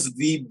that was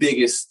the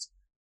biggest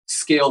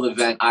scaled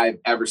event I've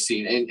ever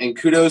seen. And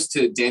kudos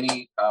to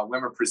Danny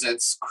Wimmer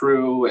Presents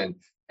crew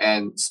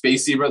and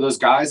Space Zebra, those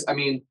guys. I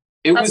mean,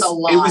 it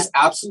was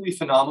absolutely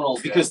phenomenal,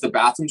 because the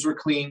bathrooms were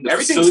clean, the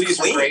facilities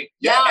were great.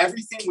 Yeah,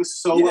 everything was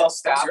so well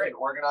staffed and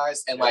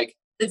organized, and like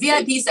the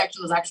VIP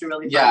section was actually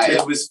really fun. Yeah,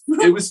 too.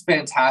 It was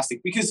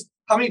fantastic, because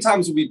how many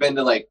times have we been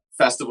to like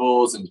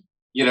festivals and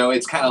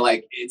it's kind of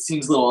like, it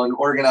seems a little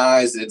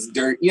unorganized and it's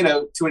dirt,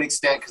 to an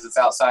extent, because it's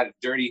outside of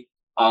dirty.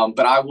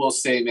 But I will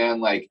say, man,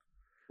 like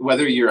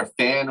whether you're a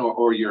fan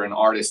or you're an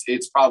artist,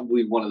 it's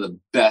probably one of the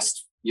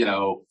best,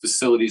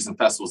 facilities and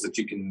festivals that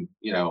you can,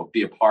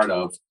 be a part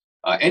of.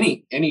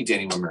 Any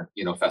Danny Wimmer,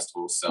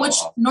 festivals. So, which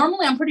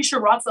normally I'm pretty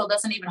sure Rockville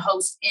doesn't even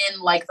host in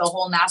like the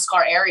whole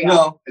NASCAR area.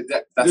 No,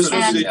 that's this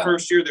was the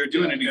first year they're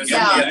doing it again.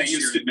 Yeah, they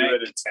used to do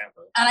it in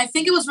Tampa. And I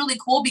think it was really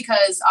cool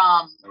because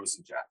there was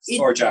some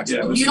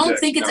Jackson. You don't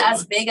think it's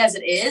as big as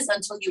it is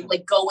until you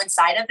like go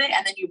inside of it,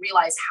 and then you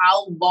realize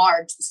how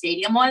large the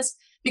stadium was.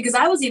 Because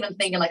I was even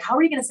thinking like, how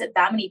are you going to fit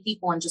that many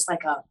people in just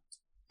like a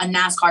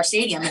NASCAR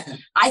stadium?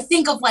 I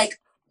think of like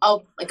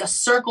a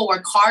circle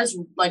where cars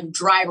like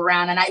drive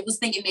around, and I was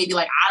thinking maybe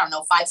like, I don't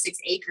know, 5-6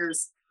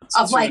 acres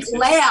of like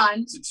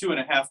land. It's a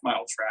 2.5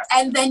 mile track,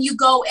 and then you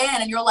go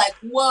in and you're like,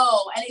 whoa.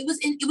 And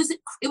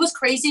it was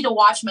crazy to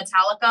watch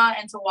Metallica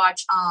and to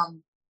watch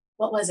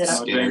what was it,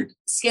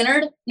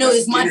 Skynyrd? No,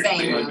 it was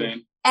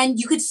Mudvayne. And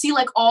you could see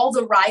like all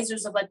the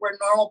risers of like where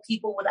normal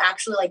people would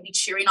actually like be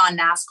cheering on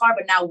NASCAR,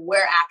 but now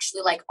we're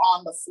actually like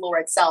on the floor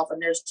itself,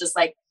 and there's just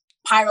like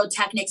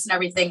pyrotechnics and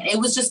everything. It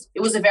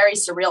was a very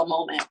surreal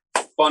moment.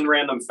 Fun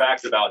random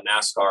fact about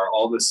NASCAR: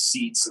 all the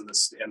seats in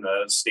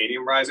the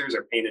stadium risers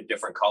are painted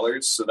different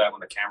colors, so that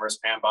when the cameras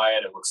pan by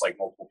it looks like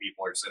multiple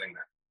people are sitting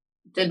there.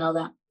 Didn't know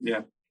that.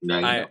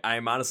 Yeah,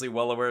 I'm honestly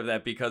well aware of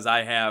that because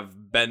I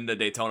have been to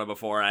Daytona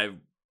before. I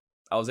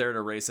was there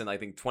to race in I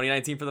think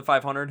 2019 for the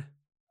 500.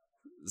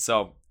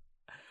 So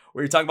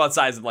when you're talking about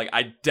size, I'm like,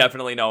 I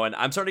definitely know, and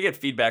I'm starting to get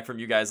feedback from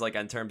you guys, like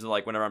in terms of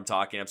like whenever I'm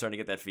talking, I'm starting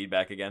to get that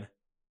feedback again.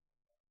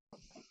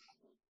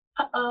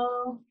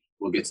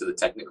 We'll get to the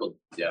technical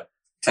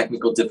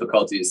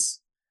difficulties.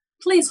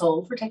 Please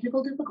hold for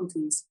technical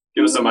difficulties.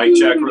 Give us a mic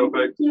check real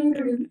quick.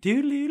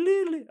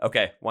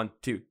 Okay, 1,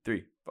 2,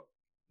 3, 4.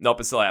 Nope,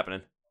 it's still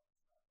happening.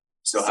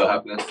 Still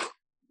happening.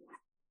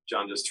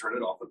 John, just turn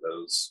it off of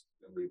those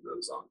and leave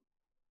those on.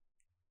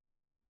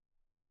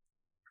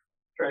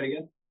 Try it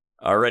again.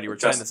 Alrighty, we're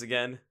trying this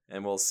again,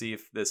 and we'll see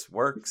if this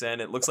works,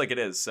 and it looks like it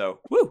is, so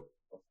woo!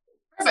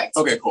 Perfect.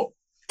 Okay, cool.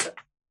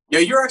 Yeah,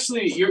 you're a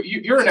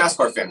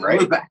NASCAR fan, right?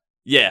 We're back.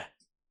 Yeah,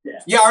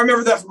 I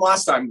remember that from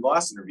last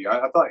interview.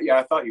 I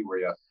thought you were,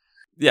 yeah.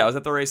 Yeah, I was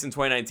at the race in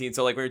 2019,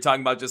 so like when you're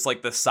talking about just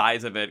like the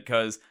size of it,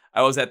 because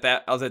I was at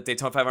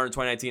Daytona 500 in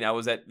 2019, I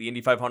was at the Indy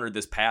 500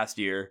 this past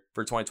year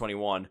for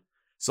 2021,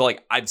 so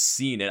like I've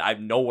seen it, I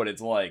know what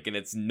it's like, and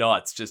it's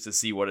nuts just to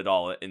see what it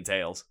all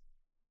entails.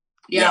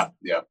 Yeah.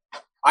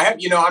 I have,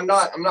 I'm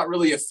not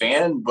really a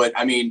fan, but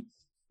I mean,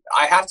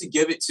 I have to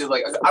give it to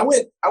like, I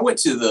went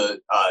to the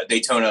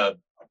Daytona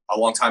a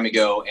long time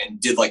ago and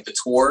did like the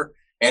tour,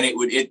 and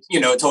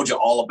it told you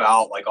all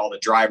about like all the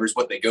drivers,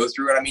 what they go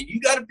through. And I mean, you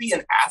got to be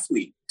an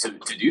athlete to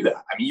do that.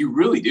 I mean, you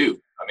really do.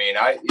 I mean,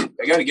 I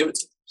got to give it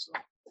to them. So.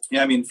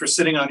 Yeah. I mean, for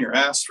sitting on your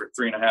ass for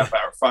 3.5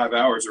 hours, 5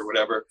 hours or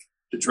whatever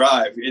to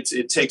drive,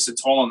 it takes a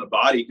toll on the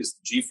body because the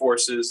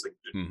G-forces,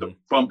 the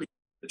bumping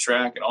the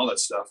track and all that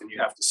stuff. And you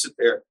have to sit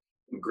there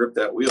and grip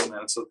that wheel,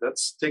 man. So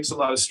takes a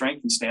lot of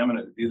strength and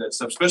stamina to do that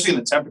stuff, especially in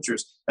the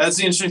temperatures. That's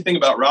the interesting thing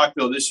about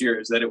Rockville this year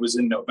is that it was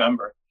in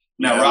November.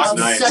 Now,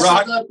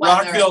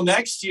 Rockville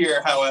next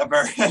year,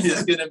 however,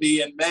 is going to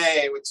be in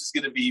May, which is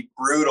going to be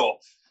brutal.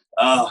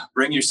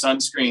 Bring your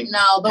sunscreen.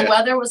 No, the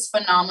weather was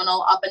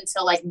phenomenal up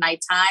until like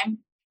nighttime.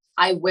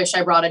 I wish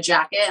I brought a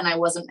jacket and I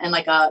wasn't in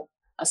like a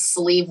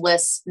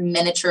sleeveless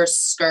miniature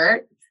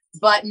skirt,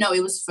 but no,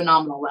 it was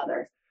phenomenal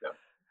weather.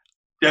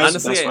 Yeah,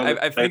 honestly,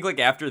 I think like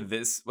after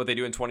this, what they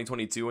do in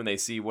 2022, when they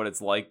see what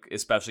it's like,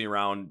 especially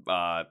around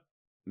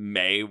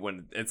May,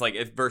 when it's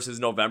like versus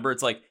November,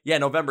 it's like, yeah,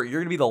 November, you're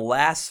gonna be the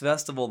last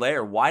festival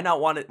there. Why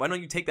don't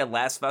you take that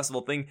last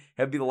festival thing,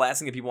 have it be the last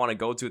thing that people want to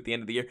go to at the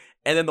end of the year,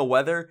 and then the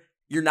weather,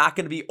 you're not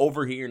gonna be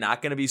overheating, you're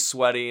not gonna be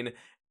sweating,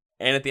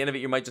 and at the end of it,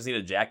 you might just need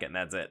a jacket, and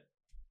that's it.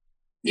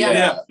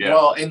 Yeah.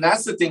 Well, and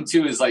that's the thing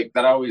too, is like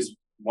that I always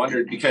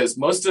wondered, because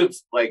most of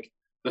like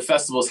the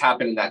festivals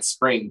happen in that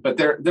spring, but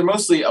they're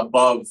mostly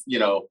above,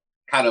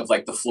 kind of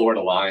like the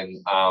Florida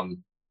line.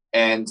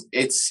 And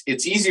it's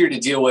easier to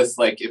deal with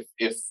like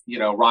if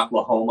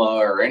Rocklahoma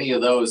or any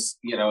of those,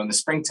 in the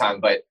springtime,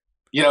 but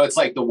it's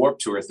like the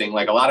Warped Tour thing.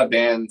 Like a lot of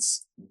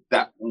bands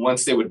that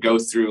once they would go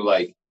through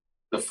like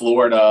the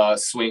Florida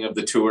swing of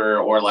the tour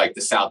or like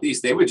the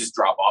Southeast, they would just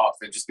drop off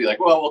and just be like,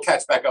 well, we'll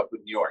catch back up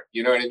with New York.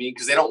 You know what I mean?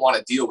 Because they don't want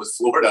to deal with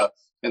Florida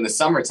in the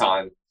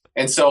summertime.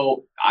 And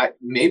so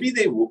maybe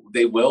they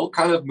will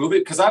kind of move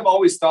it, because I've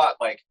always thought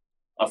like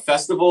a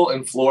festival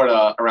in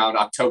Florida around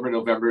October,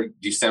 November,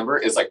 December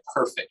is like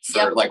perfect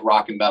for like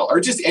rock and metal or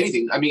just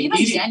anything. I mean,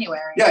 even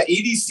January. Yeah,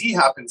 EDC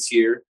happens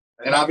here,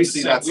 and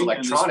obviously that's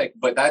electronic,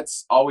 but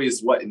that's always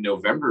what, in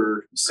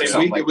November.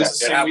 Same week. It was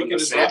the same weekend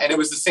as Rockville. And it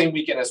was the same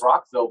weekend as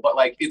Rockville, but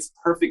like it's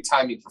perfect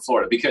timing for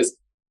Florida, because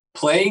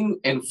playing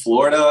in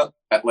Florida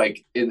at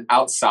like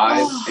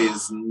outside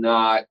is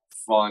not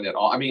fun at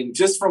all. I mean,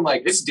 just from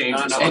like it's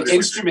dangerous. An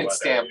instrument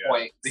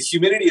standpoint, the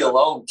humidity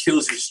alone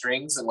kills your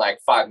strings in like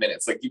 5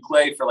 minutes. Like you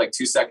play for like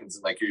 2 seconds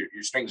and like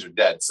your strings are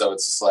dead. So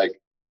it's just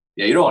like,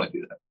 yeah, you don't want to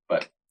do that.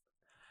 But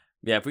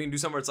Yeah, if we can do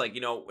somewhere, it's like,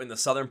 in the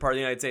southern part of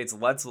the United States,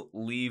 let's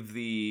leave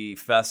the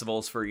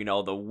festivals for,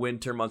 the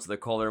winter months, the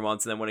colder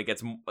months, and then when it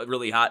gets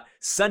really hot,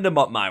 send them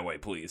up my way,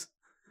 please.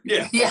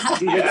 Yeah. Yeah.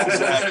 Yeah,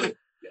 exactly.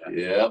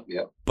 Yep.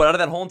 But out of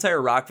that whole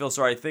entire Rockville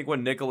story, I think what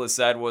Nicholas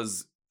said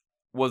was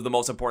the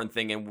most important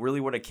thing, and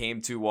really what it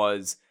came to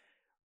was,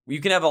 you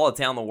can have all the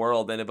talent in the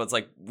world, but it's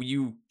like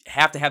you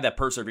have to have that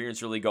perseverance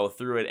to really go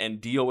through it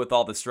and deal with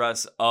all the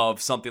stress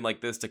of something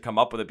like this to come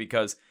up with it,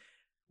 because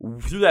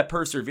through that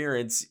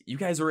perseverance, you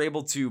guys were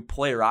able to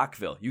play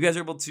Rockville. You guys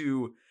are able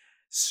to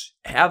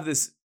have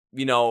this,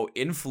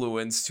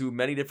 influence to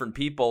many different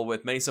people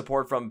with many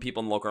support from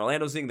people in the local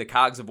Orlando scene. The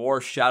Cogs of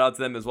War, shout out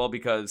to them as well,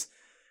 because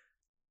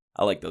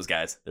I like those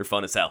guys. They're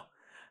fun as hell.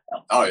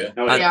 Oh, yeah.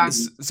 Yeah.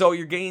 So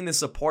you're gaining the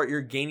support,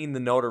 you're gaining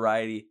the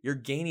notoriety, you're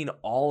gaining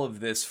all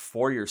of this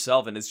for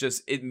yourself, and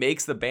it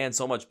makes the band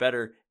so much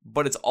better,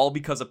 but it's all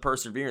because of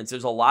perseverance.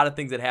 There's a lot of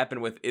things that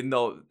happen within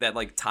that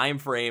like time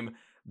frame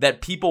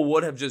that people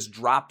would have just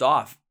dropped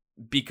off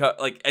because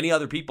like any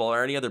other people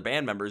or any other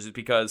band members, is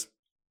because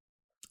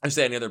I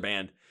say any other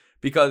band,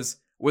 because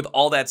with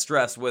all that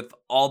stress, with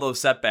all those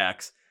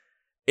setbacks,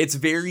 it's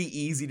very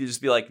easy to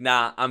just be like,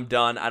 nah, I'm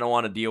done. I don't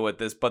want to deal with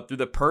this. But through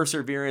the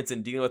perseverance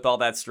and dealing with all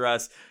that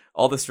stress,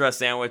 all the stress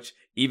sandwich,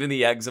 even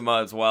the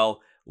eczema as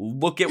well,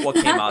 look at what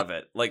came out of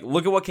it. Like,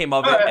 look at what came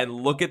of it, and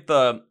look at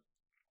the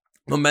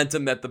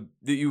momentum that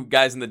you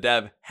guys in the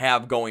Dev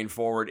have going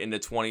forward into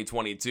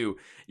 2022.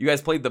 You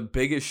guys played the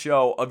biggest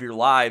show of your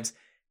lives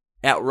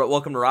at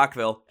Welcome to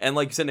Rockville. And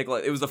like you said,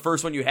 Nicola, it was the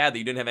first one you had that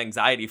you didn't have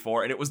anxiety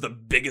for, and it was the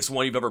biggest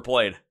one you've ever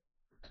played.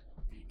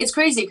 It's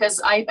crazy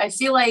because I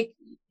feel like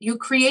you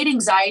create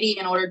anxiety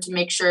in order to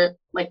make sure,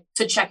 like,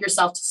 to check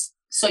yourself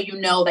so you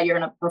know that you're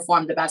going to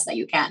perform the best that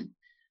you can.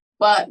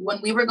 But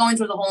when we were going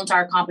through the whole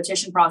entire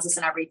competition process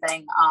and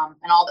everything,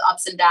 and all the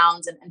ups and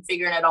downs and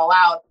figuring it all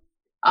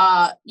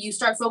out, you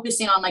start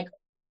focusing on like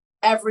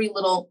every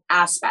little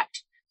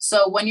aspect.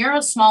 So when you're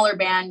a smaller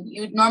band,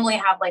 you normally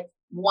have like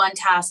one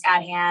task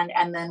at hand,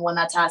 and then when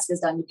that task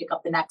is done, you pick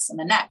up the next and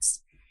the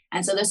next.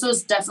 And so this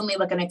was definitely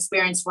like an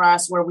experience for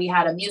us where we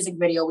had a music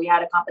video, we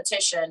had a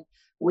competition,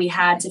 we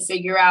had to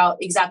figure out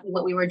exactly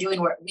what we were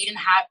doing. Where we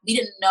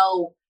didn't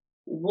know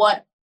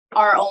what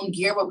our own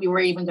gear, what we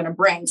were even going to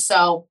bring.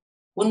 So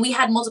when we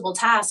had multiple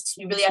tasks,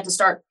 we really had to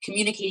start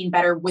communicating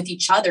better with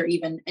each other,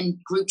 even in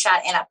group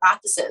chat and at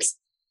practices.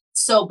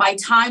 So by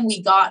time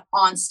we got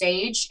on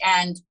stage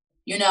and,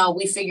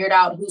 we figured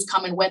out who's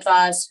coming with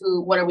us,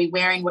 what are we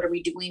wearing, what are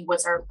we doing,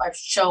 what's our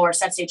show, our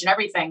set stage and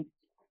everything,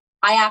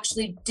 I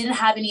actually didn't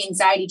have any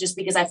anxiety, just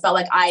because I felt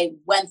like I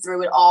went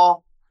through it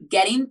all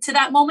getting to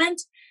that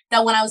moment.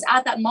 That when I was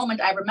at that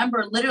moment, I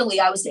remember literally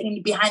I was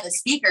sitting behind the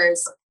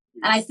speakers,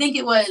 and I think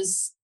it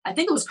was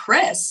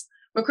Chris,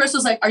 where Chris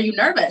was like, "Are you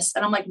nervous?"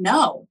 And I'm like,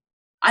 "No,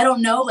 I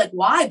don't know, like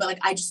why, but like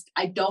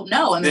I don't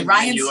know." And then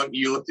Ryan,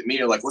 you looked at me,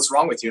 you're like, "What's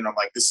wrong with you?" And I'm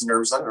like, "This is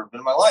nervous I've ever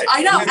been in my life."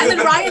 I know. And then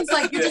Ryan's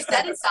like, "You're just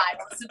dead inside.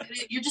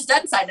 You're just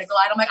dead inside,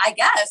 Nikolai." And I'm like, "I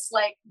guess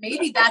like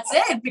maybe that's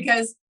it,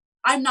 because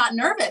I'm not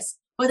nervous."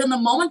 But then the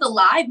moment the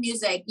live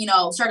music,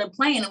 started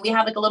playing and we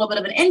had like a little bit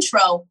of an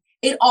intro,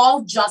 it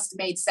all just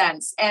made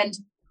sense. And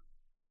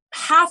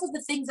half of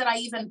the things that I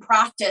even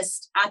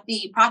practiced at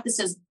the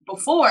practices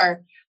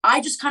before, I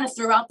just kind of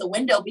threw out the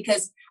window,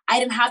 because I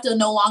didn't have to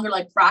no longer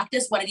like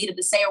practice what I needed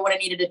to say or what I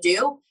needed to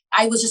do.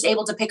 I was just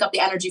able to pick up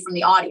the energy from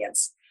the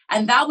audience.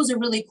 And that was a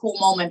really cool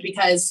moment,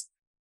 because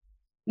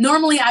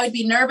normally I would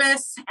be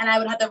nervous and I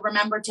would have to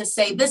remember to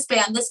say this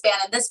band, and this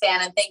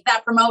band, and thank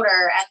that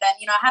promoter, and then,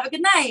 have a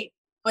good night.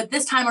 But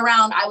this time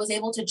around, I was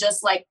able to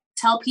just like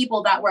tell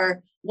people that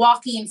were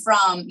walking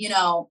from,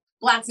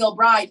 Black Veil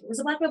Bride, was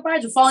it Black Veil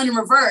Bride, or Falling in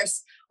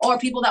Reverse, or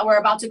people that were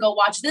about to go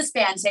watch this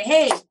band, say,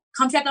 "Hey,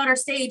 come check out our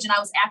stage." And I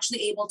was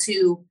actually able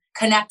to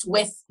connect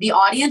with the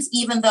audience,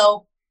 even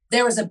though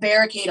there was a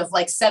barricade of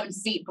like 7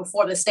 feet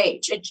before the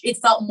stage. It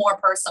felt more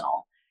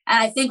personal.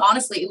 And I think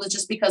honestly, it was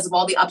just because of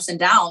all the ups and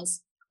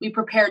downs. We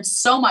prepared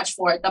so much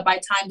for it that by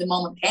the time the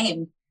moment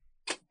came,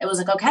 it was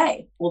like,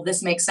 okay, well,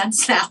 this makes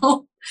sense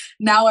now.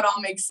 Now it all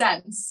makes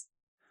sense.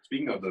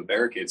 Speaking of the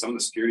barricade, some of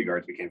the security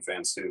guards became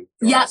fans too.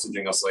 Yeah.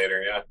 Messaging us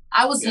later. Yeah.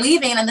 I was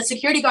leaving and the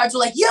security guards were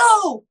like,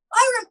 "Yo,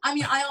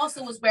 I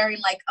also was wearing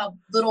like a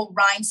little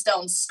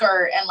rhinestone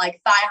skirt and like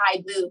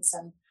thigh-high boots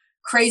and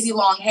crazy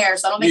long hair.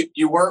 So I don't think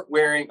you weren't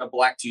wearing a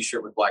black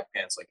t-shirt with black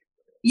pants.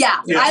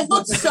 Yeah. I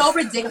looked so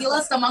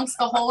ridiculous amongst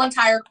the whole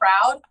entire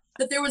crowd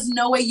that there was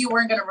no way you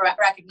weren't going to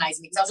recognize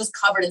me, because I was just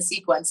covered in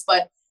sequins.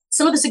 But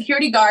some of the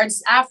security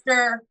guards,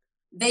 after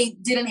they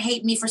didn't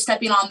hate me for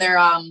stepping on their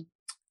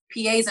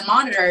PAs and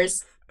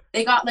monitors,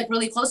 they got like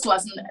really close to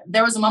us. And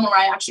there was a moment where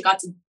I actually got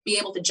to be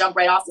able to jump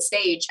right off the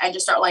stage and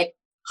just start like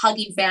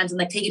hugging fans and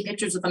like taking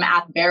pictures with them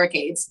at the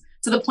barricades,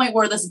 to the point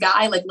where this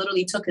guy like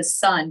literally took his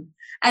son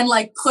and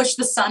like pushed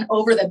the son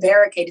over the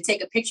barricade to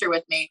take a picture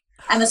with me.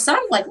 And the son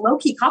like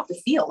low-key copped the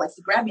feel. Like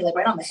he grabbed me like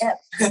right on the hip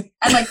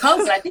and like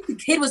posed. I think the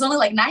kid was only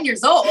like 9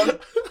 years old. And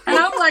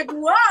I'm like,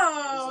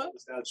 whoa.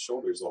 His dad's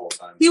shoulders the whole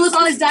time. He was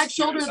on his dad's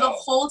shoulder the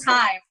whole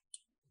time.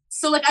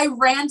 So like I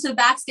ran to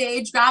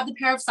backstage, grabbed a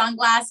pair of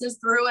sunglasses,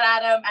 threw it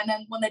at him, and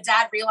then when the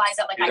dad realized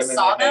that like I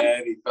saw them, I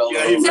didn't do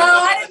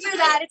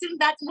that. That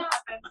didn't happen.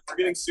 We're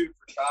getting sued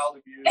for child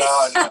abuse.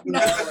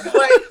 No.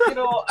 But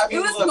I mean,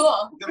 It was look,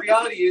 cool. the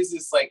reality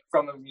is like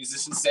from a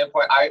musician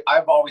standpoint,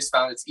 I've always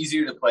found it's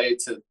easier to play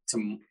to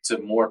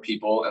more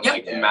people and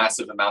like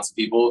massive amounts of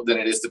people than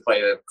it is to play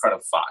in front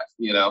of 5.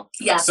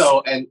 Yes.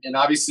 So and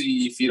obviously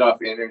you feed off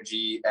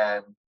energy,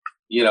 and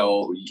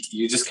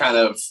you just kind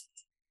of.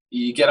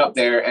 You get up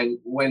there, and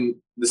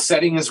when the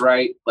setting is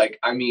right, like,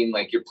 I mean,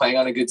 like you're playing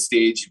on a good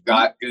stage, you've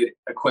got good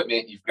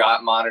equipment, you've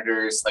got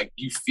monitors, like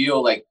you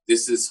feel like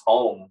this is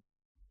home.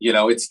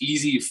 It's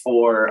easy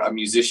for a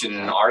musician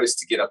and an artist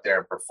to get up there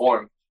and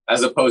perform,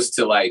 as opposed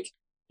to like,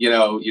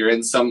 you're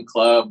in some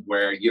club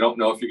where you don't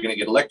know if you're going to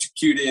get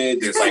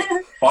electrocuted. There's like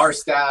bar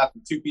staff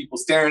and 2 people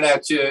staring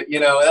at you,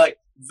 like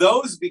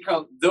those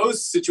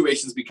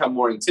situations become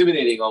more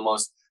intimidating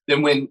almost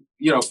than when,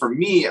 for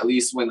me, at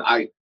least when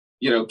I,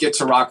 get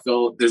to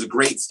Rockville, there's a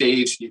great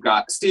stage. You've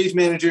got a stage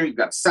manager, you've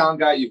got a sound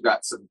guy, you've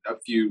got a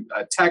few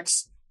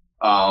techs.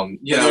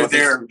 They're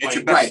there.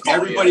 Right.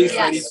 Everybody's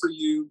ready for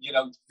you.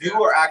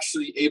 You are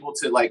actually able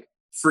to like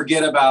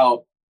forget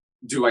about,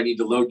 do I need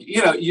to load?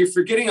 You're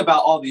forgetting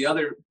about all the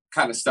other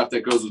kind of stuff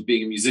that goes with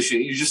being a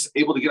musician. You're just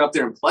able to get up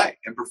there and play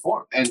and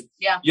perform. And,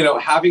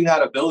 having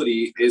that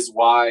ability is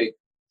why,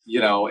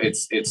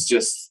 it's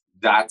just,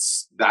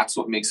 that's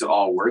what makes it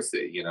all worth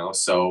it,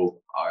 So,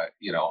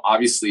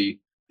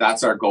 obviously,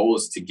 that's our goal,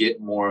 is to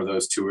get more of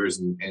those tours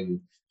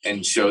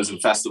and shows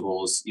and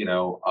festivals,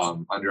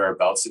 under our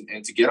belts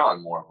and to get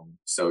on more of them.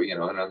 So,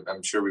 and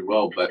I'm sure we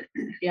will, but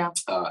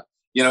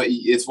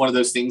it's one of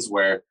those things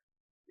where,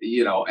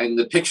 and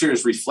the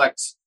pictures reflect,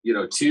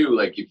 too,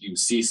 like if you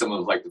see some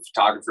of like the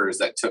photographers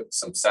that took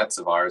some sets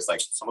of ours, like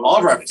all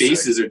of our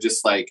faces are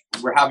just like,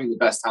 we're having the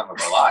best time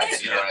of our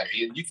lives. You know what I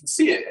mean? You can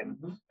see it.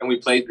 And we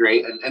played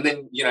great. And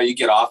then, you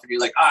get off and you're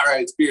like, all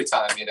right, it's beer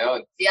time,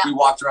 and we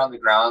walked around the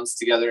grounds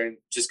together and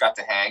just got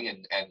to hang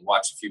and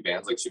watch a few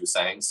bands, like she was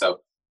saying.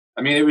 So,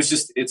 I mean, it was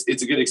just, it's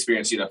a good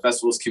experience.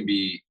 Festivals can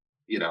be,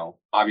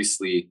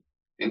 obviously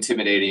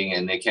intimidating,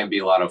 and they can be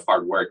a lot of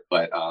hard work,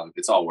 but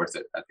it's all worth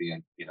it at the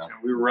end.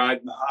 We were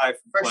riding the high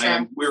from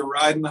playing. Sure. We were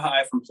riding the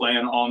high from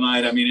playing all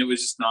night. I mean, it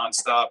was just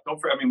nonstop.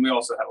 We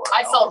also had a lot of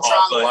alcohol, felt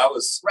drunk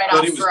right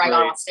after I got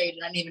great. off stage,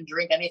 and I didn't even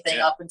drink anything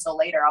up until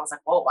later. I was like,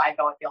 whoa, why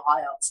do I feel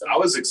high up? So I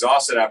was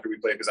exhausted after we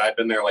played because I'd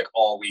been there like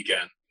all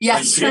weekend.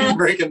 Yes. Like,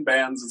 breaking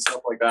bands and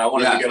stuff like that. I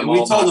wanted to get them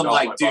all. We told them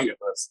like, dude,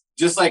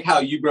 just like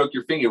how you broke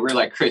your finger, we're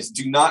like, Chris,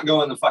 do not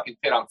go in the fucking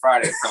pit on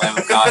Friday for Lamb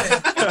of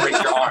God and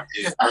break your arm,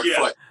 dude, or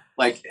foot.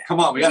 Like, come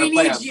on, we got to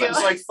play on.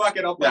 It's like, fuck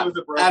it, I'll play with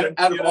the broken.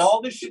 Out of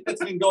all the shit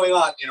that's been going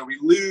on, we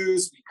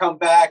lose, we come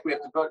back, we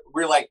have to go.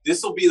 We're like,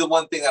 this will be the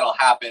one thing that'll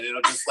happen.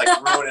 It'll just like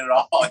ruin it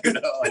all,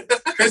 Like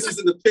Chris is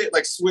in the pit,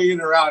 like swinging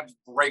around, just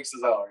breaks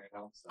his arm,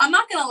 So. I'm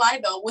not gonna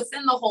lie though,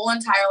 within the whole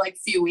entire like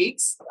few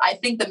weeks, I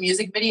think the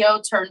music video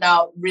turned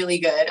out really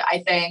good.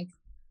 I think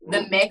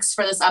the mix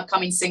for this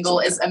upcoming single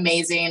is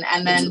amazing,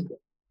 and then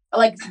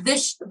like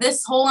this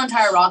whole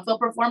entire Rockville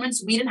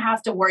performance, we didn't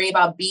have to worry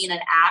about being an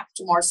act.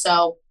 More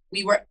so,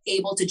 we were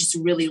able to just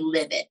really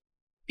live it,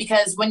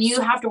 because when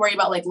you have to worry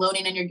about like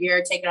loading in your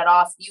gear, taking it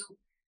off,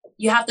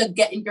 you have to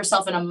get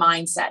yourself in a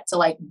mindset to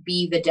like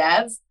be the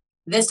dev.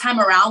 This time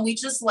around, we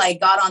just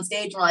like got on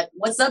stage and we're like,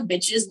 what's up,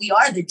 bitches? We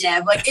are the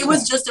dev. Like, it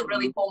was just a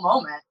really cool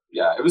moment.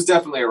 Yeah, it was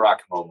definitely a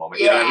rock and roll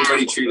moment.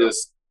 Everybody treated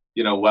us,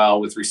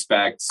 well, with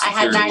respect.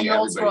 Security, I had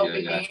 9-year-olds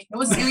groping me. It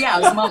was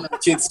a moment.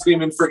 Kids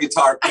screaming for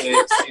guitar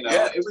picks,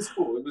 It was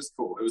cool. It was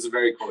cool. It was a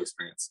very cool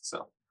experience.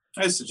 So.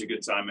 I had such a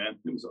good time, man.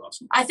 It was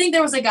awesome. I think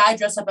there was a guy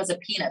dressed up as a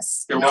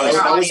penis. That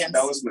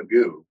was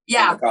Magoo.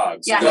 Yeah.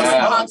 Cogs. Yeah. He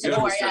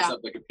was dressed up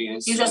like a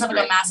penis. He was dressed up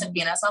like a massive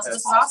penis. This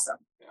is awesome.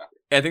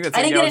 Yeah, I think that's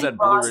I was at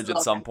Blue Ridge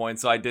at some point,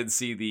 so I did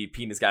see the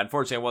penis guy.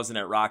 Unfortunately, I wasn't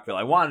at Rockville.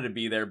 I wanted to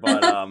be there,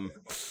 but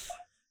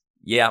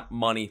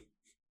money.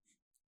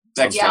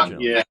 Next time.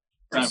 Yeah.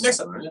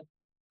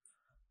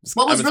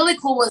 What was really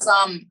cool was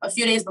a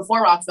few days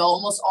before Rockville,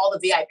 almost all the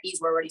VIPs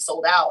were already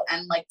sold out,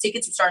 and like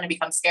tickets were starting to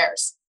become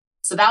scarce.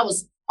 So that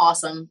was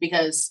awesome,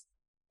 because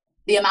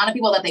the amount of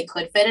people that they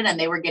could fit in and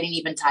they were getting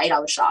even tight, I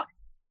was shocked.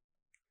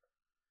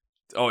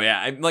 Oh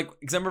yeah, I'm like,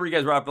 because I remember you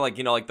guys brought up like,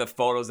 like the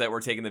photos that were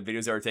taken, the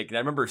videos that were taken. I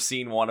remember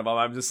seeing one of them.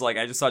 I'm just like,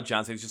 I just saw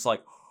Johnson. He's just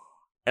like,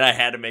 and I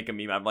had to make a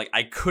meme. I'm like,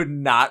 I could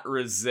not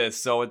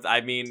resist. So it's,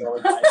 I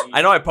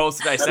know I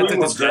posted, I sent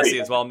it to Jesse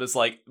as well. I'm just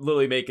like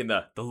literally making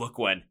the look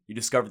when you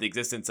discover the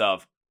existence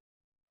of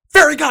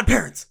fairy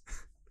godparents.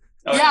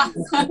 Yeah,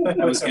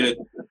 that was good.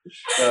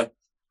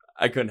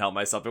 I couldn't help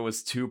myself. It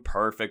was too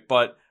perfect.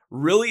 But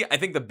really, I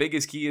think the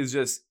biggest key is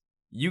just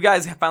you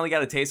guys finally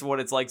got a taste of what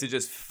it's like to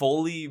just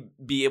fully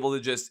be able to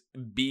just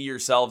be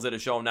yourselves at a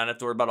show and not have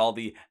to worry about all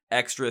the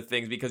extra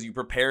things, because you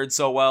prepared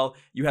so well.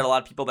 You had a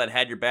lot of people that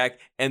had your back,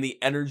 and the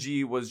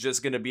energy was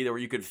just going to be there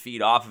where you could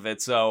feed off of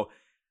it. So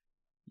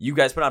you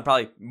guys put on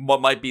probably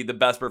what might be the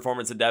best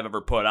performance that Dev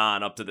ever put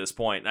on up to this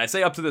point. And I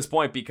say up to this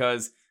point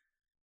because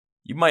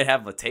you might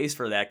have a taste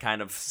for that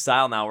kind of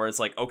style now, where it's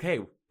like, okay,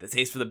 the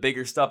taste for the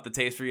bigger stuff, the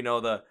taste for,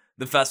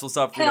 the festival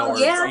stuff, Hell where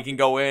yeah. we can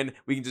go in,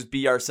 we can just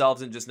be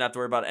ourselves and just not have to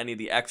worry about any of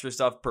the extra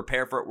stuff,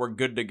 prepare for it, we're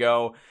good to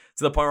go,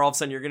 to the point where all of a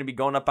sudden you're going to be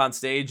going up on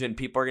stage and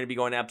people are going to be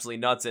going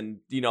absolutely nuts, and,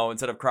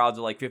 instead of crowds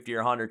of like 50 or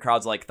 100,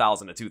 crowds of like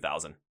 1,000 to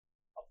 2,000.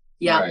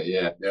 Yeah. Right,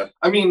 yeah.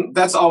 I mean,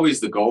 that's always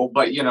the goal,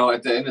 but,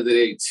 at the end of the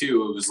day,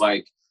 too, it was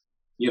like,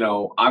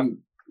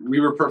 we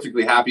were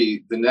perfectly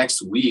happy. The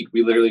next week,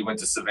 we literally went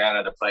to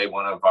Savannah to play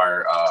one of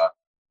our,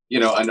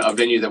 a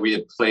venue that we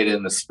had played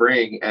in the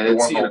spring, and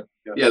it's, the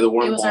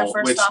Wormhole. It was our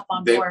first stop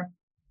on tour.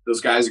 Those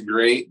guys are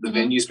great. The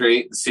venue's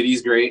great. The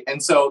city's great.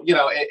 And so,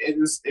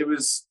 it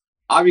was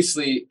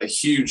obviously a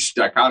huge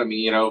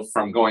dichotomy,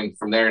 from going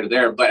from there to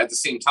there. But at the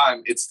same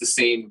time, it's the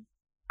same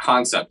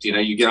concept.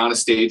 You get on a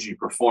stage, you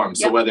perform.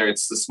 So whether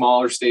it's the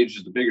smaller stages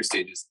or the bigger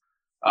stages,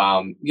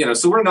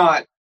 so we're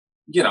not,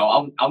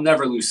 I'll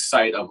never lose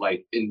sight of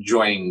like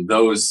enjoying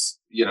those,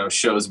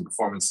 shows and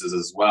performances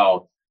as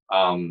well.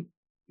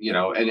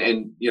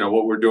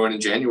 What we're doing in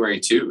January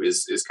too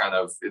is kind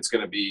of, it's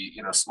going to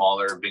be,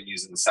 smaller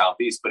venues in the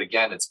Southeast, but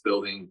again, it's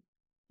building,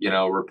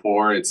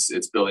 rapport,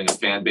 it's building a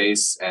fan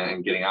base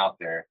and getting out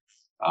there.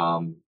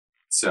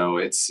 So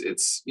it's,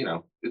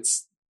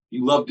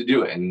 you love to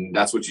do it, and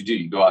that's what you do.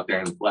 You go out there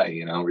and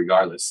play,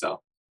 regardless.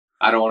 So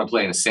I don't want to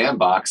play in a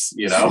sandbox,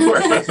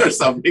 or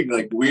something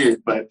like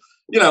weird, but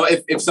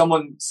if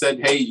someone said,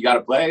 hey, you got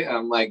to play,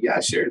 I'm like, yeah,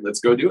 sure, let's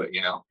go do it,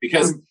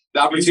 because the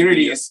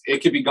opportunities,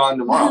 it could be gone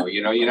tomorrow,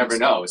 you never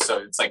know. So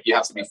it's like, you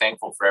have to be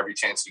thankful for every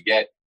chance you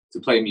get to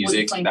play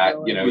music that,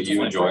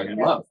 you enjoy and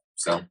love.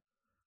 So.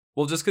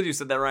 Well, just because you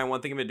said that, Ryan,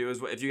 one thing I'm going to do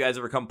is if you guys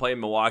ever come play in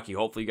Milwaukee,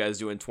 hopefully you guys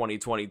do in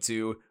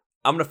 2022,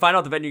 I'm going to find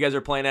out the venue you guys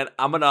are playing at.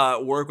 I'm going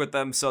to work with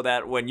them so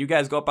that when you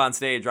guys go up on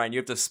stage, Ryan, you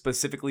have to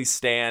specifically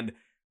stand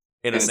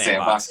in a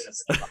sandbox.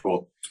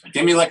 Cool.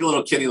 Give me like a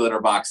little kitty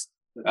litter box.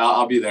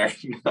 I'll be there.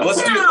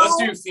 Let's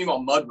do female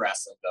mud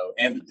wrestling though,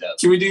 and the devs.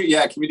 Can we do?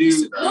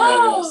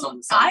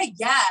 I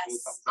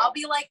guess I'll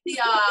be like the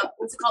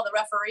what's it called, the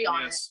referee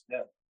on it. Yeah.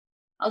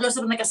 I'll dress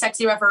up in like a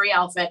sexy referee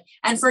outfit,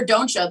 and for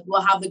Don't You,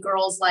 we'll have the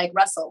girls like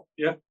wrestle.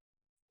 Yeah.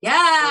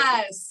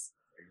 Yes.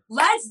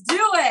 Let's do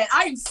it.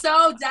 I'm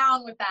so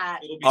down with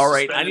that. All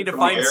right, I need to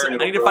find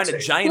a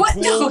giant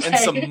pool and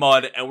some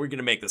mud, and we're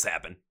gonna make this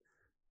happen.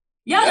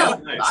 Yeah,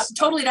 nice. I'm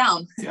totally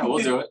down. Yeah, we'll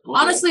do it.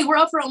 Honestly, we're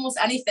up for almost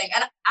anything.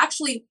 And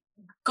actually,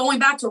 going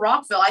back to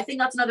Rockville, I think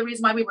that's another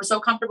reason why we were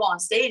so comfortable on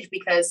stage,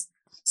 because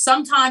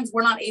sometimes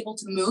we're not able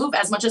to move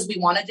as much as we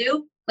want to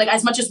do, like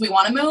as much as we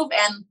want to move.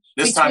 And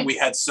this time we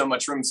had so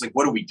much room. It's like,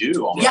 what do we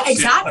do? Almost. Yeah,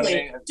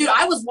 exactly. Dude,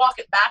 I was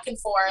walking back and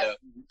forth,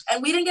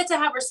 and we didn't get to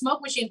have our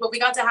smoke machines, but we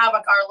got to have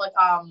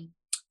our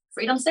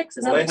Freedom Sticks.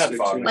 Is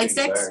that like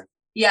sticks?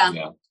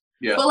 Yeah.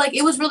 But like,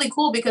 it was really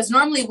cool because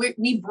normally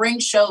we bring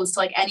shows to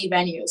like any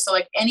venue. So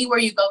like anywhere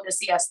you go to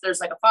see us,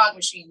 there's like a fog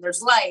machine,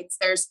 there's lights,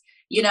 there's,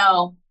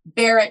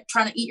 Barrett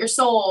trying to eat your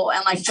soul,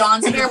 and like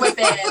John's hair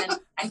whipping,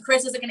 and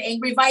Chris is like an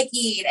angry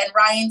Viking, and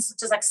Ryan's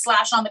just like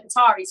slash on the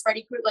guitar. He's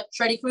Freddy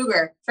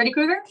Krueger.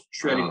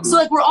 So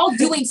like, we're all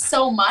doing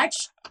so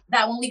much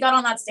that when we got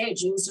on that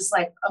stage, it was just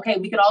like, okay,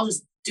 we could all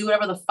just do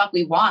whatever the fuck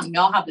we want. We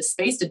all have the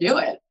space to do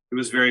it. It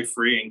was very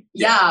freeing.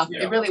 Yeah.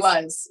 It really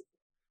was.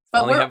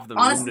 But we're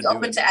honestly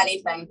open to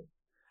anything.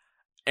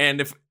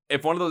 And if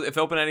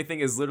open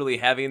anything is literally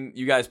having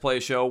you guys play a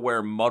show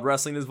where mud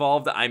wrestling is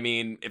involved, I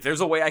mean, if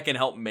there's a way I can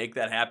help make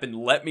that happen,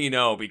 let me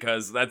know,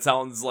 because that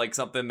sounds like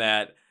something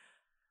that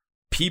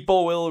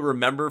people will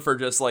remember for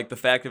just like the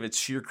fact of its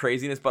sheer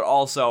craziness. But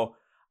also,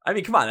 I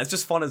mean, come on, that's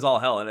just fun as all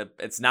hell, and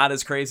it's not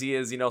as crazy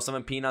as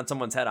someone peeing on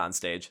someone's head on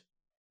stage.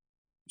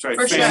 That's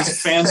right.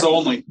 Fans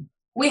only.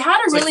 We had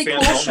a really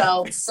cool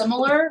show,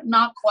 similar,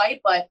 not quite,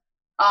 but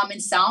in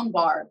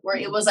Soundbar, where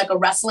it was like a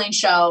wrestling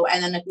show,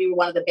 and then we were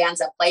one of the bands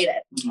that played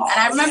it. And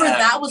I remember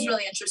that was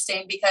really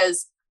interesting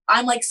because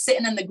I'm like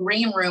sitting in the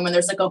green room, and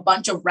there's like a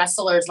bunch of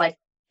wrestlers. Like,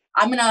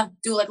 I'm gonna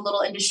do like a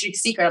little industry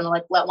secret. I'm gonna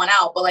like let one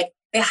out, but like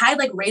they had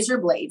like razor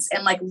blades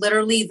and like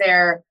literally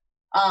their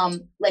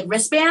like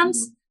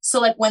wristbands. Mm-hmm. So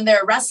like when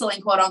they're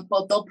wrestling, quote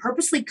unquote, they'll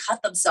purposely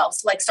cut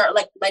themselves to like start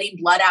like letting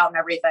blood out and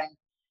everything.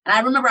 And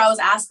I remember I was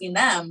asking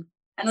them,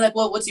 and they're like,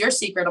 well, what's your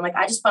secret? I'm like,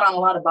 I just put on a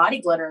lot of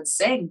body glitter and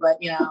sing, but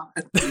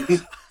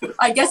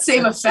I guess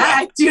same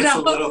effect, It's a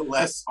little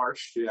less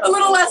harsh. Yeah. A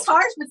little less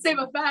harsh, but same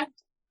effect.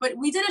 But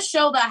we did a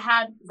show that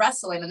had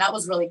wrestling, and that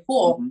was really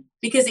cool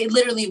because it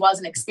literally was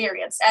an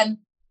experience. And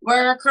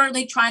we're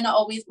currently trying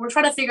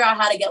to figure out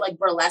how to get like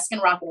burlesque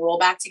and rock and roll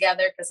back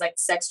together, because like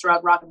sex,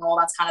 drug, rock and roll,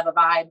 that's kind of a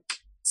vibe.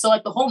 So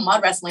like the whole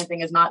mud wrestling thing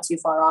is not too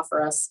far off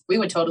for us. We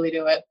would totally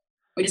do it.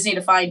 We just need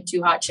to find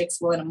two hot chicks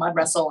willing to mud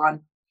wrestle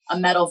on a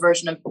metal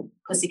version of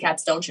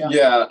Pussycats Don't You?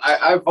 Yeah,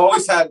 I've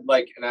always had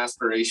like an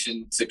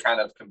aspiration to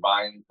kind of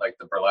combine like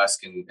the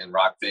burlesque and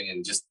rock thing,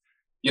 and just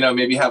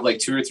maybe have like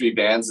 2 or 3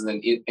 bands, and then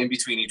in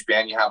between each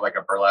band you have like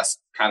a burlesque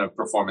kind of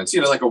performance,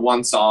 like a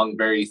one song,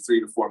 very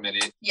 3 to 4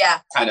 minute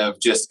kind of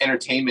just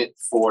entertainment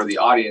for the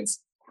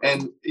audience.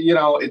 And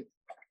it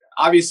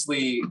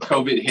obviously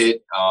COVID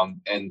hit,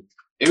 and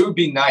it would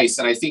be nice,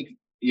 and I think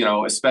you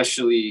know,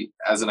 especially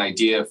as an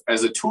idea,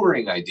 as a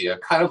touring idea,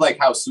 kind of like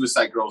how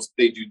Suicide Girls,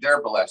 they do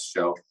their burlesque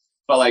show,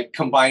 but like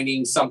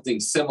combining something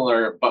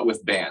similar, but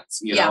with bands,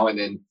 you know, and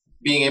then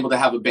being able to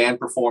have a band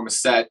perform a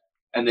set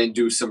and then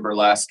do some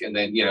burlesque and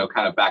then, you know,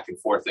 kind of back and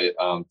forth it.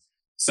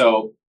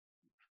 So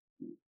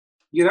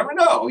you never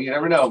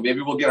know.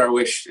 Maybe we'll get our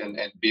wish and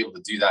be able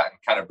to do that and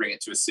kind of bring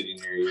it to a city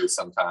near you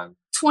sometime.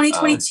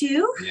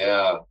 2022?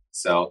 Yeah.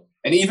 So,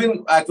 and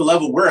even at the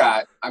level we're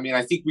at, I mean,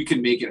 I think we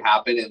can make it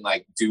happen and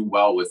like do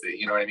well with it.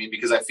 You know what I mean?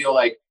 Because I feel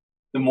like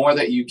the more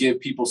that you give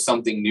people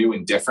something new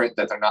and different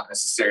that they're not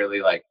necessarily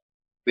like,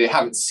 they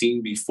haven't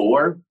seen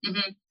before,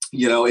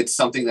 you know, it's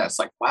something that's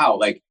like, wow,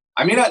 like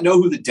I may not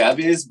know who the Dev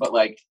is, but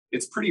like,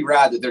 it's pretty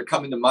rad that they're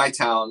coming to my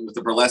town with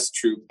a burlesque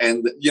troupe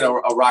and, you know,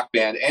 a rock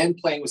band and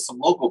playing with some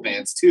local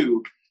bands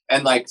too.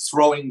 And like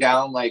throwing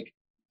down like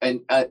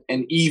an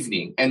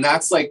evening. And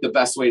that's like the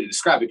best way to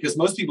describe it. Because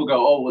most people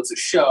go, oh, well, it's a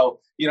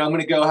show. You know, I'm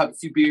going to go have a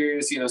few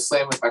beers, you know,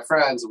 slam with my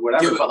friends or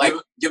whatever. But like,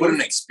 give it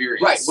an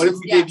experience. Right. What if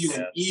we gave you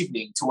an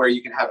evening to where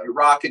you can have your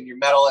rock and your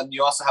metal and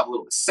you also have a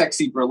little bit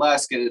sexy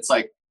burlesque. And it's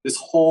like this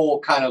whole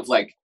kind of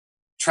like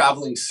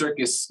traveling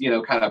circus, you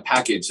know, kind of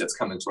package that's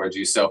coming towards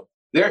you. So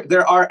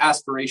there are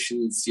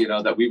aspirations, you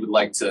know, that we would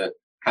like to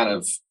kind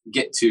of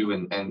get to,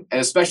 and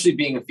especially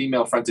being a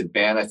female fronted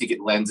band, I think it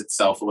lends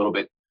itself a little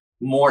bit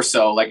more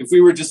so. Like if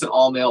we were just an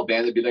all male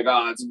band, it'd be like,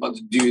 oh, it's a bunch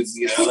of dudes,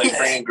 you know, like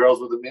bringing girls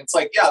with them. It's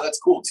like, yeah, that's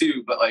cool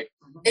too, but like,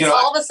 it's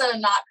all of a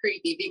sudden not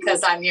creepy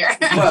because I'm here.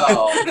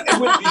 Well, it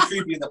wouldn't be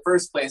creepy in the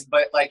first place,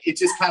 but like it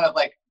just kind of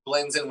like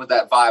blends in with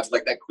that vibe,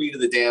 like that Queen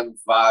of the Damned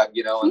vibe,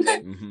 you know. And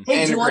then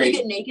hey, do you want to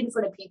get naked in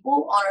front of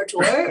people on our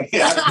tour?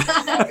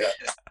 Yeah.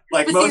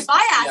 Like but most, see, if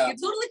I ask,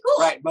 you're totally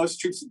cool. Right. Most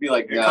troops would be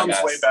like, it comes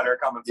way better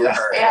coming from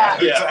her. Yeah.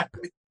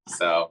 Exactly.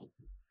 So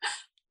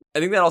I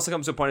think that also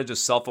comes to a point of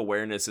just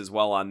self-awareness as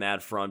well on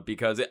that front,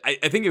 because I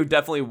think it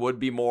definitely would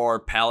be more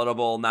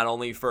palatable, not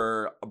only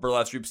for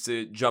burlesque troops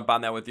to jump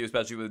on that with you,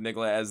 especially with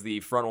Nicola as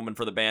the front woman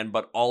for the band,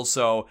 but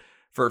also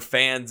for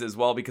fans as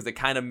well, because it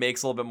kind of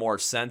makes a little bit more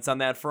sense on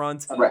that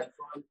front. Right.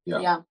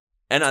 Yeah.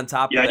 And on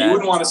top of that, you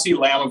wouldn't want to see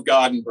Lamb of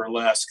God in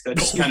burlesque. That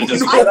just kind of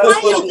doesn't. I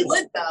find it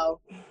would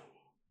though.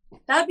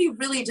 That'd be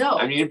really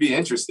dope. I mean, it'd be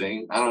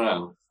interesting. I don't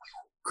know.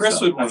 Chris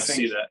would want to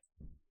see that.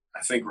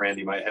 I think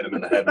Randy might hit him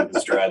in the head with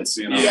his dreads.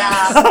 You know?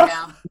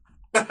 Yeah.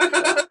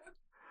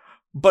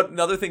 But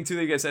another thing too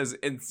that you guys says,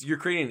 you're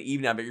creating an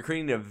evening out of it, you're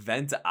creating an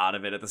event out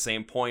of it at the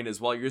same point as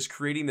well. You're just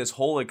creating this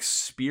whole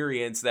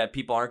experience that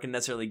people aren't going to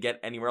necessarily get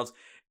anywhere else.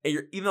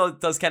 And even though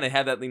it does kind of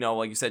have that, you know,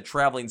 like you said,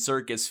 traveling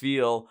circus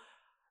feel,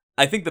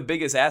 I think the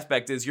biggest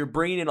aspect is you're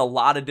bringing in a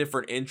lot of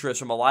different interests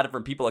from a lot of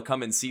different people that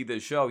come and see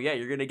this show. Yeah,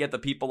 you're going to get the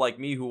people like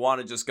me who want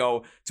to just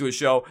go to a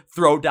show,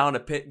 throw down a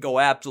pit, go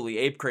absolutely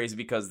ape crazy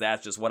because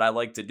that's just what I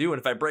like to do.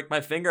 And if I break my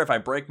finger, if I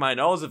break my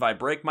nose, if I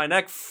break my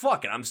neck,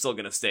 fuck it, I'm still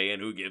going to stay in.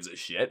 Who gives a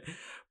shit?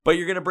 But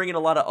you're going to bring in a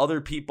lot of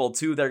other people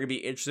too that are going to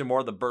be interested in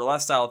more of the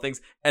burlesque style of things.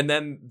 And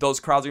then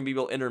those crowds are going to be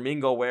able to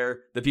intermingle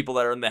where the people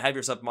that are in the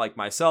heavier stuff like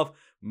myself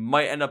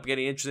might end up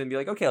getting interested and be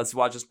like, okay, let's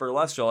watch this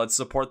burlesque show. Let's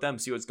support them,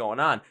 see what's going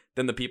on.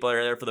 Then the people that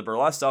are there for the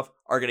burlesque stuff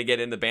are going to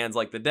get into bands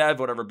like the Dev,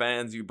 whatever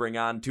bands you bring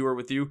on tour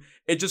with you.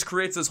 It just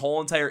creates this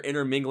whole entire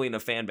intermingling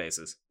of fan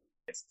bases.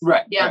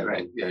 Right. Yeah.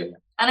 Right. Yeah.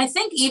 And I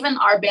think even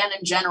our band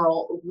in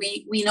general,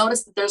 we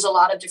noticed that there's a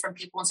lot of different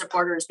people and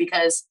supporters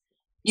because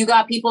you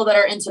got people that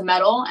are into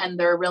metal and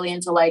they're really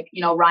into like,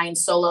 you know,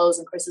 Ryan's solos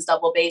and Chris's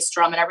double bass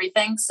drum and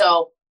everything.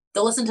 So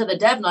they'll listen to the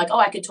Dev and like, oh,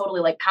 I could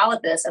totally like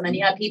palette this. And then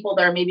you have people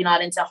that are maybe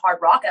not into hard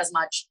rock as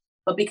much,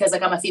 but because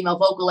like I'm a female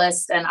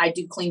vocalist and I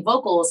do clean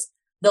vocals,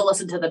 they'll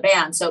listen to the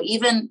band. So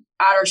even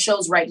at our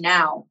shows right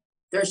now,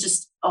 there's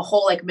just a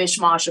whole like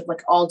mishmash of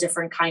like all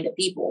different kind of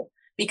people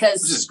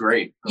because this is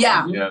great.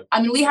 Yeah.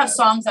 I mean, we have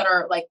songs that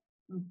are like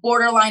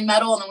borderline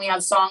metal and then we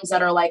have songs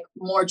that are like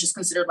more just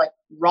considered like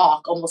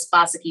rock, almost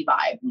classic-y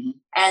vibe.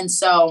 And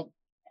so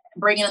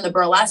bringing in the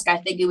burlesque, I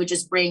think it would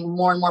just bring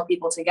more and more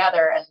people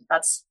together. And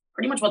that's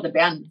pretty much what the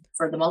band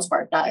for the most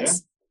part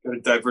does. Got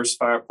to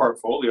diversify our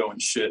portfolio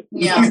and shit.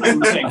 Yeah.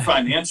 I'm saying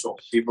financial.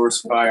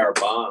 Diversify our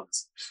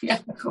bonds. Yeah.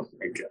 Oh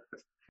my God.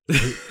 I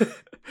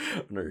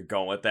don't know where you're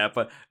going with that,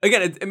 but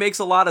again, it makes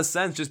a lot of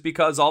sense just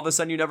because all of a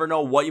sudden you never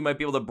know what you might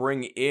be able to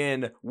bring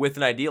in with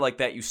an idea like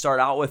that. You start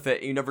out with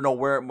it, you never know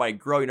where it might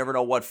grow, you never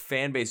know what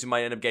fan base you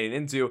might end up getting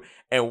into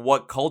and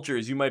what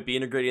cultures you might be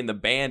integrating the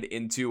band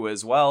into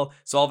as well.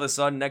 So all of a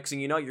sudden, next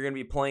thing you know, you're going to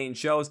be playing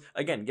shows,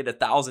 again, get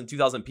 1,000,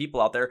 2,000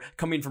 people out there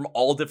coming from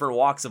all different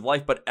walks of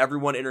life, but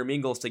everyone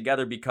intermingles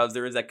together because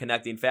there is that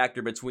connecting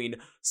factor between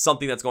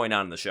something that's going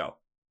on in the show.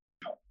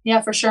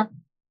 Yeah, for sure.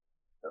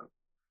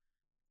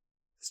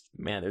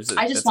 Man,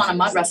 I just want a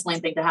mud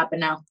wrestling thing to happen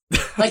now.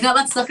 Like, no,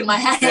 that's stuck in my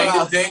head.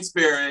 Thanks,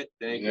 Spirit.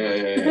 Thank you.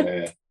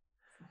 Yeah.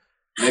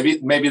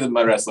 Maybe the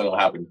mud wrestling will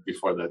happen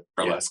before the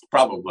burlesque,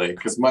 probably,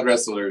 because mud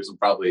wrestlers will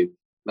probably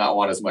not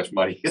want as much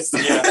money as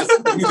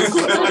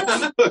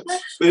the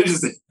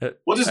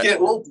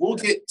we'll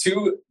get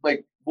two,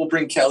 like, we'll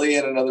bring Kelly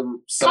and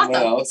someone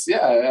else.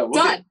 Yeah.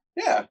 We'll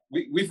Yeah,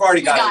 we've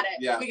already got it.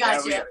 Yeah, we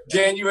got you.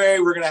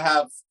 January, we're gonna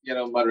have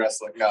mud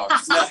wrestling. No, I'm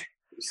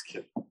just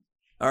kidding.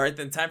 All right,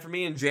 then time for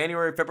me in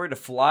January, February to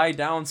fly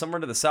down somewhere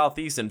to the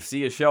southeast and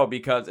see a show,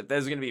 because if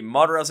there's going to be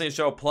mud wrestling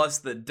show plus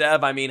the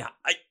dev, I mean,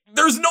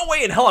 there's no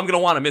way in hell I'm going to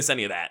want to miss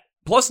any of that.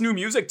 Plus new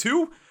music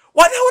too?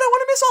 Why the hell would I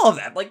want to miss all of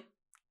that? Like,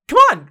 come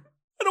on.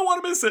 I don't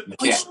want to miss it.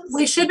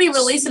 We should be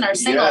releasing our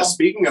single. Yeah,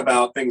 speaking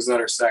about things that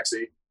are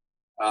sexy,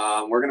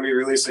 we're going to be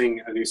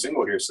releasing a new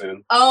single here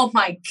soon. Oh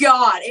my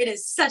God. It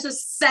is such a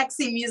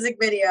sexy music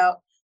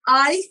video.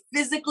 I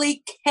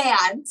physically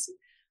can't.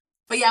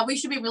 But yeah, we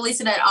should be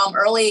releasing it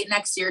early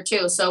next year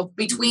too. So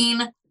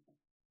between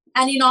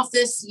ending off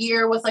this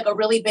year with like a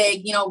really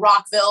big,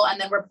 Rockville, and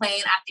then we're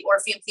playing at the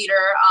Orpheum Theater.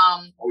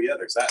 Oh yeah,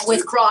 there's that with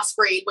too.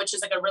 Crossbreed, which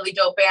is like a really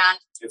dope band.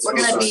 We're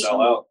gonna be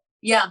sell out.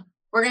 Yeah,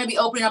 we're gonna be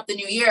opening up the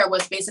new year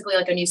with basically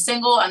like a new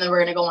single, and then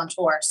we're gonna go on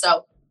tour.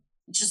 So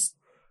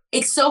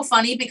it's so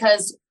funny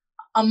because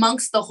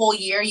amongst the whole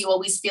year, you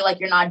always feel like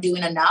you're not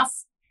doing enough.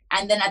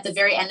 And then at the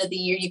very end of the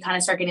year, you kind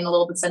of start getting a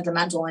little bit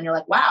sentimental and you're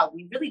like, wow,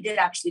 we really did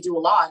actually do a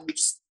lot. And we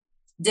just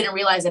didn't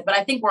realize it. But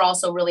I think we're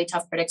also really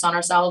tough critics on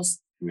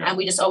ourselves. Yeah. And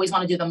we just always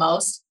want to do the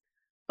most.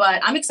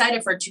 But I'm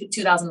excited for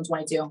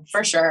 2022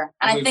 for sure.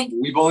 And I think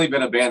we've only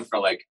been a band for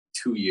like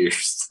 2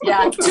 years.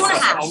 Yeah,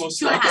 2.5.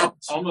 Almost 2.5.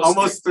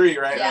 Almost 3,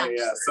 right?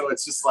 Yeah. So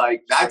it's just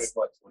like that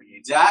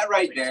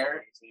right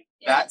there,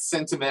 that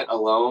sentiment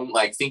alone,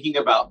 like thinking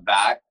about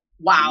that.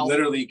 Wow.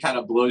 Literally kind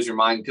of blows your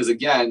mind. Because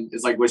again,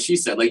 it's like what she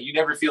said, like you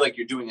never feel like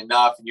you're doing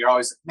enough. And you're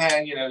always like,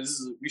 man,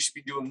 we should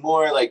be doing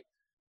more. Like,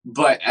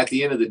 but at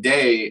the end of the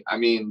day, I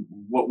mean,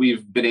 what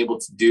we've been able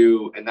to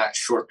do in that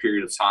short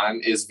period of time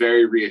is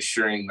very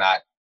reassuring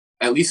that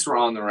at least we're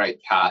on the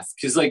right path.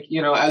 Because like,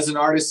 as an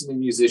artist and a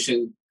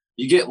musician,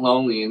 you get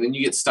lonely and then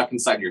you get stuck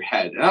inside your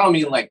head. And I don't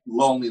mean like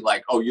lonely,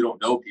 like, oh, you don't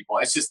know people.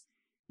 It's just,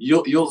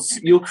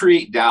 you'll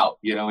create doubt,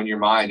 in your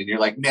mind. And you're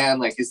like, man,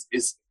 like, is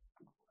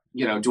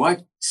do I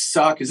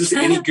suck? Is this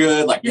any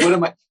good? Like, what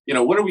am I,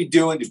 what are we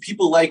doing? Do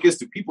people like us?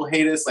 Do people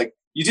hate us? Like,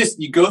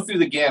 you go through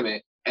the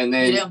gamut and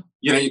then,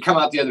 you come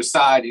out the other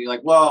side and you're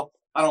like, well,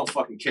 I don't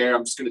fucking care.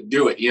 I'm just going to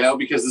do it,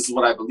 because this is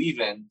what I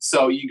believe in.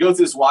 So you go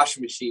through this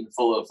washing machine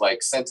full of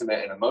like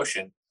sentiment and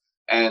emotion.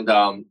 And,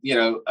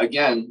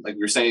 again, like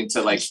we were saying,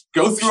 to like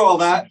go through all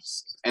that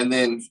and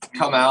then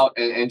come out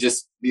and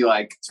just be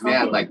like,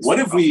 man, like what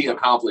have we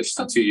accomplished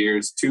in 2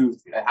 years,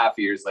 2.5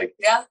 years? Like,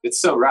 yeah,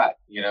 it's so rad,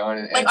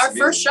 and like our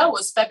first show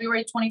was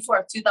February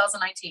 24th,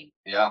 2019.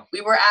 Yeah. We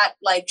were at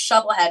like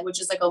Shovelhead,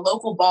 which is like a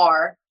local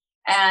bar.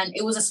 And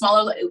it was a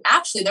smaller,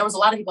 actually, there was a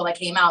lot of people that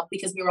came out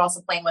because we were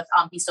also playing with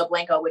Pisto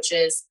Blanco, which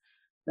is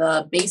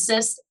the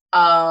bassist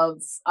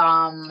of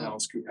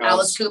Alice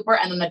Cooper,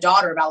 and then the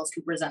daughter of Alice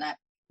Cooper is in it.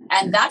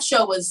 And that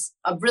show was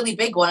a really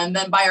big one. And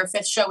then by our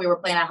 5th show, we were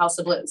playing at House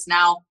of Blues.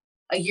 Now,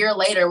 a year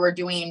later, we're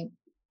doing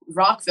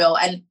Rockville.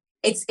 And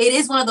it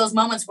is one of those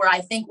moments where I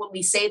think when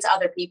we say it to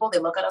other people, they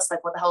look at us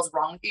like, what the hell is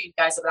wrong with you? You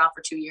guys have been out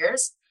for 2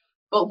 years.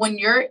 But when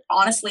you're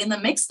honestly in the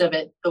mix of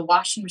it, the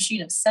washing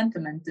machine of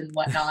sentiment and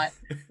whatnot,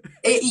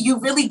 you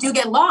really do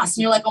get lost.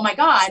 And you're like, oh my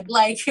God,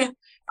 like,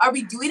 are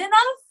we doing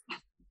enough?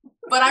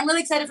 But I'm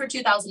really excited for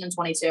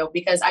 2022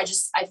 because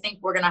I think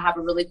we're going to have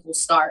a really cool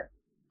start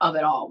of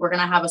it all. We're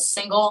going to have a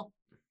single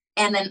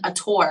and then a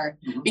tour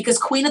because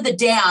Queen of the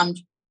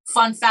Damned,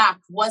 fun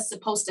fact, was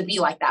supposed to be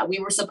like that. We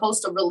were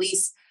supposed to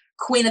release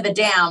Queen of the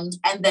Damned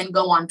and then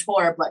go on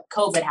tour, but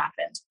COVID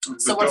happened.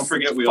 So don't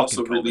forget, we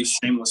also released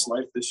Shameless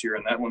Life this year,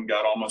 and that one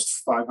got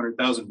almost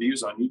 500,000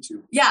 views on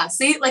YouTube. Yeah,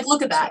 see, like,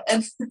 look at that.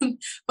 And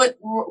but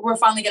we're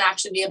finally going to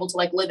actually be able to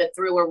like live it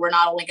through, where we're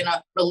not only going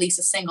to release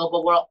a single,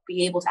 but we'll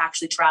be able to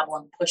actually travel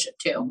and push it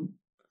too.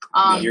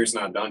 The year's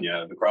not done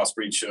yet. The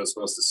Crossbreed show is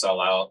supposed to sell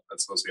out.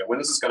 That's supposed to be.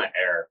 When is this going to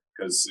air?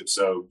 Because if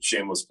so,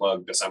 shameless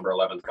plug, December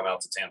 11th, come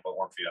out to Tampa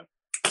Orpheum.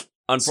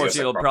 Unfortunately,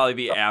 it'll probably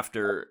be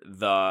after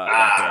the.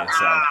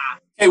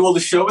 Hey, well,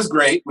 the show was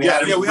great. We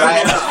had an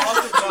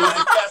awesome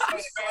time.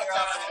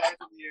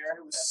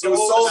 It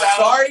was sold out.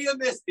 Sorry you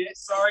missed it.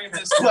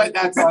 But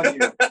that's on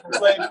you.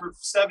 Playing for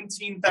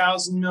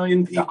 17,000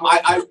 million people.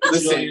 I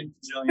listen.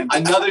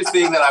 Another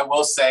thing that I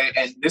will say,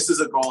 and this is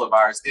a goal of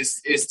ours,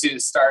 is to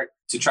start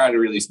to try to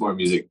release more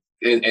music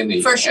in the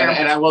year. For sure.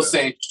 And I will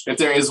say, if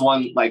there is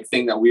one like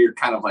thing that we're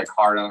kind of like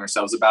hard on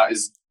ourselves about,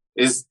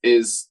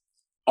 is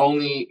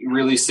only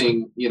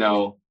releasing,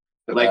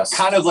 like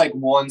kind of like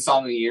one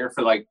song a year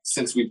for like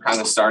since we've kind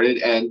of started.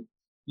 And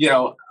we've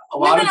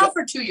been out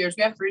for 2 years.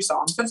 We have 3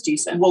 songs. That's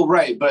decent. Well,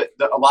 right, but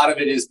a lot of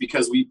it is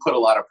because we put a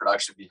lot of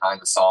production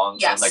behind the song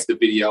and like the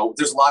video.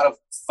 There's a lot of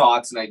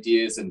thoughts and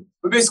ideas, and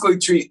we basically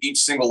treat each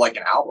single like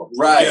an album,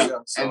 right? Yeah.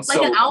 And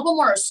like an album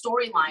or a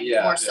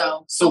storyline, more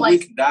so. So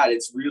like, with that,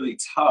 it's really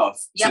tough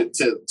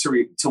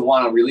to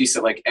want to release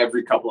it like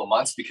every couple of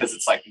months because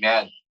it's like,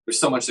 man, there's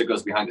so much that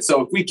goes behind it.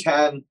 So if we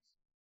can,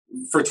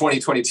 for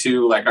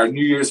 2022, like our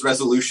New Year's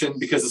resolution,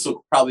 because this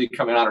will probably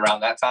come out around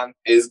that time,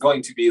 is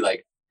going to be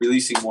like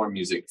releasing more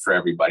music for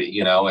everybody,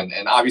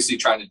 and obviously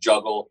trying to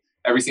juggle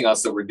everything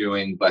else that we're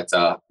doing, but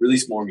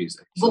release more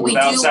music. But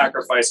without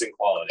sacrificing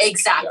quality.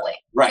 Exactly.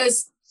 Yeah. Right.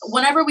 Because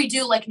whenever we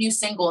do like new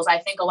singles, I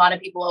think a lot of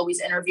people always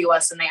interview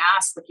us and they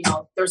ask, like, you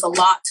know, there's a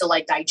lot to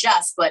like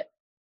digest, but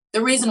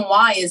the reason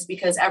why is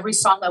because every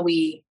song that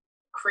we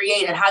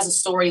create, it has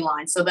a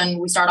storyline. So then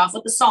we start off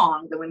with the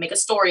song, then we make a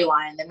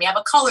storyline, then we have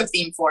a color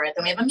theme for it,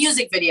 then we have a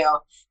music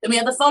video, then we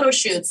have the photo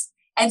shoots.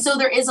 And so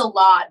there is a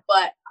lot,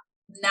 but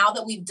now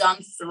that we've done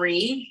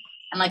 3,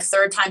 and like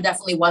third time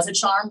definitely was a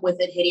charm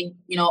with it hitting,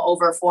 you know,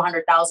 over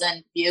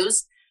 400,000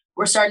 views,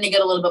 we're starting to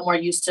get a little bit more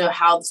used to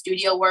how the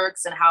studio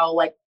works and how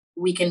like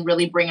we can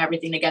really bring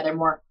everything together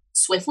more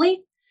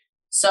swiftly.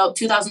 So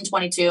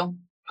 2022,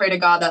 pray to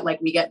God that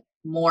like we get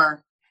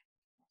more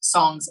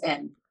songs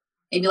in,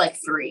 maybe like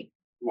 3.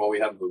 Well, we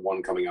have the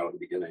one coming out at the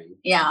beginning.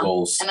 Yeah.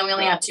 Goals. And then we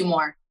only have 2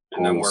 more.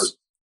 And then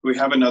we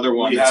have another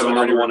one. We have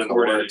another one in the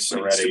recorded. works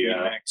already.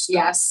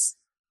 Yes.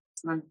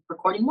 And I'm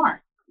recording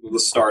more. The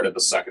start of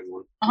the second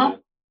one. Uh-huh.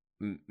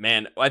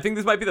 Man, I think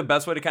this might be the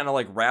best way to kind of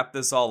like wrap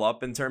this all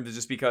up in terms of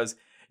just because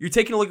you're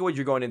taking a look at what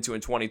you're going into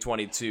in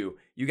 2022.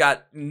 You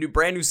got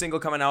brand new single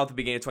coming out at the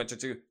beginning of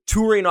 2022,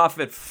 touring off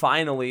of it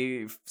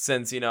finally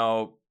since, you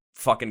know,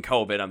 fucking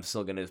COVID. I'm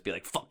still going to be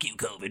like, fuck you,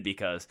 COVID,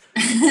 because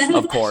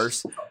of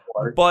course.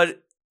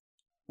 But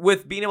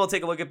with being able to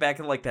take a look at back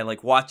at like that,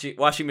 like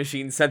washing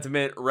machine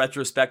sentiment,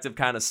 retrospective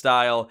kind of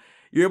style,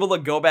 you're able to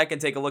go back and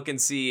take a look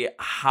and see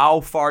how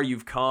far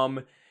you've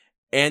come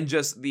and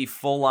just the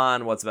full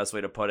on, what's the best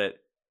way to put it?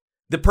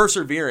 The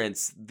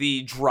perseverance,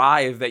 the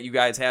drive that you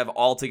guys have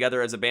all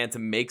together as a band to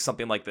make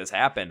something like this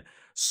happen.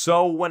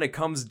 So when it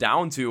comes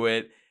down to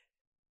it,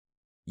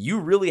 you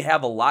really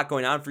have a lot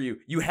going on for you.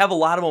 You have a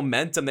lot of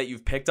momentum that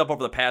you've picked up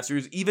over the past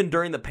years, even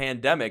during the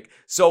pandemic.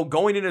 So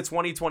going into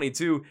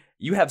 2022,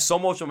 you have so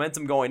much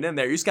momentum going in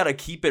there. You just got to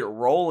keep it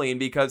rolling,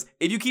 because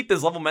if you keep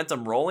this level of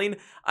momentum rolling,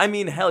 I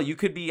mean, hell, you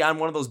could be on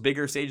one of those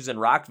bigger stages in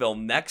Rockville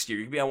next year.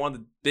 You could be on one of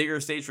the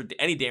bigger stages for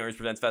any Damage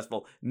Presents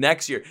Festival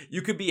next year.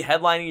 You could be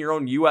headlining your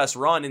own U.S.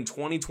 run in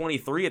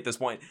 2023 at this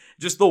point.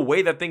 Just the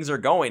way that things are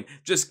going.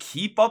 Just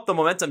keep up the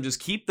momentum. Just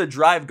keep the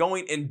drive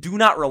going and do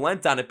not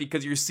relent on it,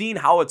 because you're seeing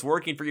how it's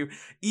working for you.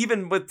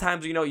 Even with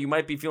times, you know, you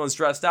might be feeling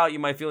stressed out. You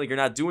might feel like you're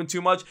not doing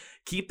too much.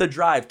 Keep the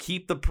drive.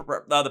 Keep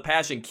the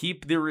passion.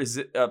 Keep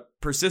the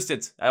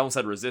persistence. I almost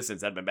said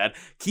resistance. That'd been bad.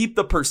 Keep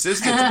the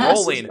persistence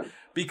rolling,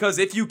 because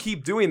if you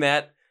keep doing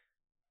that,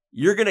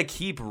 you're going to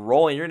keep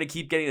rolling. You're going to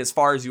keep getting as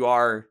far as you've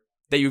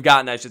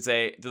gotten, I should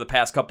say, through the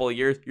past couple of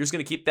years. You're just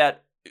going to keep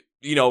that,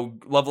 you know,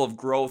 level of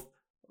growth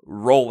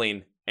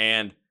rolling.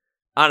 And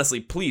honestly,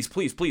 please,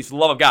 please, please, for the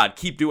love of God,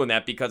 keep doing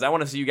that, because I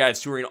want to see you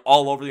guys touring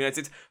all over the United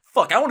States.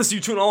 Fuck, I want to see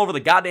you touring all over the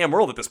goddamn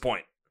world at this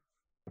point.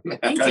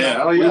 Thank you.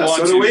 Yeah, we want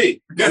so to. do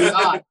we.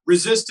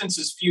 Resistance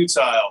is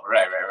futile.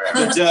 Right.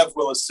 The dev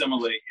will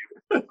assimilate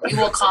you. We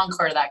will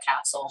conquer that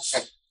castle.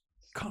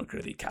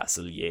 Conquer the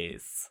castle,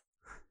 yes.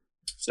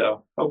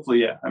 So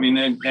hopefully, yeah. I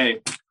mean, hey,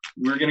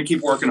 we're going to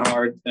keep working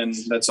hard, and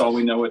that's all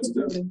we know what to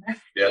do.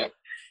 Yeah.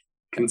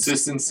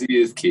 Consistency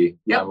is key.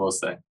 Yep. I will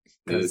say.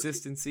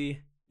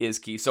 Consistency is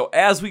key. So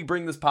as we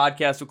bring this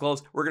podcast to a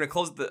close, we're going to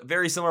close it the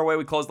very similar way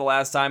we closed the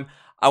last time.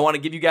 I want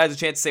to give you guys a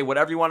chance to say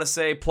whatever you want to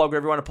say, plug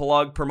whatever you want to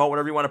plug, promote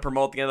whatever you want to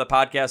promote at the end of the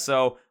podcast.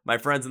 So, my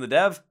friends in the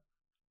dev,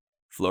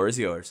 floor is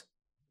yours.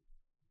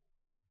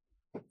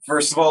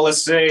 First of all,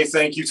 let's say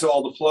thank you to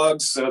all the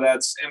plugs. So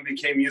that's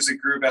MVK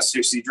Music Group,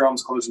 SJC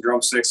Drums, Collision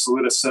Drumsticks,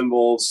 Saluda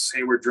Cymbals,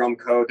 Hayward Drum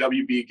Co.,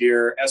 WB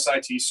Gear,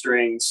 SIT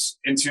Strings,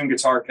 Intune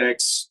Guitar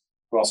Picks.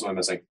 Who else am I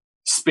missing?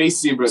 Space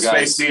Zebra guys.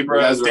 Space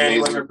Zebra, Danny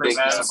Limmer Thank you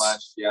so Presents,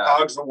 much. Yeah.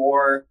 Cogs of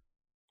War.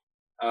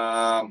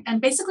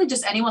 And basically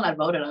just anyone that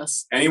voted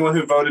us. Anyone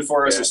who voted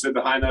for us or stood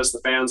behind us, the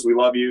fans, we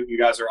love you. You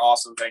guys are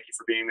awesome. Thank you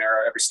for being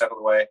there every step of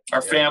the way.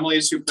 Our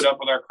families who put up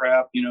with our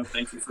crap, you know,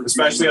 thank you for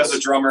Especially as a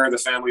drummer, the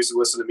families who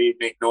listen to me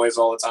make noise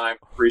all the time.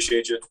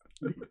 Appreciate you.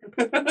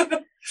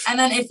 And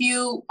then if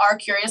you are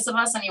curious of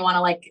us and you want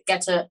to like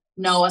get to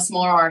know us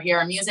more or hear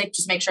our music,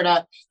 just make sure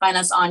to find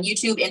us on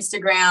YouTube,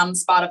 Instagram,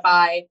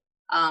 Spotify,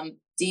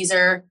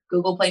 Deezer,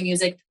 Google Play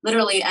Music,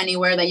 literally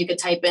anywhere that you could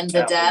type in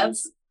the dev,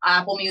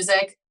 Apple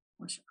Music,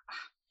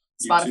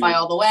 Spotify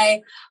all the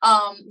way.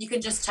 You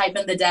can just type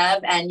in the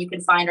dev and you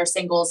can find our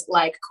singles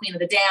like Queen of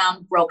the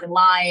Damned, Broken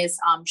Lies,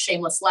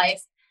 Shameless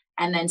Life,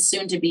 and then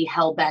soon to be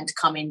Hellbent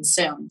coming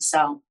soon.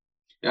 So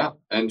yeah,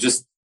 and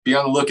just be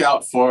on the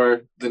lookout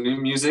for the new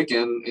music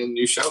and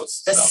new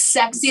shows. The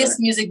sexiest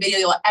music video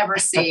you'll ever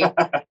see.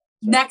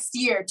 Next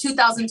year,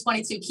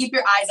 2022. Keep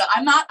your eyes out.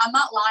 I'm not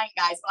lying,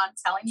 guys, but I'm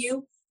telling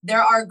you,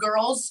 there are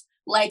girls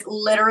like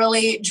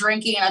literally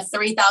drinking a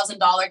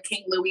 $3,000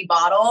 King Louis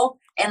bottle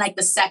in like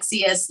the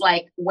sexiest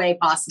like way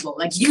possible.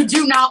 Like you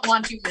do not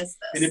want to miss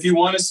this. And if you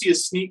want to see a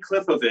sneak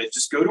clip of it,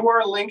 just go to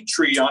our link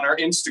tree on our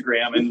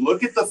Instagram and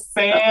look at the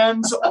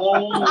fans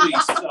only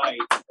site,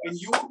 and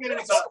you will get an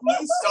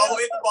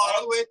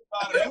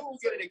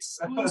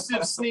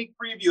exclusive sneak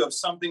preview of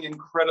something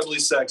incredibly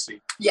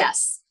sexy.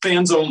 Yes.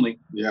 Fans only.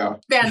 Yeah.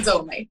 Fans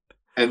only.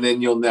 And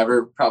then you'll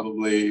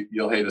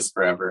hate us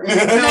forever.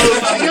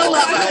 You'll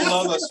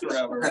love us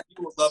forever.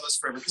 You will love us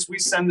forever because we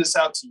send this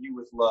out to you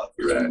with love.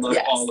 We love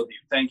all of you.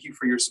 Thank you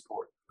for your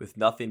support. with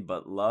nothing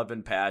but love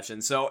and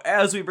passion. So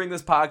as we bring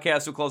this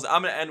podcast to a close,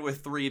 I'm going to end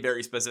with 3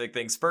 very specific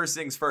things. First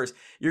things first,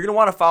 you're going to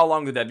want to follow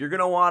along with the dev. You're going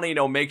to want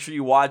to, make sure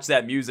you watch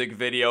that music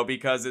video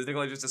because as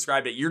Nikolai just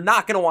described it, you're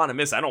not going to want to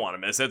miss it. I don't want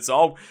to miss it.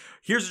 So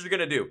here's what you're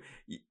going to do.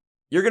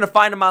 You're going to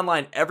find them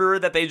online everywhere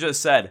that they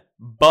just said,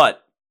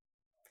 but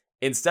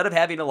instead of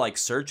having to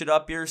search it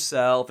up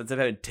yourself, instead of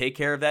having to take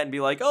care of that and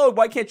be like, oh,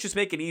 why can't you just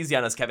make it easy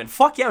on us, Kevin?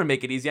 Fuck yeah, I'm going to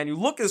make it easy on you.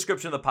 Look at the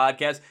description of the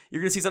podcast.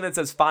 You're going to see something that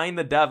says find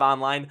the dev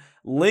online.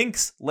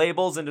 Links,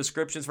 labels, and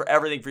descriptions for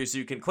everything for you. So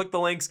you can click the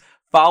links,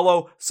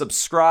 follow,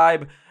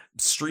 subscribe,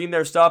 stream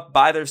their stuff,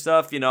 buy their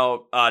stuff,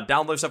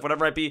 download their stuff,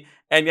 whatever it might be.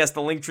 And yes,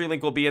 the Linktree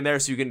link will be in there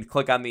so you can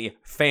click on the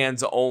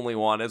fans only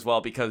one as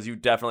well because you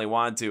definitely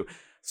want to.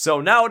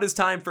 So now it is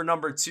time for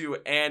number 2,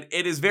 and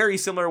it is very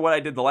similar to what I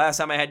did the last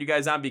time I had you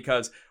guys on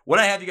because when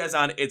I have you guys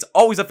on, it's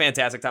always a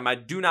fantastic time. I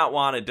do not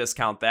want to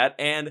discount that,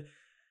 and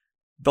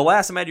the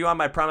last time I had you on,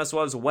 my promise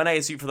was when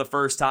I see you for the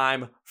first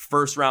time,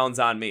 first round's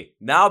on me.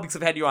 Now, because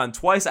I've had you on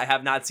twice, I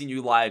have not seen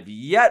you live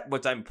yet,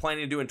 which I'm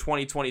planning to do in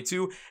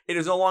 2022. It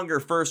is no longer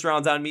first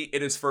round's on me,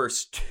 it is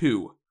first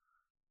 2.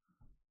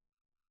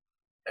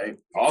 Hey,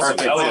 awesome,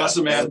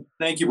 awesome, man.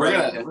 Thank you, we're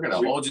gonna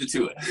hold you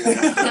to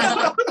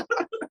it.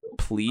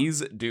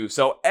 Please do.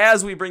 So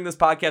as we bring this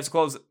podcast to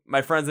close,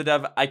 my friends at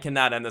Dev, I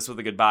cannot end this with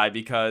a goodbye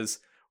because,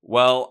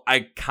 well,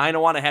 I kind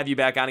of want to have you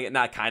back on again.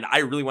 Not kind of. I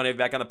really want to have you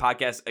back on the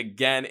podcast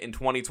again in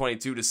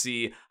 2022 to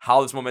see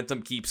how this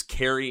momentum keeps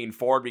carrying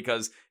forward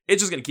because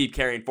it's just going to keep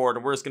carrying forward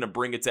and we're just going to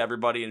bring it to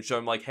everybody and show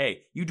them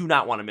hey, you do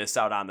not want to miss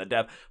out on the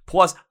Dev.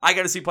 Plus, I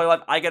got to see play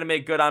live. I got to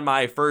make good on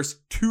my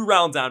first 2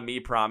 rounds on me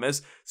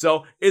promise.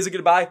 So is it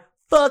goodbye?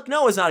 Fuck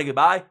no, it's not a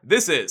goodbye.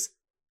 This is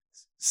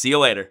see you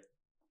later.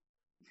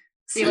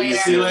 See you later.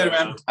 See you later,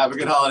 man. Have a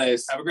good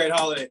holidays. Have a great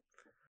holiday.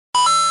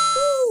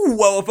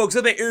 Well, folks, I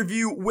have an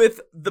interview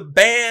with the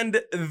band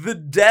The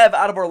Dev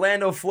out of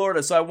Orlando,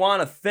 Florida. So I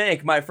want to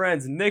thank my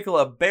friends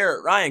Nicola,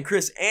 Barrett, Ryan,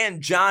 Chris,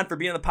 and John for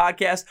being on the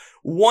podcast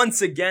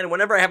once again.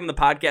 Whenever I have them on the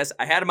podcast,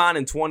 I had them on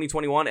in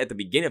 2021, at the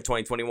beginning of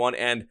 2021,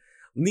 and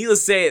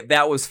needless to say,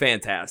 that was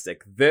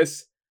fantastic.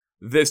 This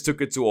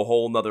took it to a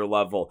whole nother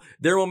level.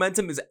 Their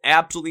momentum is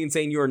absolutely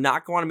insane. You are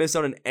not going to miss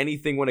out on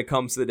anything when it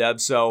comes to the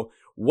Dev. So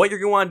what you're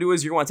going to want to do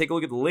is you're going to want to take a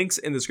look at the links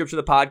in the description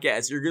of the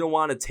podcast. You're going to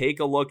want to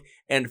take a look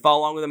and follow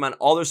along with them on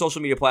all their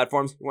social media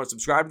platforms. You want to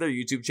subscribe to their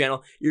YouTube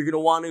channel. You're going to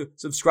want to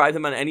subscribe to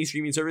them on any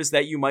streaming service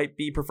that you might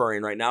be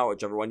preferring right now,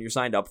 whichever one you're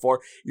signed up for.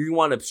 You're going to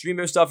want to stream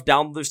their stuff,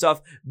 download their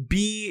stuff,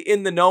 be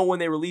in the know when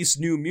they release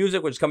new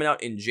music, which is coming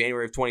out in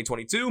January of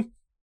 2022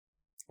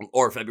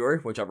 or February,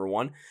 whichever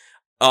one.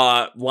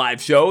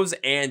 Live shows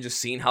and just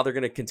seeing how they're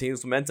going to continue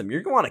this momentum.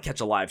 You're going to want to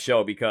catch a live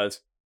show because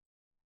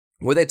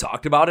when they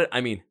talked about it, I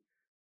mean,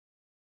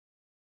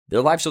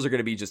 their live shows are going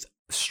to be just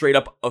straight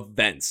up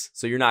events.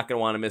 So you're not going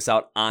to want to miss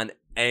out on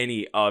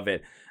any of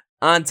it.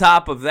 On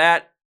top of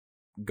that,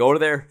 go to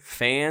their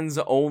fans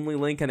only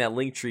link on that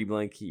Linktree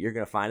link. You're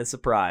going to find a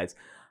surprise.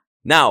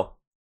 Now,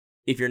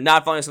 if you're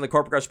not following us on the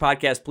Corporate Crush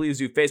Podcast, please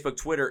do Facebook,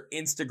 Twitter,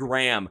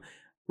 Instagram.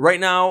 Right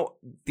now,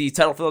 the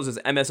title for those is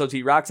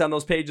MSOT Rocks on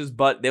those pages,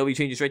 but they'll be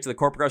changing straight to the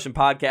Corporate Crush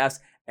Podcast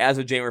as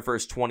of January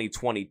 1st,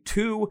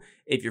 2022.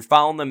 If you're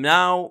following them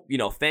now,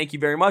 thank you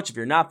very much. If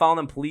you're not following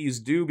them, please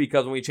do,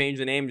 because when we change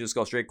the name, just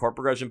go straight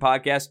Corporate Crush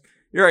Podcast.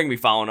 You're going to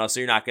be following us, so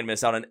you're not going to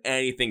miss out on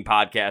anything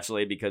podcast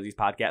related because these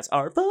podcasts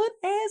are fun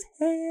as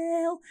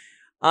hell.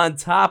 On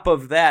top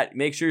of that,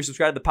 make sure you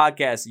subscribe to the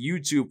podcast,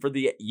 YouTube, for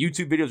the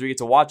YouTube videos where you get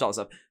to watch all this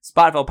stuff,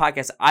 Spotify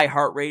Podcast,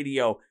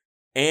 iHeartRadio,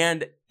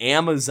 and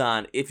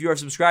Amazon. If you are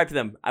subscribed to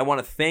them, I want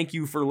to thank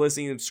you for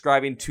listening and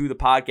subscribing to the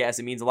podcast.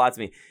 It means a lot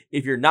to me.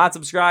 If you're not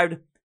subscribed,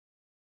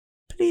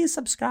 please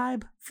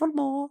subscribe for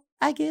more.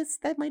 I guess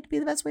that might be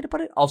the best way to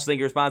put it. Also, thank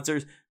your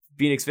sponsors,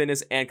 Phoenix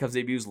Fitness and Cubs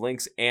Debuts,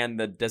 links and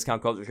the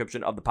discount code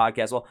description of the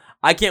podcast. Well,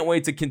 I can't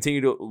wait to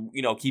continue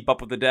to, keep up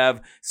with the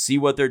Dev, see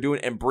what they're doing,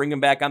 and bring them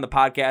back on the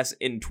podcast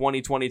in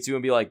 2022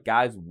 and be like,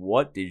 guys,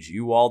 what did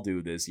you all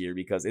do this year?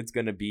 Because it's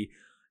going to be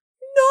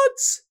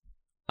nuts.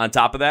 On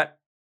top of that,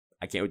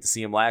 I can't wait to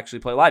see him actually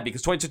play live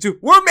because 2022,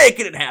 we're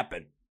making it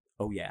happen.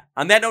 Oh, yeah.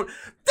 On that note,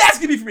 that's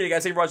going to be for me,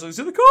 guys. Thank you for watching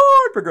to the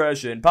Chord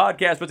Progression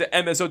Podcast, but to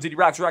MSOTD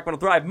Rocks, Rock Metal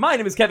Thrive. My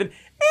name is Kevin, and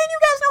you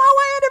guys know how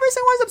I end every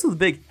single episode.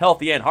 Big,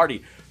 healthy, and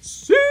hearty.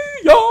 See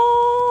ya!